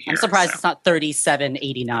 $13 here. I'm surprised it's not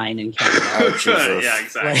 $37.89 in Canada. Oh, Jesus. Yeah,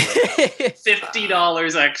 exactly.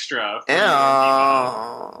 $50 extra.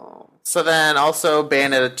 Oh. So then also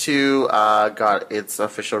Bayonetta 2 got its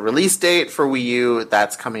official release date for Wii U.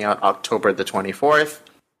 That's coming out October the 24th.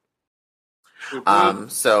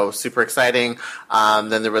 So super exciting.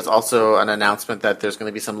 Then there was also an announcement that there's going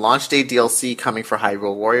to be some launch day DLC coming for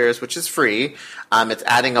Hyrule Warriors, which is free. It's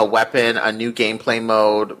adding a weapon, a new gameplay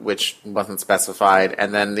mode, which wasn't specified,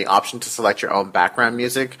 and then the option to select your own background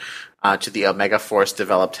music to the Omega Force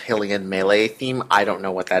developed Hylian Melee theme. I don't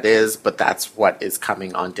know what that is, but that's what is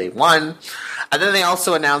coming on day one. And then they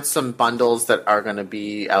also announced some bundles that are going to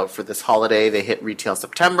be out for this holiday. They hit retail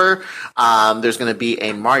September. There's going to be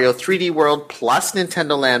a Mario 3D World plus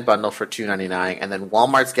Nintendo Land bundle for $2.99, and then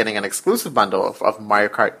Walmart's getting an exclusive bundle of Mario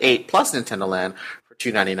Kart 8 plus Nintendo Land for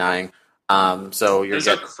 $2.99. So those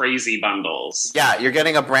are crazy bundles. Yeah, you're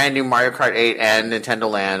getting a brand new Mario Kart 8 and Nintendo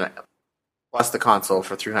Land plus the console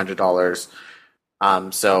for $300.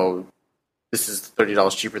 So this is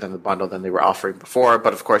 $30 cheaper than the bundle than they were offering before,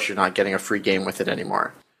 but of course you're not getting a free game with it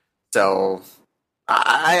anymore. So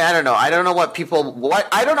I don't know. I don't know what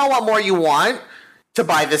I don't know what more you want to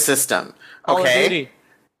buy the system. Okay?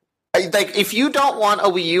 If you don't want a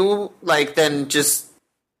Wii U, then just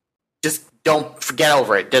don't forget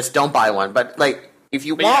over it. Just don't buy one. But if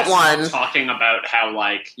you want one, talking about how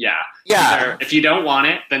if you don't want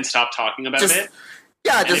it, then stop talking about it.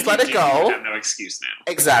 Yeah, just let it go. You have no excuse now.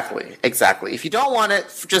 Exactly. If you don't want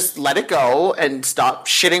it, just let it go and stop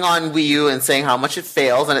shitting on Wii U and saying how much it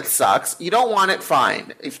fails and it sucks. You don't want it,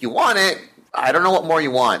 fine. If you want it, I don't know what more you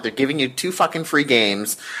want. They're giving you 2 fucking free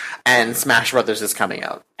games, and Smash Brothers is coming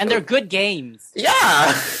out. And they're good games.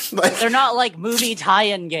 Yeah. They're not like movie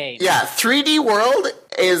tie-in games. Yeah, 3D World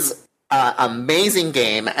is an amazing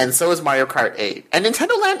game, and so is Mario Kart 8. And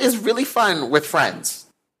Nintendo Land is really fun with friends.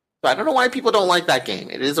 So I don't know why people don't like that game.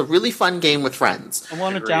 It is a really fun game with friends. I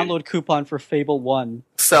want to download coupon for Fable 1.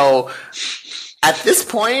 So At this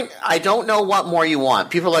point, I don't know what more you want.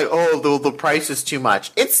 People are like, oh, the price is too much.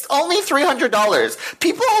 It's only $300.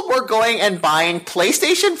 People were going and buying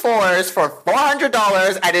PlayStation 4s for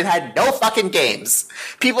 $400 and it had no fucking games.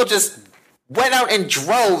 People just went out in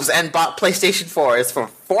droves and bought PlayStation 4s for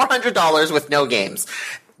 $400 with no games.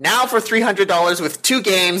 Now for $300 with 2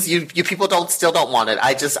 games, you people still don't want it.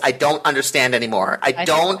 I don't understand anymore. I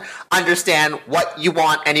don't understand what you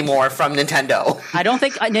want anymore from Nintendo. I don't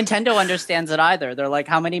think Nintendo understands it either. They're like,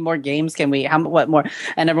 how many more games can we? What more?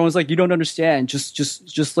 And everyone's like, you don't understand.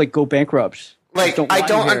 Just like go bankrupt. Like Just I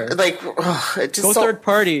don't it just go third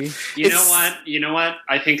party. You know what?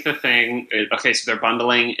 I think the thing. Okay, so they're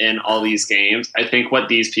bundling in all these games. I think what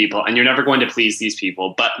these people, and you're never going to please these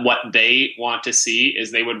people, but what they want to see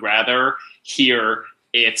is they would rather hear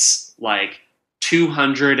it's like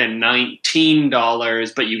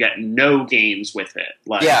 $219, but you get no games with it.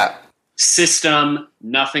 Like system,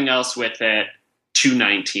 nothing else with it.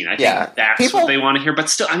 $219. I think that's what they want to hear. But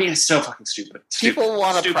still, I mean, it's so fucking stupid. People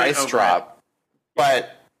want a price drop.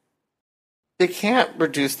 But they can't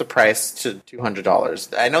reduce the price to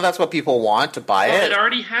 $200. I know that's what people want to buy it. It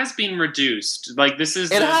already has been reduced. Like this is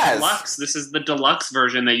deluxe. This is the deluxe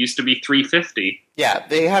version that used to be $350. Yeah,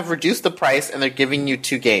 they have reduced the price and they're giving you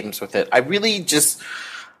 2 games with it. I really just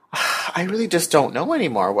don't know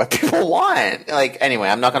anymore what people want. Like anyway,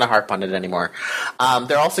 I'm not going to harp on it anymore.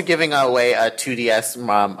 They're also giving away a 2DS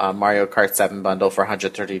Mario Kart 7 bundle for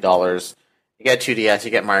 $130. You get 2DS,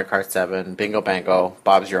 you get Mario Kart 7, Bingo Bango,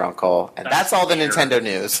 Bob's Your Uncle, and that's all the Nintendo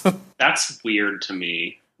news. That's weird to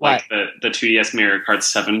me. Like the 2DS Mario Kart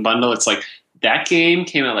 7 bundle, it's like that game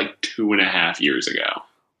came out like 2.5 years ago.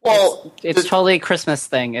 Well, it's totally a Christmas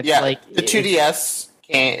thing. It's like the 2DS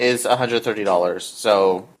is $130,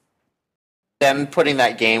 so them putting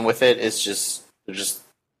that game with it is just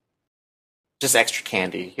extra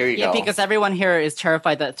candy. Here you go. Yeah, because everyone here is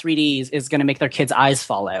terrified that 3D is going to make their kids' eyes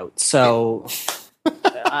fall out. So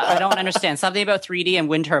I don't understand. Something about 3D and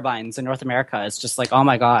wind turbines in North America is just like, oh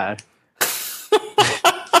my god.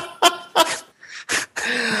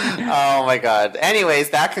 Oh my god.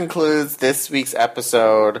 Anyways, that concludes this week's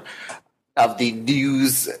episode of the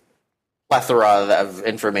news plethora of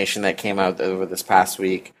information that came out over this past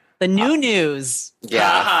week. The new news.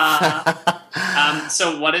 Yeah.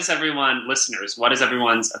 So what is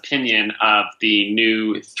everyone's opinion of the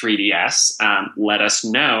new 3DS? Let us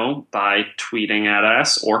know by tweeting at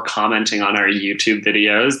us or commenting on our YouTube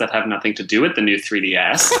videos that have nothing to do with the new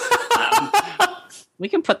 3DS. We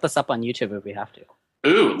can put this up on YouTube if we have to.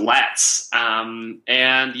 Ooh, let's.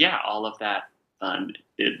 And yeah, all of that fun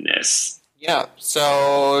goodness. Yeah,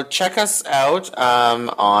 so check us out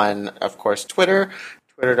on, of course,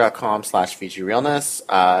 twitter.com/VGRealness,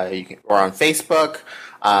 or on Facebook,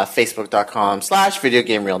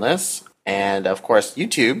 facebook.com/VideoGameRealness, and of course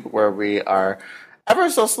YouTube, where we are ever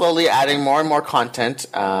so slowly adding more and more content.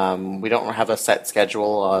 We don't have a set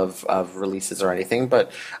schedule of releases or anything,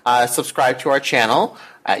 but subscribe to our channel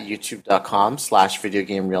at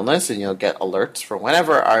youtube.com/VideoGameRealness, and you'll get alerts for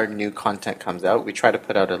whenever our new content comes out. We try to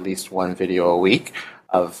put out at least 1 video a week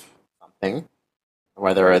of something,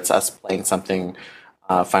 whether it's us playing something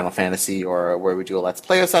Final Fantasy or where we do a Let's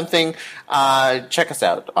Play or something. Check us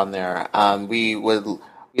out on there. We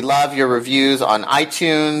love your reviews on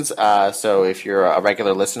iTunes. So if you're a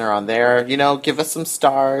regular listener on there, give us some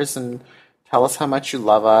stars and tell us how much you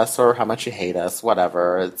love us or how much you hate us.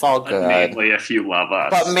 Whatever, it's all good. Mainly if you love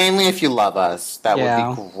us. But mainly if you love us, that would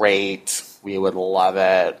be great. We would love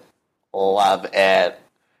it. Love it.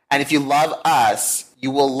 And if you love us,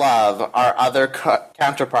 you will love our other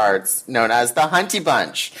counterparts known as the Hunty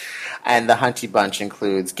Bunch. And the Hunty Bunch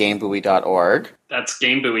includes GameBuoy.org. That's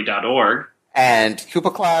GameBuoy.org. And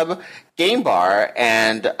Koopa Club, Game Bar,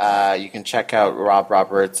 and you can check out Rob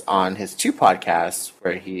Roberts on his 2 podcasts,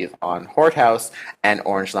 where he's on Horde House and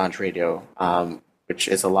Orange Lounge Radio, which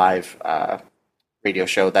is a live radio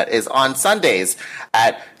show that is on Sundays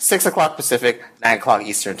at 6 o'clock Pacific, 9 o'clock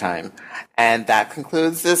Eastern Time. And that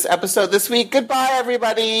concludes this episode this week. Goodbye,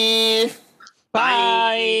 everybody!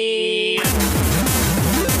 Bye!